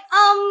I'm like,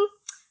 Elle,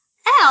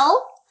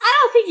 I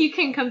don't think you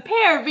can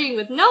compare being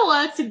with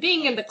Noah to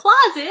being in the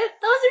closet.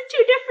 Those are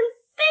two different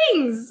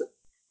things.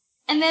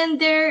 And then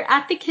they're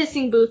at the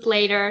kissing booth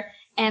later,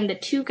 and the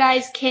two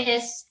guys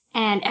kiss,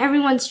 and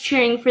everyone's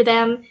cheering for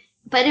them.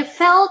 But it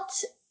felt,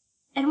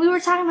 and we were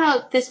talking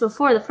about this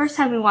before, the first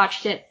time we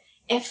watched it,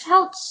 it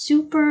felt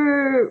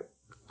super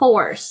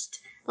forced.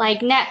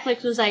 Like,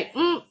 Netflix was like,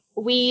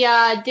 we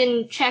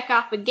didn't check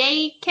off a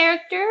gay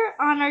character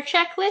on our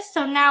checklist,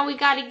 so now we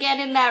gotta get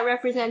in that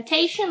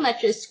representation.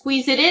 Let's just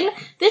squeeze it in.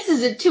 This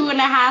is a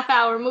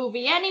 2.5-hour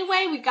movie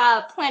anyway. We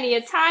got plenty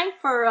of time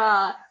for,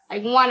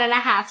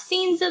 1.5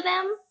 scenes of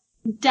them.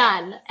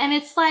 Done. And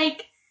it's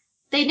like,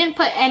 they didn't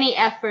put any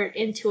effort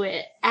into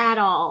it at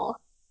all.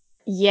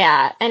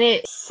 Yeah, and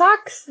it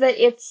sucks that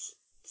it's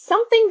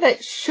something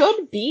that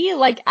should be,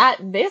 like,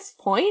 at this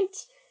point,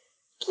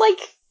 like,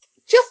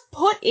 just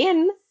put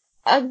in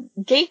a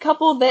gay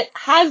couple that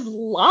has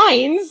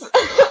lines.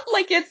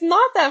 Like, it's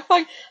not that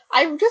fun.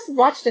 I just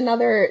watched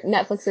another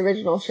Netflix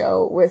original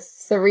show with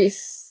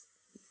Therese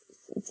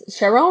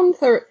Sharon.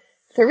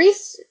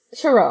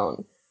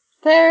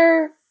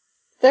 They're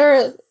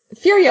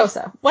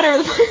Furiosa. Whatever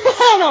the fuck.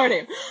 I don't know her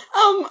name.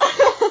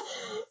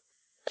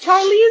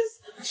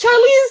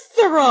 Charlize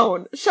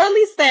Theron.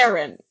 Charlize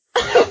Theron.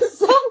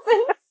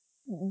 Something.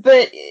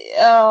 But,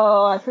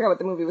 I forgot what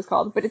the movie was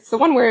called, but it's the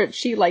one where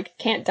she, like,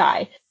 can't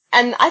die.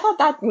 And I thought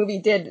that movie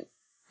did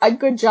a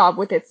good job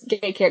with its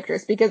gay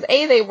characters, because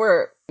A, they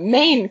were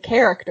main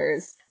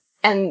characters,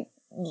 and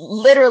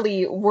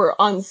literally were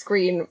on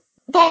screen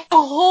the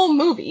whole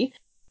movie.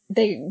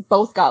 They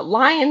both got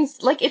lines.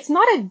 Like, it's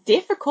not a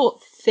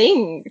difficult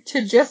thing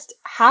to just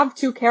have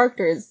two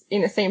characters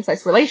in a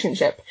same-sex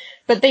relationship,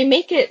 but they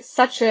make it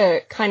such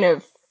a kind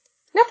of,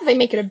 not that they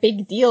make it a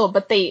big deal,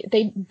 but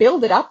they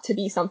build it up to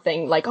be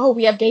something like, oh,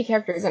 we have gay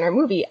characters in our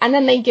movie, and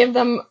then they give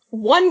them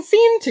one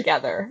scene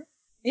together.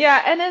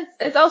 Yeah, and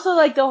it's also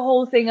like the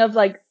whole thing of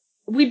like,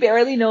 we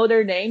barely know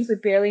their names, we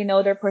barely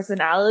know their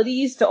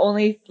personalities, the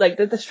only, like,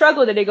 the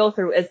struggle that they go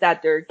through is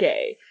that they're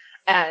gay.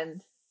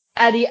 And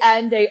at the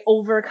end, they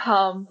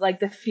overcome, like,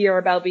 the fear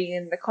about being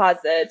in the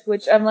closet,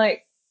 which I'm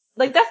like,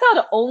 that's not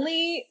the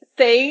only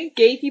thing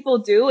gay people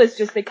do, is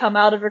just they come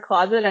out of their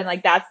closet and,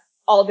 like, that's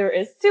all there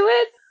is to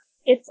it.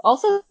 It's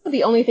also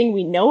the only thing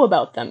we know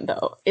about them,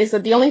 though, is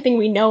that the only thing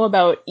we know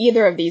about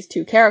either of these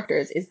two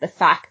characters is the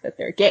fact that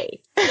they're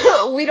gay.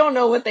 We don't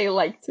know what they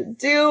like to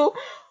do.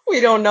 We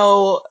don't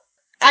know,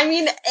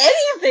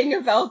 anything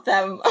about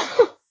them.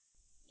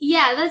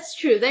 Yeah, that's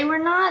true. They were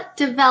not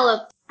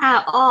developed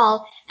at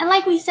all. And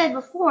like we said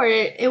before,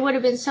 it would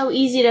have been so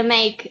easy to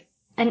make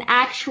an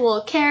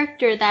actual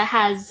character that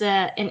has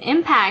an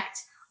impact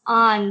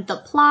on the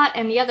plot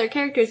and the other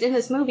characters in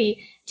this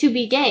movie to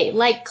be gay,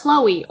 like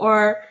Chloe,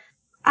 or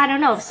I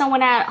don't know,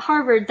 someone at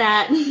Harvard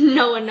that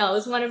no one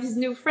knows, one of his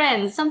new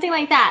friends, something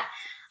like that.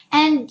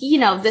 And,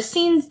 the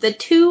scenes, the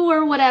 2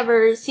 or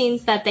whatever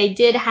scenes that they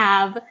did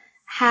have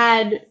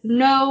had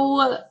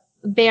no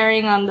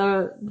bearing on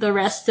the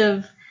rest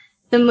of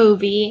the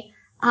movie.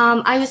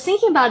 I was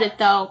thinking about it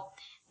though,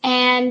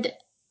 and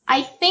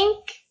I think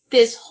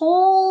this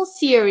whole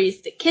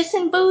series, the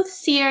Kissing Booth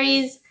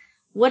series,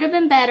 would have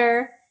been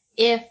better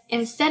if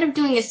instead of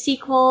doing a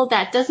sequel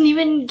that doesn't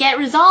even get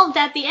resolved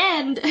at the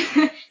end,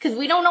 because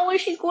we don't know where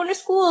she's going to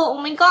school,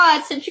 oh my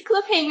god, such a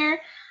cliffhanger,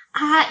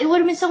 it would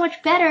have been so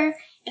much better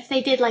if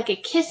they did like a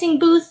Kissing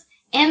Booth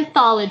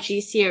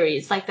anthology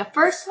series. Like the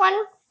first one,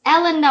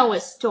 Elle and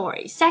Noah's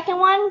story. Second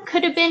one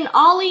could have been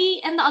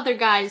Ollie and the other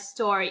guy's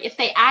story if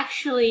they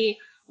actually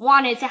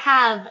wanted to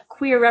have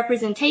queer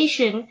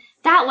representation.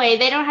 That way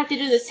they don't have to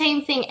do the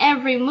same thing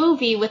every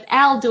movie with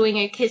Elle doing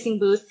a Kissing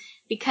Booth,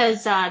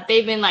 because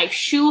they've been like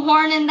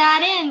shoehorning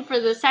that in for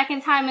the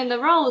second time in the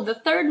row. The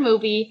third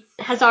movie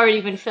has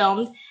already been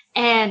filmed,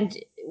 and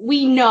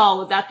we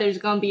know that there's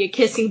going to be a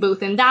Kissing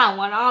Booth in that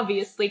one,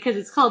 obviously, because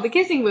it's called the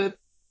Kissing Booth.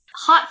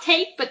 Hot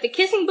take, but the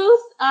Kissing Booth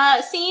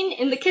scene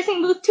in the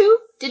Kissing Booth 2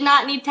 did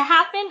not need to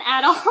happen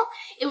at all.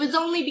 It was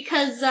only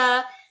because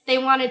they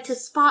wanted to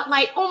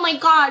spotlight, oh my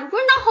god,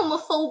 we're not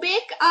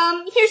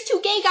homophobic. Here's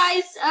 2 gay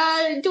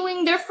guys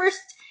doing their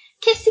first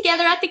kiss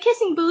together at the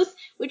Kissing Booth,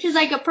 which is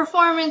like a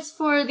performance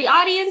for the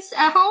audience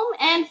at home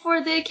and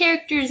for the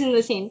characters in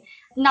the scene,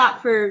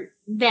 not for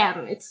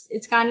them.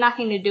 It's got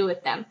nothing to do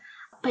with them.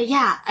 But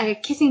yeah, a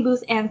Kissing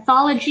Booth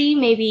anthology,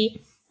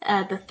 maybe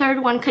the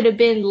third one could have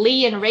been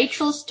Lee and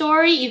Rachel's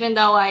story, even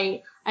though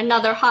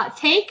another hot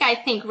take, I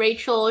think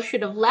Rachel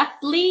should have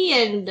left Lee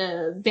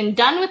and been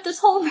done with this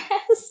whole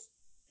mess.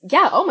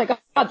 Yeah, oh my god,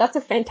 that's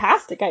a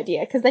fantastic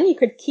idea, because then you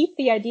could keep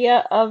the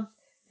idea of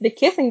the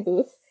Kissing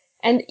Booth,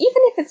 and even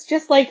if it's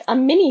just like a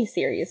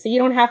mini-series, so you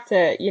don't have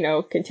to,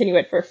 continue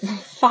it for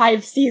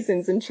 5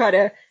 seasons and try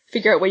to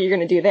figure out what you're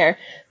going to do there,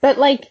 but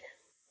like,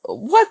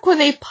 what could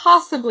they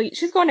possibly,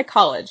 she's going to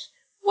college,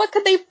 what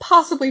could they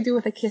possibly do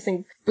with a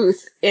Kissing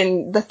Booth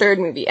in the third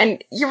movie?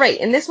 And you're right,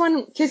 in this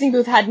one, Kissing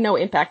Booth had no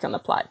impact on the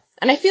plot.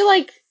 And I feel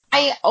like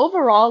I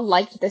overall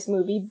liked this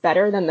movie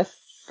better than the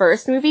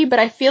first movie, but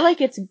I feel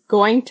like it's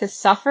going to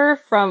suffer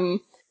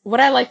from what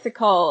I like to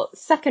call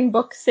second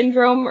book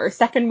syndrome or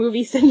second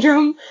movie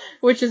syndrome,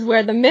 which is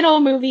where the middle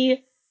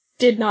movie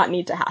did not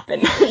need to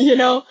happen.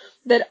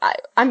 That I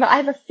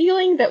have a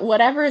feeling that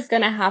whatever is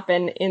going to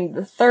happen in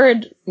the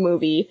third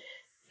movie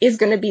is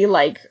going to be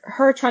like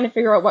her trying to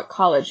figure out what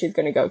college she's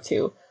going to go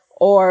to,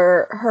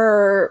 or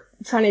her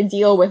trying to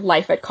deal with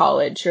life at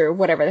college, or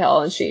whatever the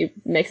hell, and she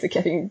makes the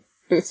Kissing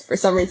Booth for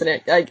some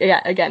reason.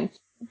 Again.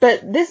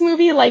 But this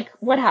movie, like,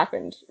 what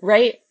happened,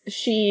 right?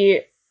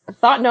 She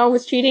thought Noah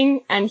was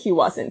cheating, and he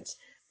wasn't.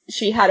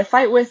 She had a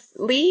fight with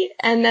Lee,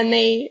 and then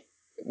they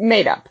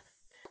made up.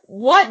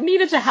 What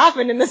needed to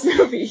happen in this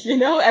movie?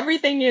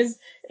 Everything is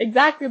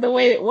exactly the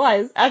way it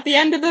was at the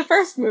end of the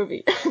first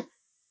movie.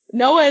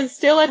 Noah is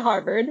still at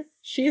Harvard.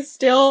 She's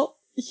still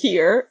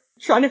here,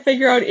 trying to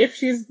figure out if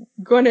she's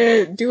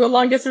gonna do a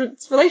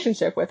long-distance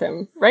relationship with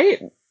him,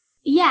 right?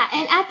 Yeah,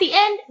 and at the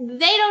end,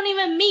 they don't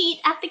even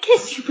meet at the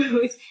Kissing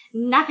Booth.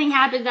 Nothing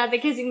happens at the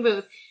Kissing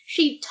Booth.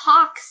 She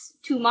talks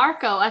to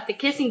Marco at the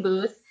Kissing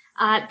Booth.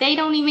 They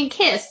don't even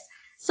kiss.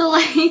 So,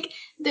 like,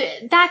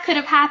 that could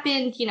have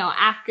happened,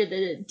 after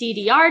the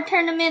DDR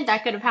tournament.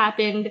 That could have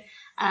happened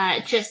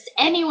just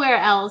anywhere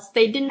else.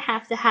 They didn't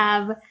have to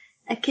have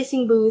a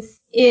Kissing Booth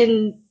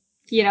in,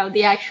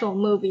 the actual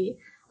movie.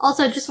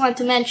 Also, just wanted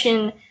to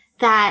mention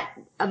that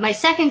my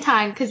second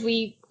time, because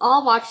we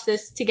all watched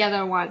this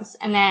together once,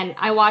 and then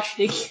I watched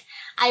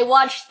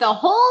the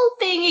whole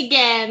thing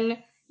again.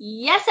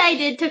 Yes, I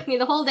did. Took me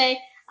the whole day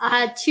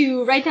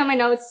to write down my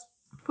notes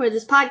for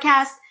this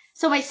podcast.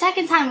 So my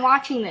second time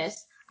watching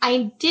this,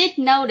 I did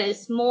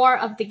notice more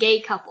of the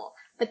gay couple,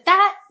 but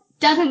that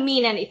doesn't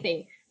mean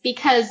anything,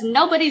 because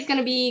nobody's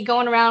gonna be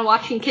going around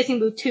watching Kissing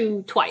Booth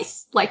 2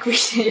 twice, like we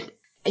did.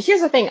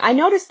 Here's the thing, I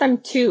noticed them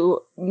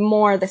too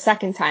more the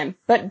second time,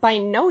 but by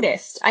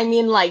noticed, I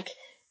mean like,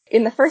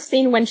 in the first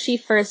scene when she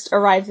first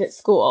arrives at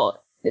school,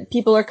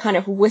 people are kind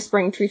of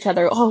whispering to each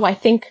other, oh, I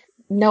think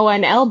Noah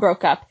and Elle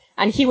broke up,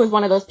 and he was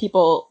one of those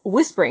people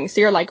whispering,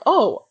 so you're like,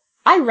 oh,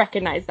 I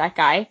recognize that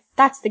guy,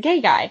 that's the gay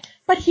guy,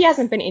 but he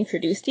hasn't been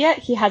introduced yet,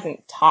 he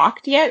hasn't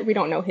talked yet, we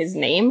don't know his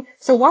name,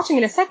 so watching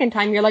it a second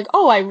time, you're like,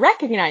 oh, I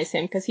recognize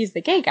him because he's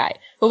the gay guy,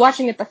 but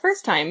watching it the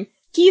first time,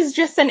 he's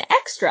just an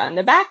extra in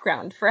the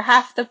background for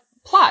half the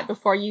plot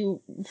before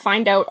you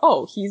find out,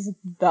 oh, he's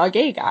the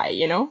gay guy,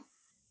 you know?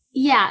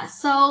 Yeah,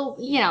 so,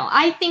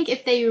 I think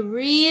if they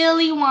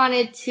really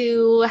wanted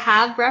to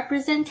have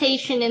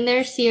representation in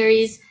their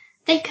series,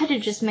 they could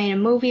have just made a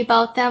movie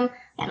about them.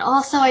 And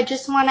also, I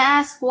just want to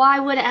ask, why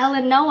would Elle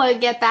and Noah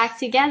get back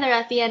together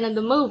at the end of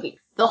the movie?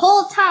 The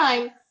whole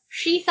time,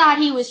 she thought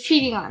he was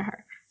cheating on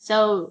her.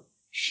 So,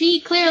 she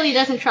clearly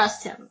doesn't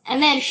trust him.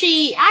 And then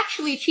she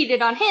actually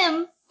cheated on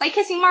him by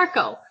kissing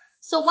Marco.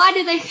 So why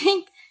do they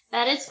think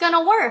that it's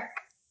gonna work?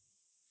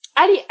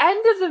 At the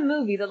end of the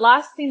movie, the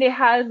last thing they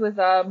had with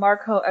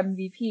Marco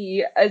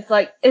MVP is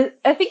like,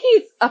 I think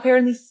he's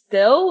apparently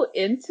still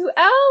into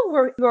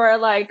Elle, where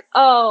like,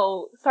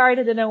 oh, sorry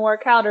that didn't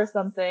work out or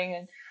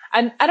something.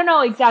 And I don't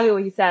know exactly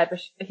what he said,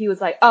 but he was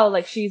like, oh,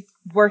 like she's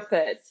worth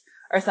it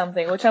or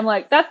something, which I'm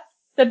like, that's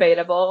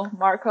debatable,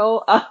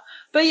 Marco.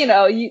 But you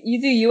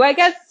do you, I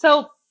guess.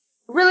 So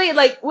really,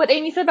 like what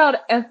Amy said about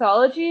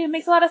anthology, it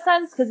makes a lot of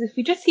sense, because if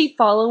you just keep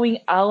following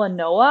Elle and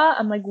Noah,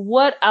 I'm like,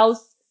 what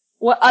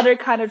other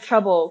kind of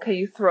trouble can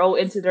you throw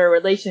into their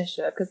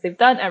relationship? Because they've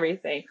done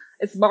everything.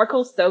 Is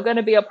Marco still going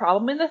to be a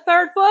problem in the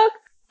third book?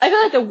 I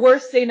feel like the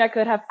worst thing that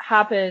could have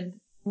happened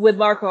with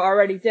Marco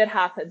already did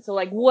happen. So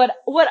like, what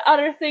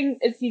other thing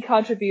is he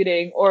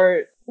contributing,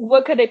 or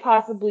what could they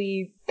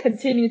possibly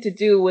continue to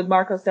do with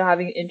Marco still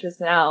having an interest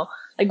now?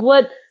 Like,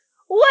 what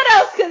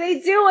else could they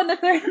do in the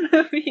third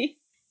movie?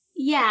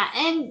 Yeah,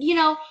 and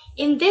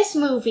in this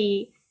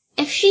movie,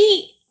 if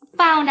she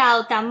found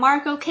out that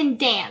Marco can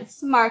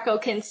dance, Marco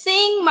can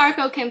sing,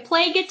 Marco can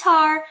play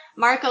guitar,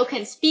 Marco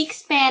can speak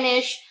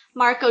Spanish,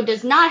 Marco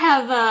does not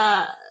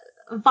have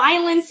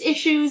violence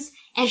issues,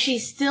 and she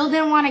still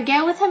didn't want to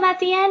get with him at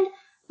the end,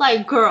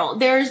 like, girl,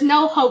 there's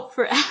no hope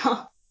for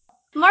Elle.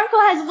 Marco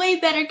has way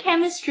better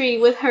chemistry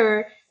with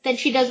her than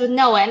she does with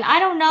Noah, and I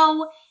don't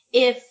know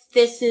if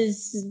this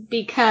is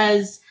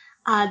because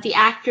the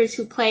actors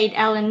who played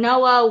Elle and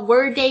Noah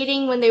were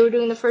dating when they were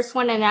doing the first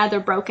one and now they're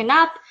broken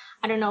up.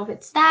 I don't know if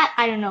it's that.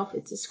 I don't know if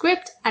it's a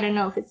script. I don't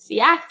know if it's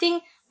the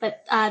acting.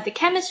 But the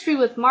chemistry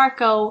with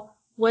Marco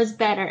was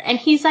better. And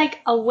he's like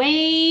a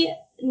way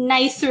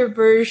nicer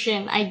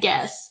version, I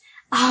guess,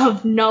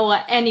 of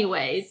Noah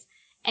anyways.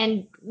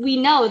 And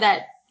we know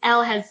that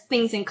Elle has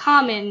things in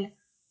common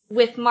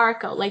with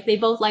Marco. Like, they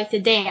both like to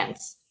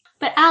dance.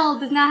 But Elle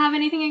does not have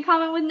anything in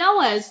common with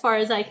Noah, as far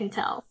as I can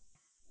tell.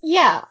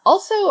 Yeah,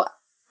 also,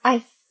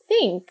 I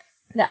think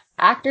the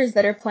actors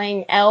that are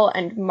playing Elle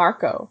and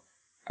Marco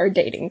are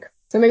dating.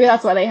 So maybe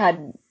that's why they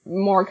had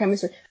more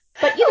chemistry.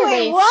 But either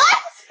way, what?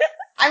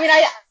 I mean,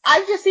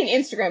 I've just seen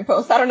Instagram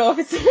posts. I don't know if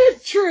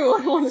it's true. I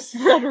don't want to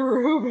spread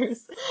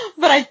rumors.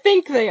 But I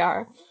think they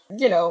are.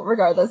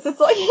 Regardless,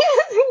 it's like,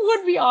 it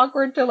would be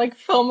awkward to like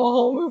film a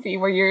whole movie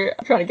where you're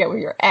trying to get with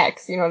your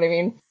ex, you know what I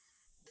mean?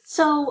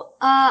 So,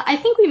 I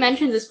think we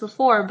mentioned this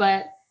before,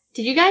 but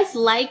did you guys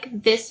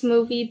like this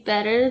movie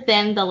better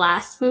than the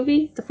last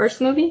movie, the first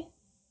movie?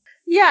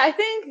 Yeah, I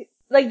think,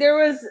 like,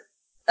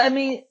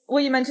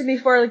 what you mentioned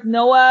before, like,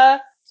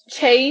 Noah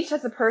changed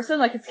as a person,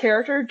 like, his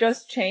character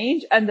just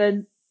changed, and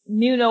then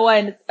new Noah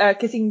in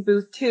Kissing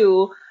Booth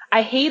 2,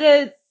 I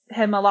hated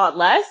him a lot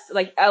less.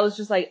 Like, I was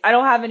just like, I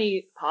don't have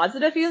any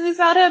positive feelings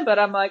about him, but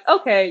I'm like,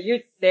 okay, you're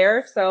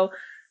there, so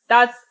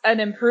that's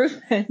an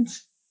improvement.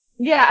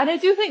 Yeah, and I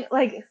do think,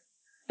 like,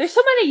 there's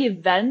so many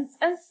events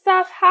and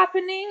stuff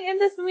happening in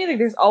this movie. Like,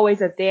 there's always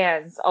a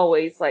dance,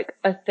 always, like,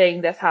 a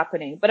thing that's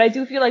happening. But I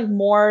do feel like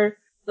more,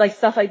 like,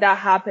 stuff like that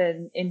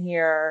happen in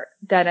here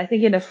than I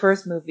think in the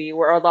first movie,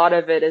 where a lot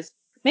of it is,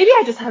 maybe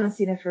I just haven't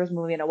seen the first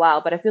movie in a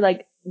while, but I feel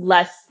like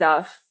less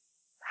stuff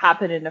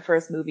happened in the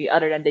first movie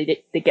other than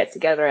they get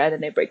together and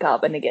then they break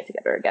up and they get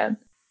together again.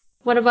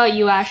 What about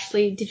you,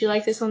 Ashley? Did you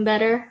like this one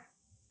better?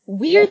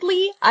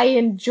 Weirdly, I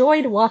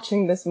enjoyed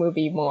watching this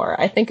movie more.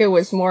 I think it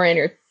was more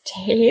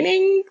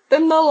entertaining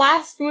than the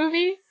last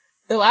movie.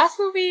 The last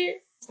movie,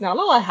 not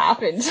a lot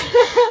happened.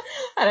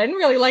 I didn't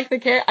really like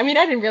I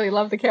didn't really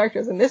love the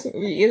characters in this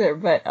movie either,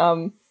 but,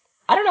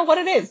 I don't know what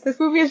it is. This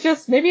movie is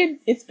just, maybe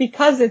it's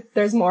because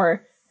there's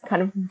more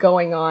kind of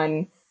going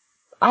on.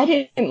 I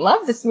didn't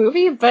love this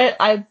movie, but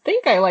I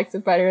think I liked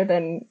it better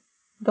than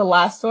the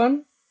last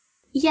one.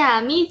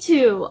 Yeah, me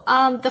too.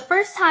 The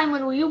first time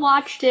when we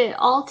watched it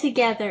all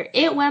together,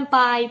 it went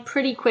by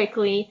pretty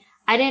quickly.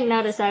 I didn't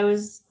notice I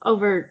was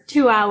over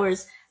 2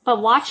 hours,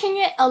 but watching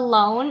it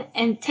alone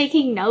and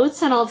taking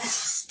notes on all the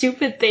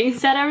stupid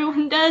things that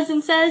everyone does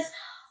and says,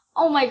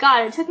 oh my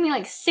god, it took me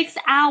like 6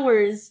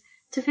 hours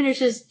to finish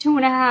this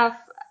 2.5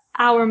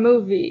 hour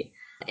movie.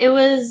 It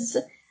was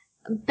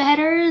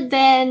better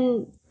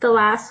than the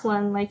last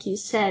one, like you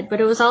said,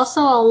 but it was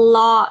also a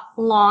lot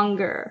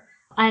longer,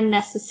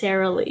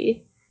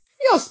 unnecessarily.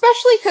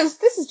 Especially because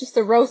this is just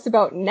a roast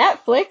about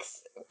Netflix,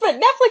 but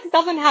Netflix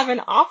doesn't have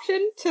an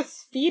option to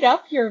speed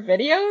up your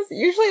videos.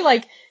 Usually,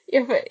 like,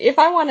 if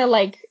I want to,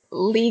 like,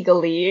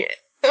 legally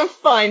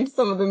find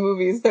some of the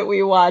movies that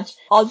we watch,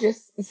 I'll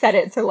just set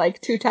it to,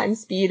 like, 2 times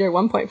speed or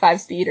 1.5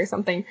 speed or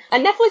something.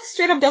 And Netflix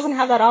straight up doesn't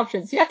have that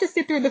option, so you have to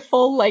sit through the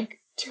full, like,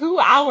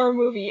 2-hour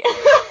movie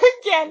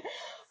again.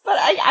 But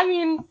I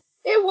mean,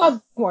 It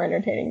was more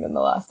entertaining than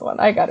the last one,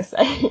 I gotta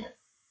say.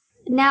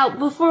 Now,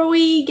 before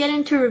we get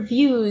into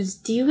reviews,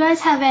 do you guys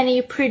have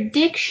any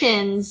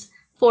predictions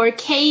for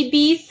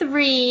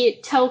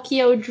KB3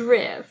 Tokyo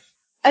Drift?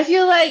 I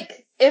feel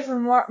like if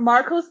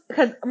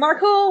because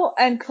Marco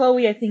and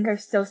Chloe, I think, are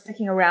still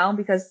sticking around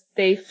because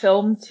they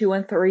filmed 2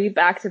 and 3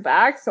 back to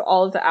back. So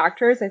all of the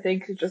actors, I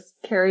think, just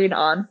carried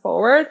on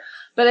forward.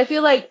 But I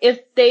feel like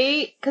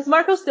because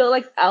Marco still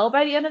likes Elle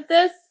by the end of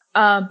this,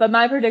 but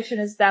my prediction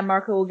is that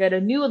Marco will get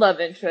a new love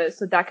interest,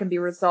 so that can be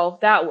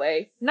resolved that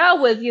way.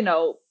 Not with,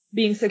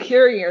 being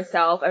secure in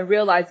yourself and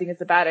realizing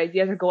it's a bad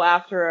idea to go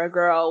after a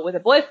girl with a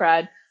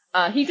boyfriend.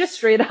 He just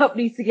straight up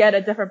needs to get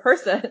a different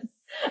person,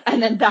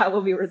 and then that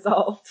will be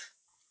resolved.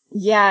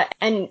 Yeah,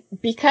 and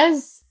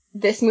because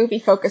this movie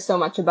focused so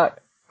much about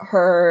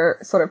her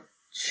sort of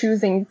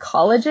choosing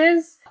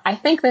colleges, I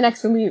think the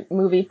next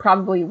movie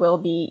probably will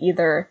be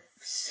either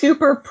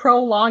super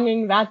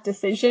prolonging that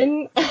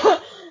decision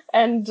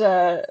and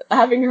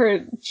having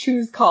her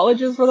choose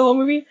colleges for the whole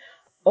movie,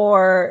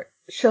 or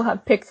she'll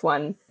have picked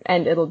one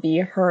and it'll be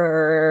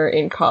her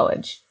in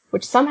college,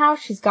 which somehow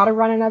she's got to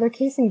run another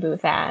casing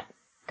booth at.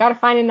 Got to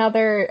find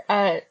another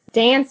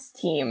dance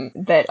team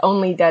that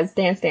only does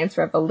Dance Dance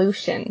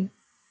Revolution.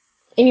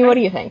 Amy, what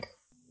do you think?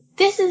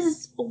 This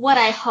is what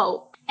I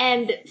hope.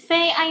 And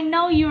Faye, I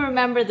know you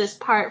remember this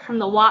part from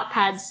the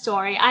Wattpad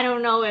story. I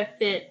don't know if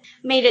it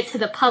made it to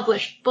the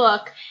published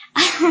book.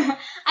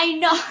 I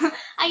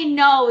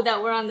know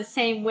that we're on the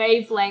same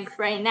wavelength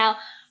right now,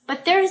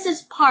 but there's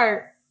this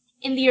part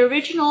in the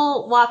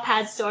original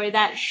Wattpad story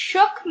that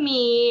shook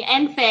me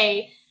and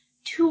Faye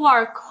to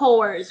our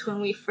cores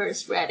when we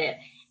first read it.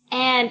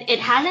 And it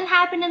hasn't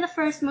happened in the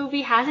first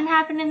movie, hasn't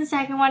happened in the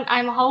second one.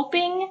 I'm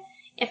hoping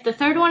if the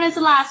third one is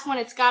the last one,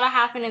 it's gotta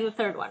happen in the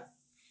third one.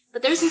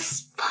 But there's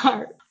this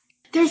part.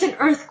 There's an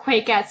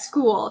earthquake at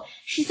school.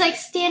 She's like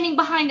standing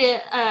behind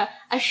a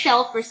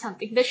shelf or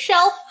something. The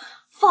shelf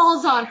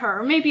falls on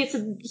her. Maybe it's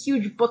a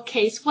huge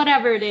bookcase,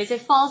 whatever it is.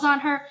 It falls on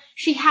her.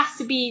 She has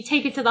to be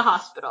taken to the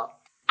hospital.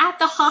 At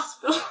the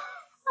hospital,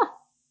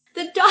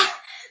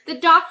 the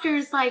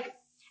doctor's like,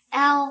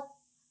 Elle,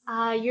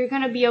 you're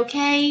gonna be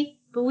okay,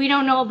 but we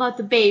don't know about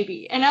the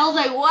baby. And Elle's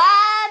like,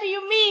 what do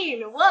you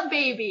mean? What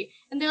baby?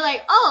 And they're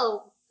like,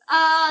 oh,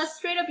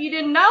 straight up you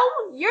didn't know?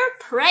 You're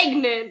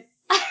pregnant.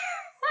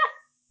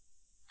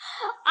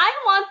 I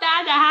want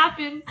that to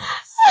happen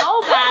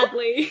so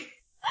badly.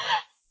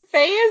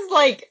 Faye is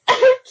like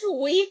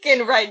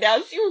tweaking right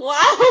now. She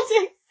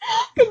wilding.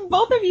 Because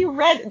both of you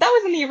read, that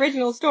was in the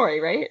original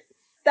story, right?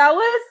 That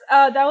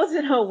was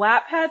in a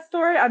Wattpad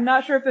story. I'm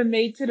not sure if it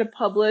made to the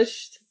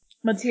published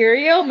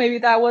material. Maybe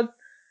that was,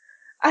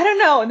 I don't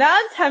know. Now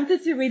I'm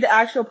tempted to read the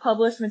actual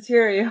published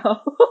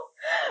material.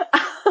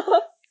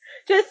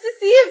 Just to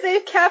see if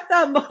they've kept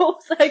that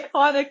most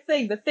iconic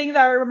thing, the thing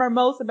that I remember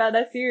most about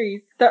that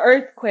series, the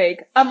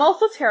earthquake. I'm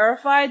also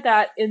terrified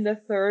that in the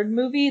third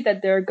movie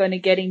that they're gonna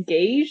get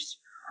engaged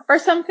or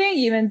something,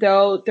 even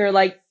though they're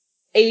like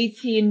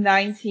 18,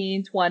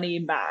 19, 20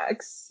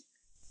 max.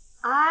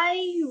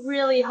 I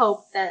really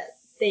hope that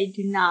they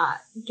do not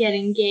get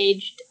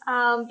engaged,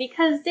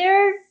 because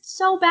they're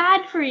so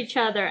bad for each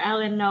other, Elle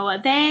and Noah.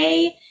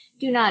 They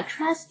do not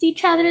trust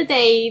each other.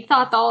 They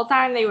thought the whole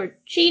time they were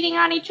cheating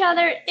on each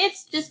other.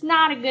 It's just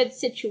not a good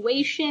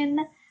situation.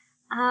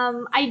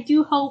 I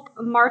do hope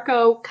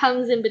Marco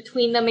comes in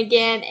between them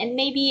again, and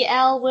maybe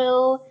Elle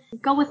will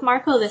go with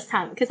Marco this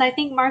time, because I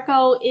think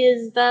Marco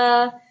is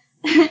not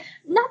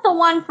the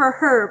one for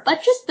her,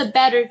 but just the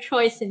better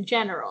choice in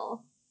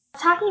general.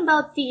 Talking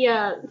about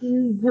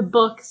the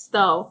books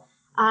though,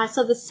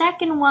 so the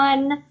second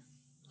one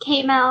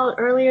came out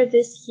earlier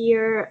this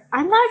year.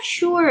 I'm not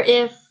sure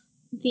if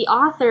the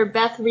author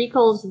Beth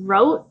Reekles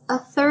wrote a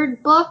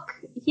third book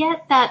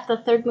yet that the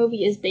third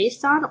movie is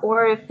based on,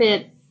 or if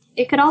it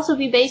could also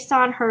be based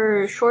on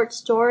her short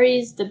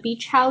stories, The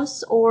Beach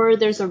House, or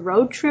there's a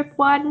road trip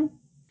one.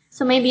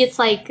 So maybe it's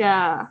like,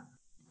 I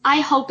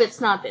hope it's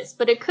not this,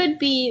 but it could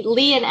be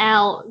Lee and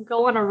Elle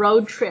go on a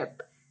road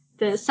trip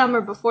the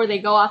summer before they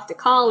go off to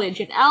college,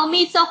 and Elle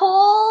meets a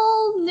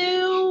whole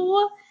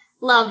new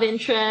love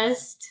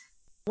interest.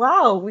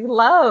 Wow, we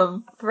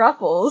love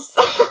thruples.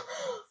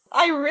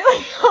 I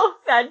really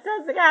hope that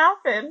doesn't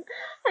happen,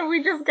 and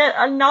we just get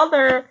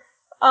another,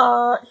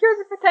 here's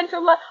a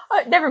potential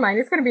never mind,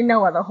 it's gonna be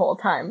Noah the whole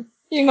time,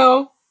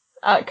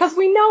 cause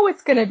we know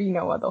it's gonna be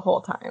Noah the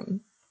whole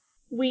time.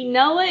 We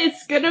know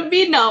it's gonna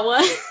be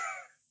Noah.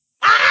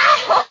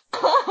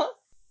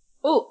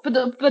 Oh,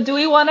 but do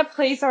we want to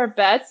place our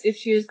bets if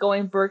she's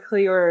going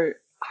Berkeley or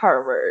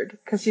Harvard?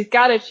 Because she's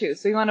got to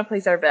choose, so we want to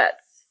place our bets.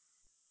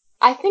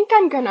 I think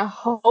I'm gonna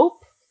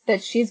hope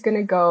that she's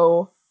gonna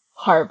go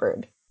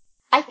Harvard.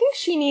 I think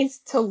she needs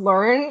to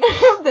learn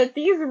that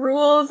these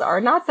rules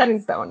are not set in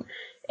stone,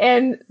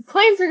 and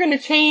plans are gonna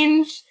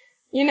change,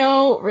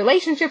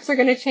 relationships are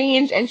gonna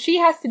change, and she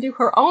has to do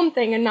her own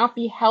thing and not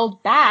be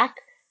held back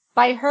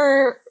by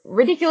her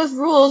ridiculous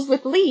rules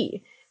with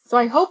Lee. So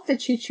I hope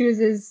that she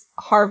chooses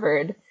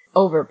Harvard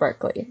over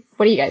Berkeley.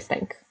 What do you guys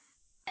think?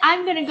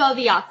 I'm gonna go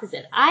the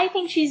opposite. I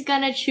think she's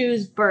gonna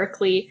choose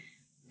Berkeley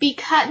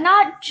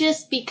not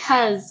just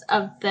because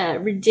of the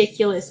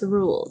ridiculous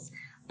rules,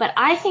 but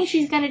I think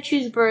she's gonna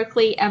choose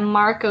Berkeley and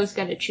Marco's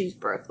gonna choose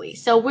Berkeley.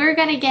 So we're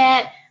gonna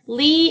get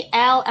Lee,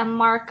 Elle, and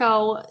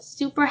Marco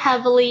super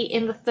heavily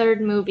in the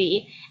third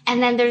movie,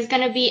 and then there's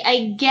gonna be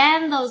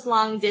again those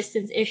long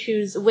distance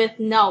issues with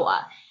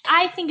Noah.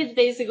 I think it's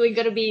basically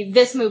gonna be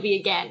this movie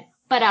again,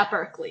 but at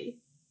Berkeley.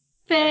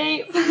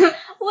 Faye,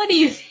 what do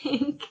you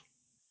think?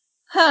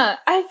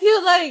 I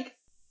feel like,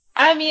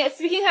 I mean,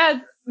 speaking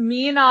as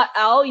me, not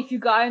Elle, if you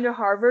got into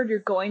Harvard, you're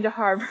going to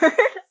Harvard.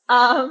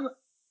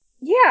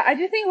 Yeah, I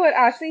do think what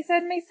Ashley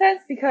said makes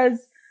sense because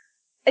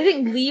I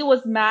think Lee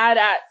was mad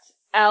at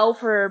Elle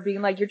for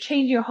being like, you're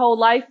changing your whole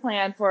life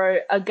plan for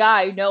a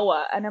guy,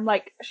 Noah. And I'm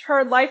like,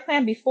 her life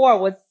plan before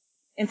was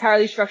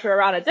entirely structured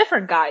around a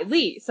different guy,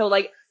 Lee. So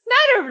like,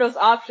 neither of those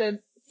options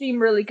seem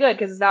really good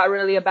because it's not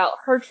really about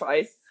her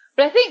choice.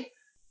 But I think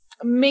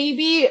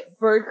maybe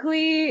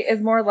Berkeley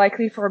is more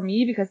likely for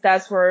me because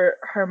that's where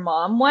her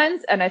mom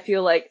went. And I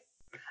feel like,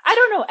 I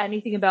don't know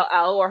anything about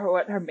Elle or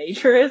what her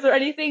major is or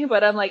anything,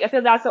 but I'm like, I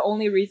feel that's the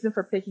only reason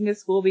for picking a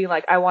school being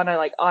like, I want to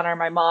like honor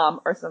my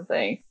mom or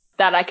something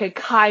that I could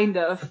kind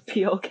of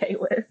be okay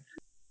with.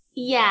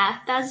 Yeah,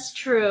 that's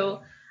true.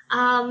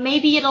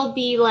 Maybe it'll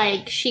be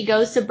like she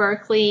goes to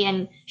Berkeley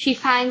and she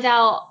finds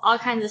out all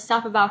kinds of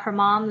stuff about her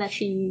mom that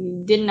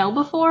she didn't know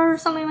before or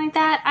something like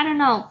that. I don't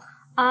know.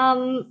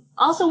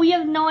 Also, we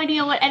have no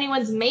idea what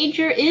anyone's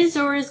major is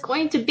or is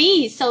going to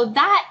be, so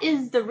that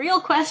is the real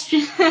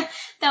question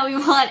that we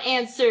want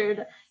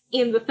answered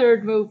in the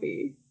third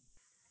movie.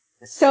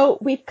 So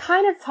we've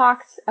kind of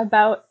talked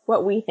about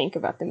what we think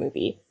about the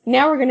movie.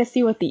 Now we're going to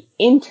see what the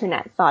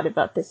internet thought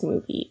about this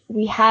movie.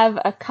 We have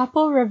a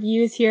couple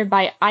reviews here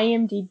by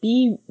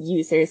IMDb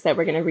users that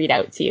we're going to read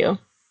out to you.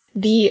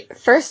 The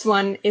first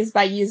one is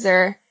by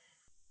user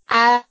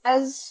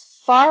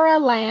Asfara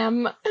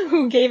Lamb,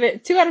 who gave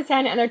it 2 out of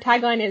 10, and their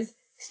tagline is,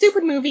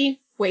 "Stupid movie,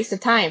 waste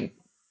of time.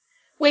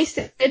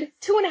 Wasted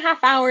 2.5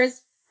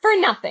 hours for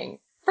nothing.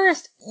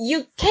 First,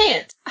 you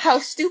can't how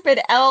stupid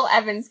Elle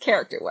Evans'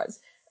 character was.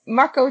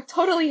 Marco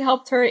totally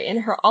helped her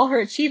in all her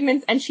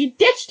achievements, and she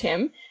ditched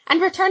him and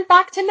returned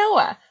back to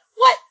Noah.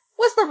 What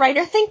was the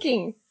writer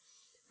thinking?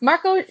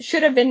 Marco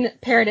should have been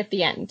paired at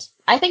the end.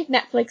 I think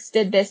Netflix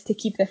did this to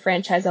keep the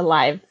franchise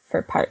alive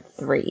for part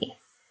 3.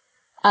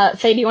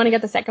 Faye, do you want to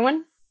get the second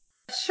one?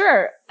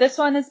 Sure. This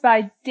one is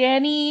by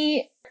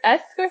Danny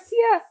S.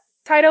 Garcia.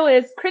 Title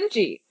is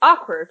Cringy,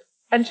 Awkward,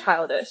 and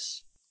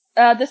Childish.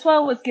 This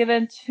one was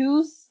given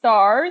 2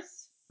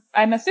 stars.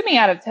 I'm assuming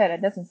out of 10.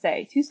 It doesn't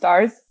say. 2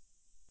 stars.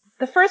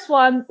 The first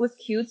one was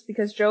cute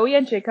because Joey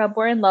and Jacob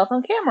were in love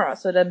on camera,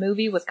 so the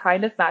movie was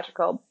kind of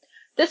magical.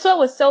 This one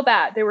was so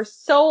bad. They were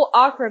so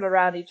awkward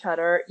around each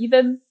other,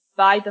 even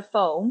by the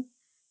phone.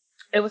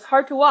 It was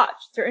hard to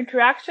watch. Their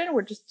interaction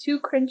were just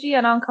too cringy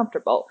and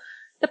uncomfortable.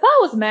 The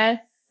plot was meh.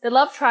 The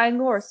love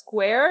triangle or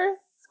square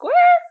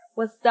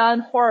was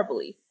done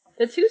horribly.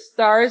 The 2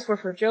 stars were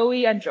for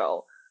Joey and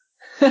Joel.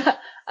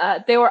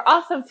 They were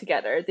awesome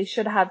together. They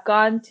should have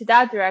gone to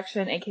that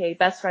direction, aka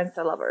best friends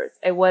to lovers.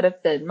 It would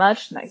have been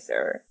much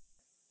nicer.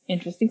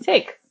 Interesting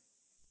take.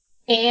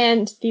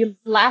 And the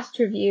last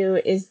review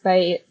is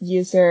by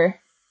user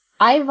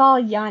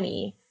Ival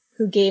Yanni,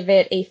 who gave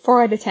it a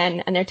 4 out of 10,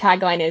 and their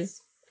tagline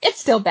is, "It's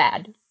still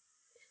bad.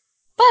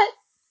 But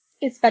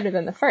it's better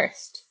than the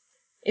first.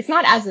 It's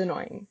not as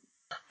annoying."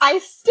 I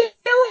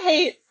still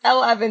hate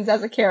Elle Evans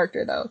as a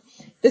character, though.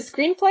 The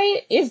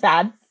screenplay is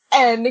bad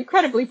and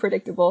incredibly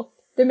predictable.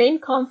 The main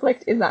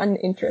conflict is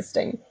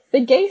uninteresting. The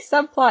gay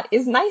subplot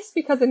is nice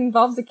because it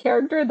involves a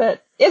character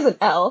that isn't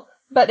Elle,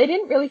 but they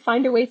didn't really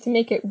find a way to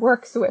make it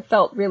work, so it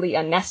felt really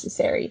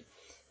unnecessary.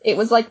 It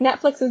was like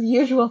Netflix's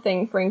usual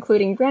thing for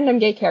including random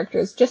gay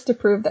characters just to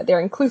prove that they're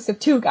inclusive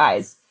too,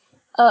 guys.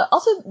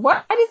 Also,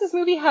 why does this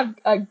movie have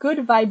a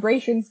Good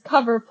Vibrations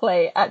cover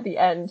play at the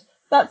end?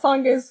 That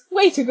song is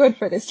way too good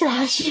for this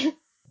trash.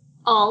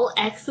 All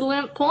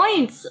excellent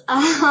points.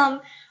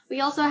 We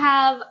also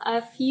have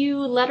a few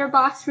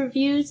Letterboxd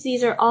reviews.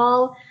 These are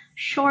all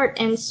short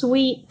and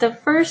sweet. The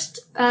first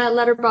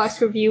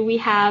Letterboxd review we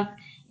have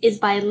is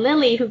by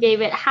Lily, who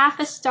gave it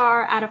 0.5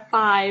 star out of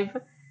 5.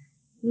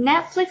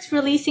 Netflix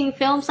releasing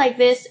films like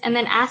this and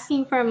then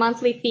asking for a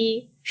monthly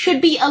fee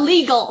should be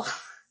illegal.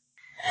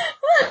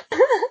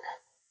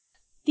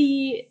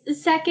 The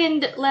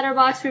second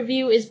Letterboxd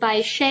review is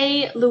by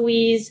Shay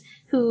Louise,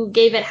 who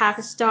gave it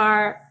 0.5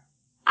 star.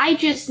 I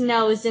just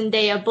know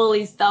Zendaya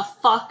bullies the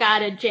fuck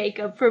out of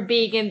Jacob for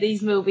being in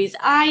these movies.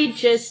 I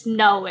just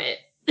know it.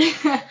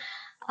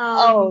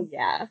 Oh,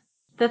 yeah.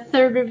 The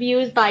third review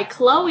is by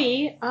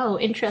Chloe,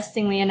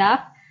 interestingly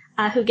enough,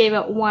 who gave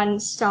it 1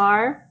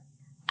 star.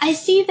 I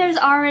see there's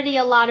already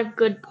a lot of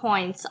good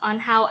points on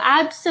how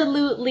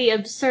absolutely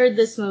absurd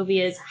this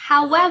movie is.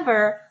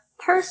 However,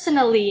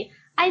 personally,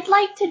 I'd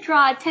like to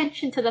draw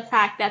attention to the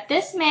fact that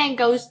this man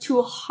goes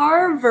to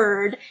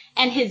Harvard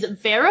and his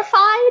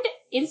verified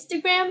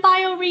Instagram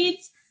bio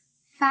reads,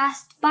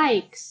 "Fast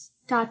bikes, ...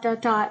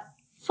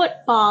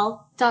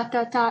 football, ...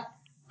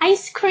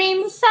 ice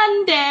cream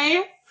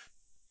sundae.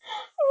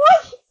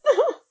 What?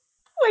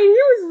 Wait, he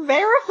was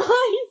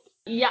verified?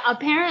 Yeah,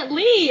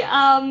 apparently.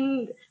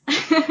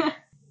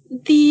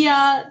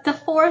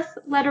 The fourth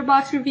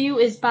letterbox review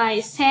is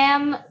by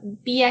Sam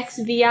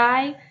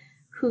BXVI,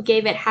 who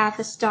gave it half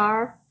a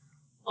star.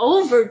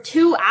 Over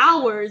 2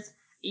 hours.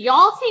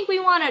 Y'all think we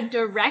want a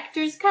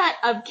director's cut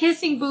of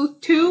Kissing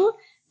Booth 2?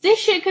 This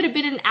shit could have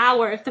been an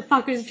hour if the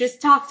fuckers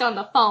just talked on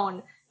the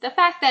phone. The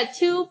fact that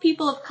 2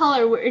 people of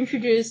color were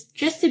introduced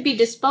just to be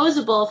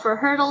disposable for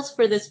hurdles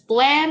for this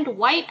bland,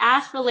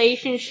 white-ass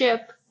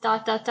relationship, ...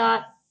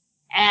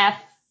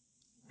 F.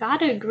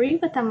 Gotta agree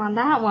with them on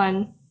that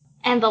one.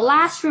 And the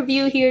last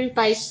review here is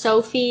by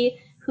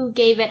Sophie, who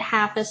gave it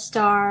half a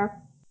star.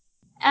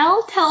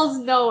 Elle tells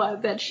Noah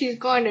that she's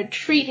going to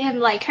treat him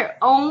like her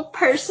own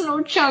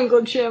personal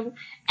jungle gym,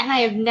 and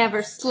I have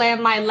never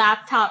slammed my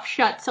laptop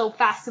shut so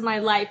fast in my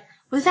life.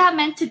 Was that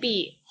meant to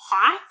be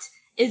hot?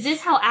 Is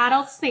this how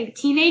adults think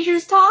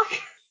teenagers talk?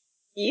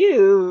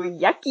 Ew,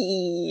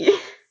 yucky.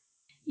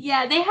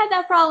 Yeah, they had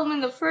that problem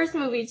in the first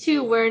movie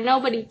too, where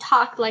nobody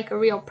talked like a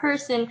real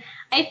person.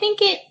 I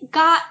think it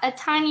got a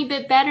tiny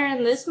bit better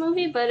in this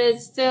movie, but it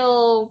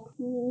still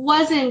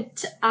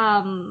wasn't,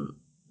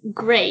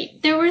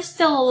 great. There were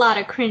still a lot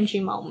of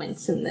cringy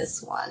moments in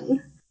this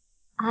one.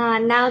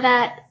 Now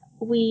that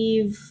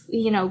we've,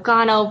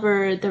 gone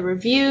over the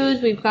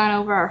reviews, we've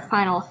gone over our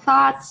final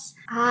thoughts,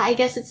 I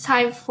guess it's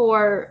time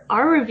for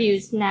our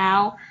reviews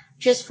now.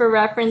 Just for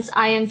reference,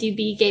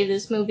 IMDb gave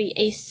this movie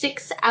a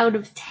 6 out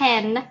of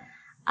 10,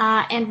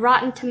 and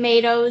Rotten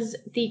Tomatoes,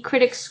 the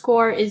critic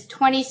score is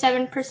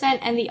 27%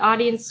 and the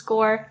audience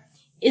score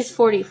is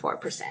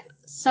 44%.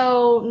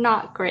 So,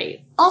 not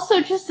great.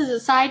 Also, just as a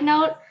side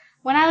note,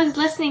 when I was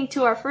listening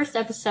to our first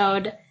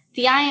episode,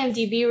 the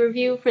IMDb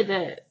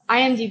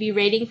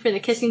rating for the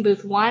Kissing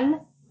Booth 1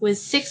 was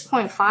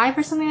 6.5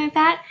 or something like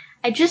that.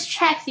 I just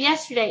checked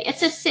yesterday.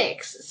 It's a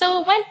 6.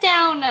 So it went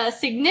down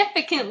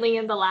significantly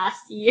in the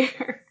last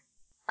year.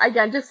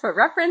 Again, just for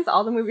reference,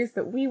 all the movies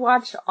that we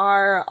watch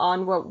are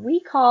on what we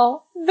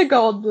call the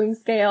Goldblum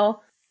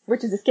scale,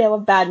 which is a scale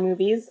of bad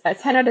movies. A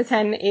 10 out of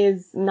 10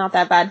 is not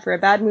that bad for a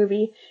bad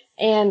movie,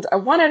 and a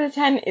 1 out of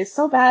 10 is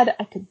so bad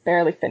I could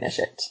barely finish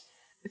it.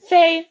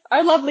 Faye,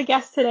 our lovely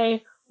guest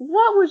today,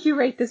 what would you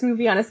rate this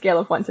movie on a scale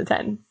of 1 to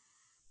 10?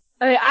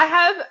 Okay, I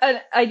have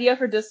an idea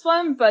for this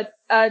one, but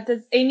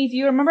Amy, do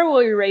you remember what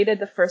we rated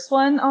the first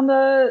one on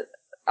the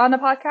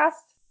podcast?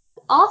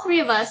 All 3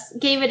 of us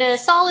gave it a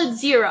solid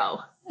 0.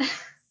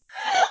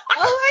 Oh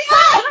my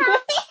god!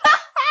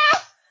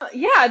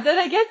 Yeah, then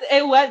I guess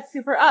it went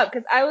super up,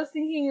 because I was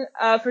thinking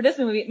for this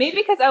movie, maybe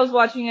because I was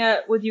watching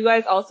it with you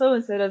guys also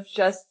instead of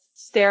just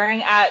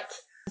staring at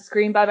the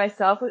screen by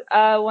myself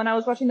when I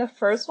was watching the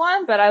first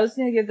one, but I was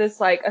going to give this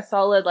like a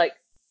solid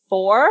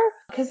 4,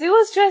 because it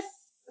was just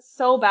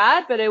so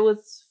bad, but it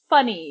was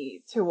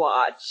funny to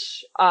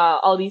watch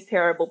all these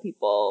terrible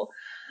people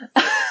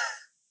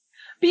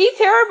be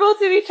terrible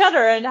to each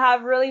other and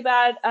have really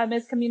bad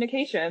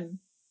miscommunication.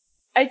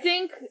 I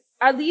think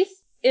at least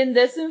in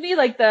this movie,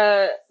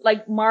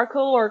 Marco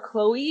or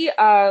Chloe,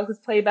 who's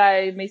played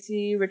by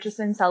Macy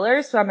Richardson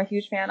Sellers, who I'm a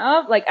huge fan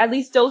of, at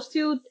least those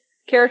 2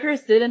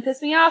 characters didn't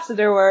piss me off. So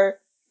there were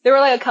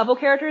a couple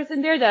characters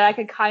in there that I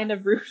could kind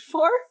of root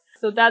for.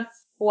 So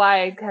that's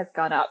why it has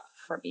gone up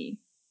for me.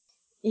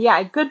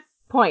 Yeah, good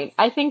point.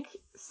 I think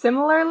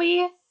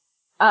similarly,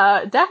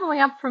 definitely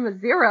up from a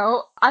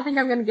 0. I think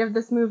I'm gonna give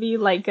this movie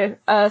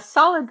a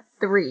solid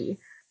 3.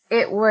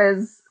 It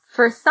was,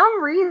 for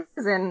some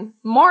reason,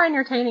 more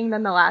entertaining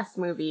than the last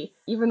movie,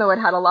 even though it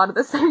had a lot of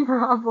the same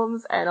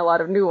problems and a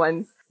lot of new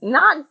ones.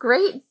 Not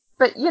great,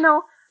 but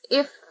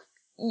if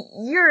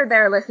you're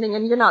there listening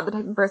and you're not the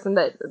type of person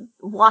that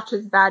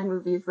watches bad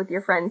movies with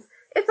your friends,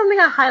 it's something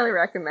I highly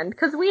recommend,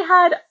 because we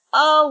had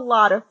a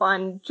lot of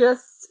fun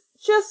just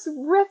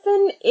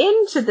ripping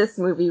into this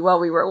movie while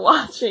we were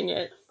watching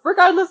it.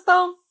 Regardless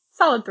though,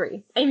 solid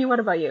 3. Amy, what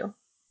about you?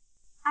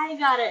 I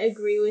gotta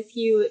agree with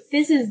you.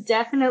 This is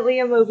definitely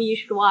a movie you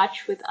should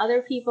watch with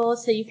other people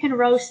so you can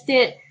roast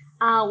it.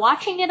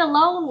 Watching it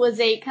alone was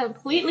a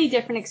completely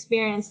different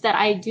experience that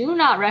I do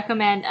not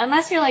recommend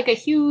unless you're a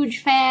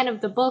huge fan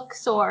of the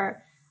books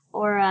or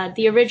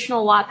the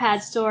original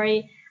Wattpad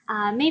story.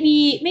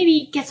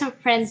 Maybe get some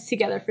friends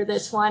together for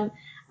this one.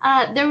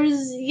 There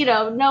was,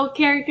 no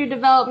character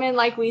development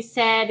like we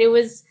said. It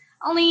was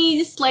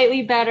only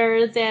slightly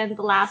better than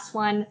the last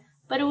one,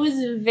 but it was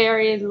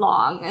very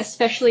long,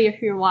 especially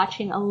if you're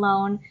watching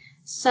alone.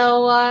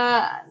 So,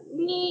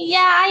 yeah,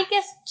 I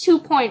guess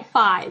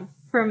 2.5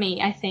 for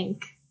me, I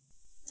think.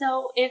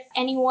 So if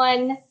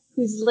anyone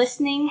who's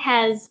listening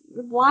has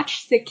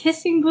watched the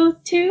Kissing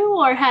Booth 2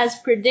 or has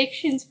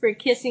predictions for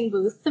Kissing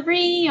Booth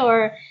 3,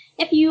 or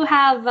if you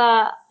have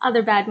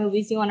other bad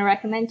movies you want to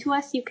recommend to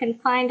us, you can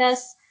find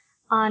us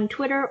on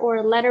Twitter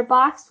or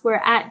Letterboxd. We're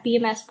at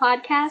BMS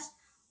Podcast.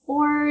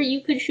 Or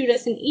you could shoot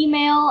us an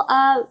email.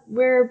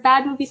 We're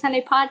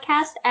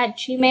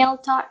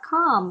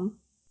badmoviesundaypodcast@gmail.com.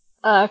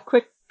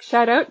 Quick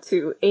Shout out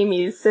to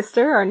Amy's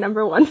sister, our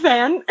number one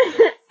fan,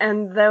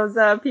 and those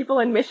people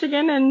in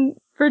Michigan and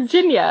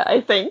Virginia,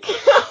 I think.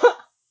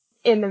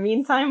 In the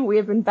meantime, we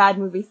have been Bad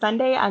Movie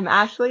Sunday. I'm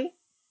Ashley.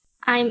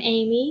 I'm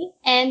Amy,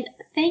 and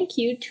thank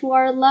you to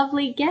our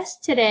lovely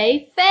guest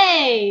today,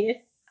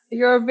 Faye!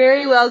 You're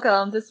very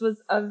welcome. This was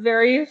a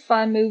very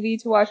fun movie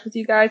to watch with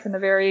you guys and a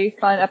very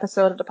fun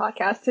episode of the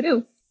podcast to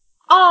do.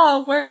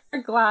 Oh, we're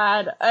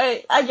glad.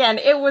 Again,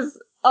 it was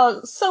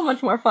so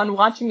much more fun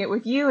watching it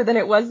with you than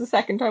it was the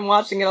second time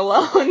watching it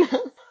alone.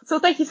 So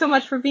thank you so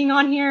much for being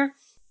on here,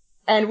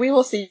 and we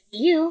will see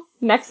you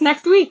next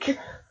week.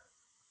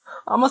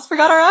 Almost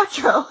forgot our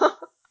outro.